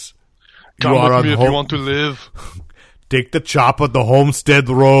dials. Come with me if you want to live. Take the chopper, the Homestead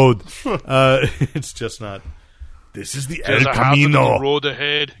Road. It's just not. This is the El Camino. The road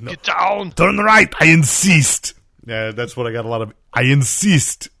ahead. No. Get down. Turn right. I insist. Yeah, that's what I got a lot of. I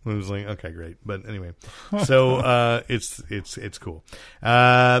insist. I was like, okay, great. But anyway, so it's cool.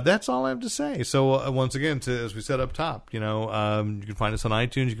 That's all I have to say. So once again, as we said up top, you can find us on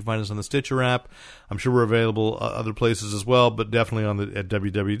iTunes. You can find us on the Stitcher app. I'm sure we're available other places as well, but definitely at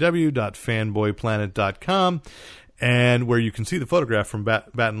www.fanboyplanet.com. And where you can see the photograph from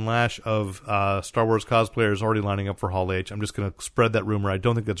Bat and Lash of Star Wars cosplayers already lining up for Hall H. I'm just going to spread that rumor. I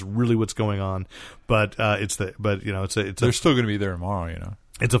don't think that's really what's going on, but they're still going to be there tomorrow.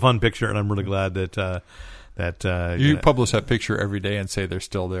 It's a fun picture, and I'm really glad that you publish that picture every day and say they're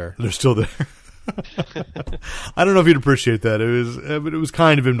still there. They're still there. I don't know if you'd appreciate that. But it was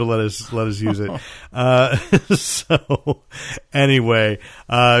kind of him to let us use it. So anyway, you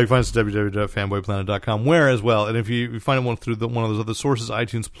can find us at www.fanboyplanet.com. Where as well, and if you find one through one of those other sources,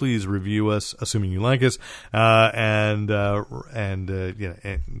 iTunes, please review us, assuming you like us, and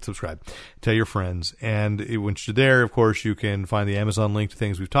subscribe. Tell your friends, and once you're there, of course, you can find the Amazon link to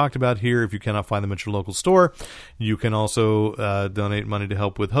things we've talked about here. If you cannot find them at your local store, you can also donate money to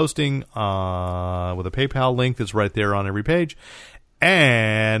help with hosting. With a PayPal link that's right there on every page.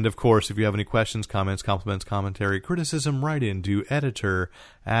 And, of course, if you have any questions, comments, compliments, commentary, criticism, write in to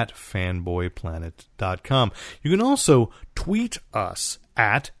editor@fanboyplanet.com. You can also tweet us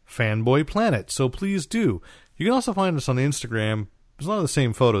at fanboyplanet, so please do. You can also find us on Instagram. There's a lot of the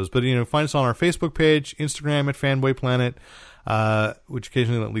same photos, but find us on our Facebook page, Instagram at fanboyplanet. Which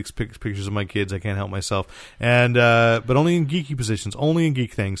occasionally leaks pictures of my kids. I can't help myself. And but only in geeky positions, only in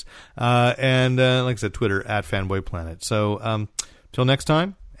geek things. And like I said, Twitter at FanboyPlanet. So till next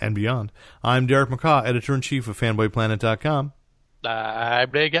time and beyond, I'm Derek McCaw, editor-in-chief of FanboyPlanet.com. I'm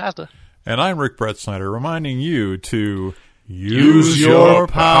Ray Gazda. And I'm Rick Brett Snyder, reminding you to use your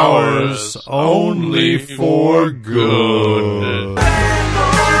powers only for good.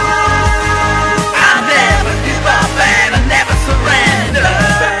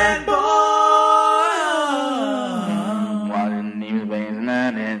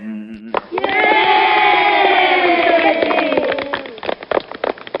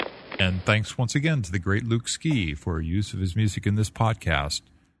 Thanks once again to the great Luke Ski for use of his music in this podcast.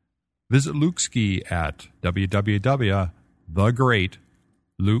 Visit Luke Ski at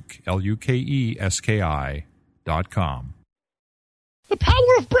www.thegreatlukeski.com. The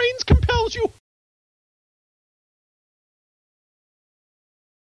power of brains compels you.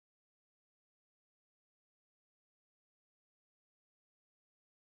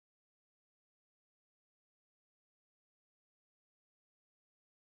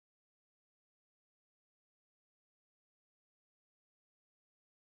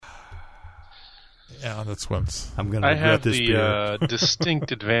 Yeah, that's what's... I'm going to I regret have this beer. the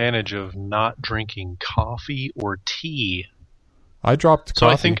distinct advantage of not drinking coffee or tea. I dropped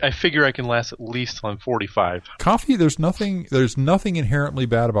coffee. So I figure I can last at least till I'm 45. Coffee, there's nothing inherently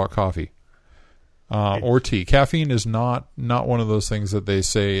bad about coffee. Or tea. Caffeine is not one of those things that they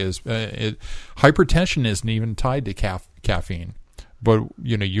say is hypertension isn't even tied to caffeine. But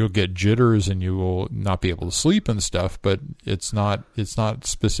you'll get jitters and you will not be able to sleep and stuff. But it's not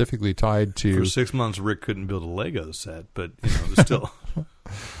specifically tied to. For 6 months, Rick couldn't build a Lego set, but still.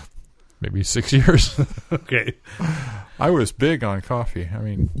 Maybe 6 years. Okay. I was big on coffee. I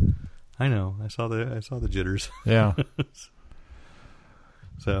mean, I know. I saw the jitters. Yeah.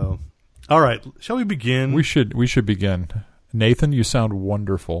 So, all right. Shall we begin? We should begin. Nathan, you sound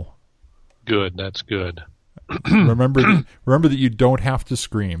wonderful. Good. That's good. remember that you don't have to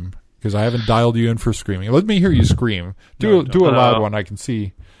scream because I haven't dialed you in for screaming. Let me hear you scream. Do a loud one. I can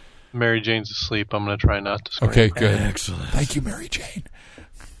see. Mary Jane's asleep. I'm going to try not to scream. Okay, good. Excellent. Thank you, Mary Jane.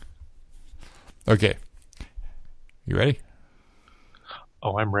 Okay. You ready?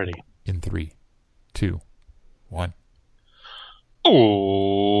 Oh, I'm ready. In 3, 2, 1. Oh,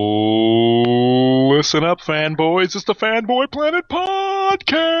 listen up, fanboys. It's the Fanboy Planet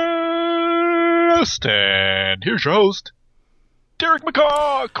Podcast. And here's your host, Derek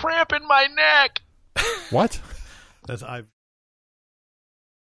McCaw. Cramp in my neck. What? That's I've.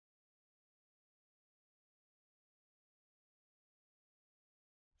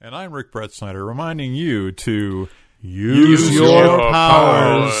 And I'm Rick Brett Snyder, reminding you to Use your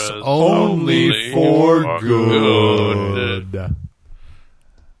powers only for good.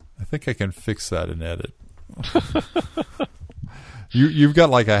 I think I can fix that in edit. You've got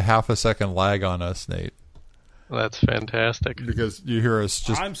like a half a second lag on us, Nate. That's fantastic. Because you hear us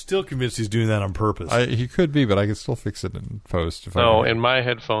just... I'm still convinced he's doing that on purpose. He could be, but I can still fix it in post. No, in my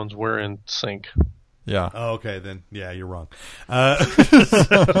headphones, we're in sync. Yeah. Oh, okay, then. Yeah, you're wrong.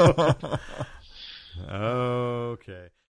 Okay.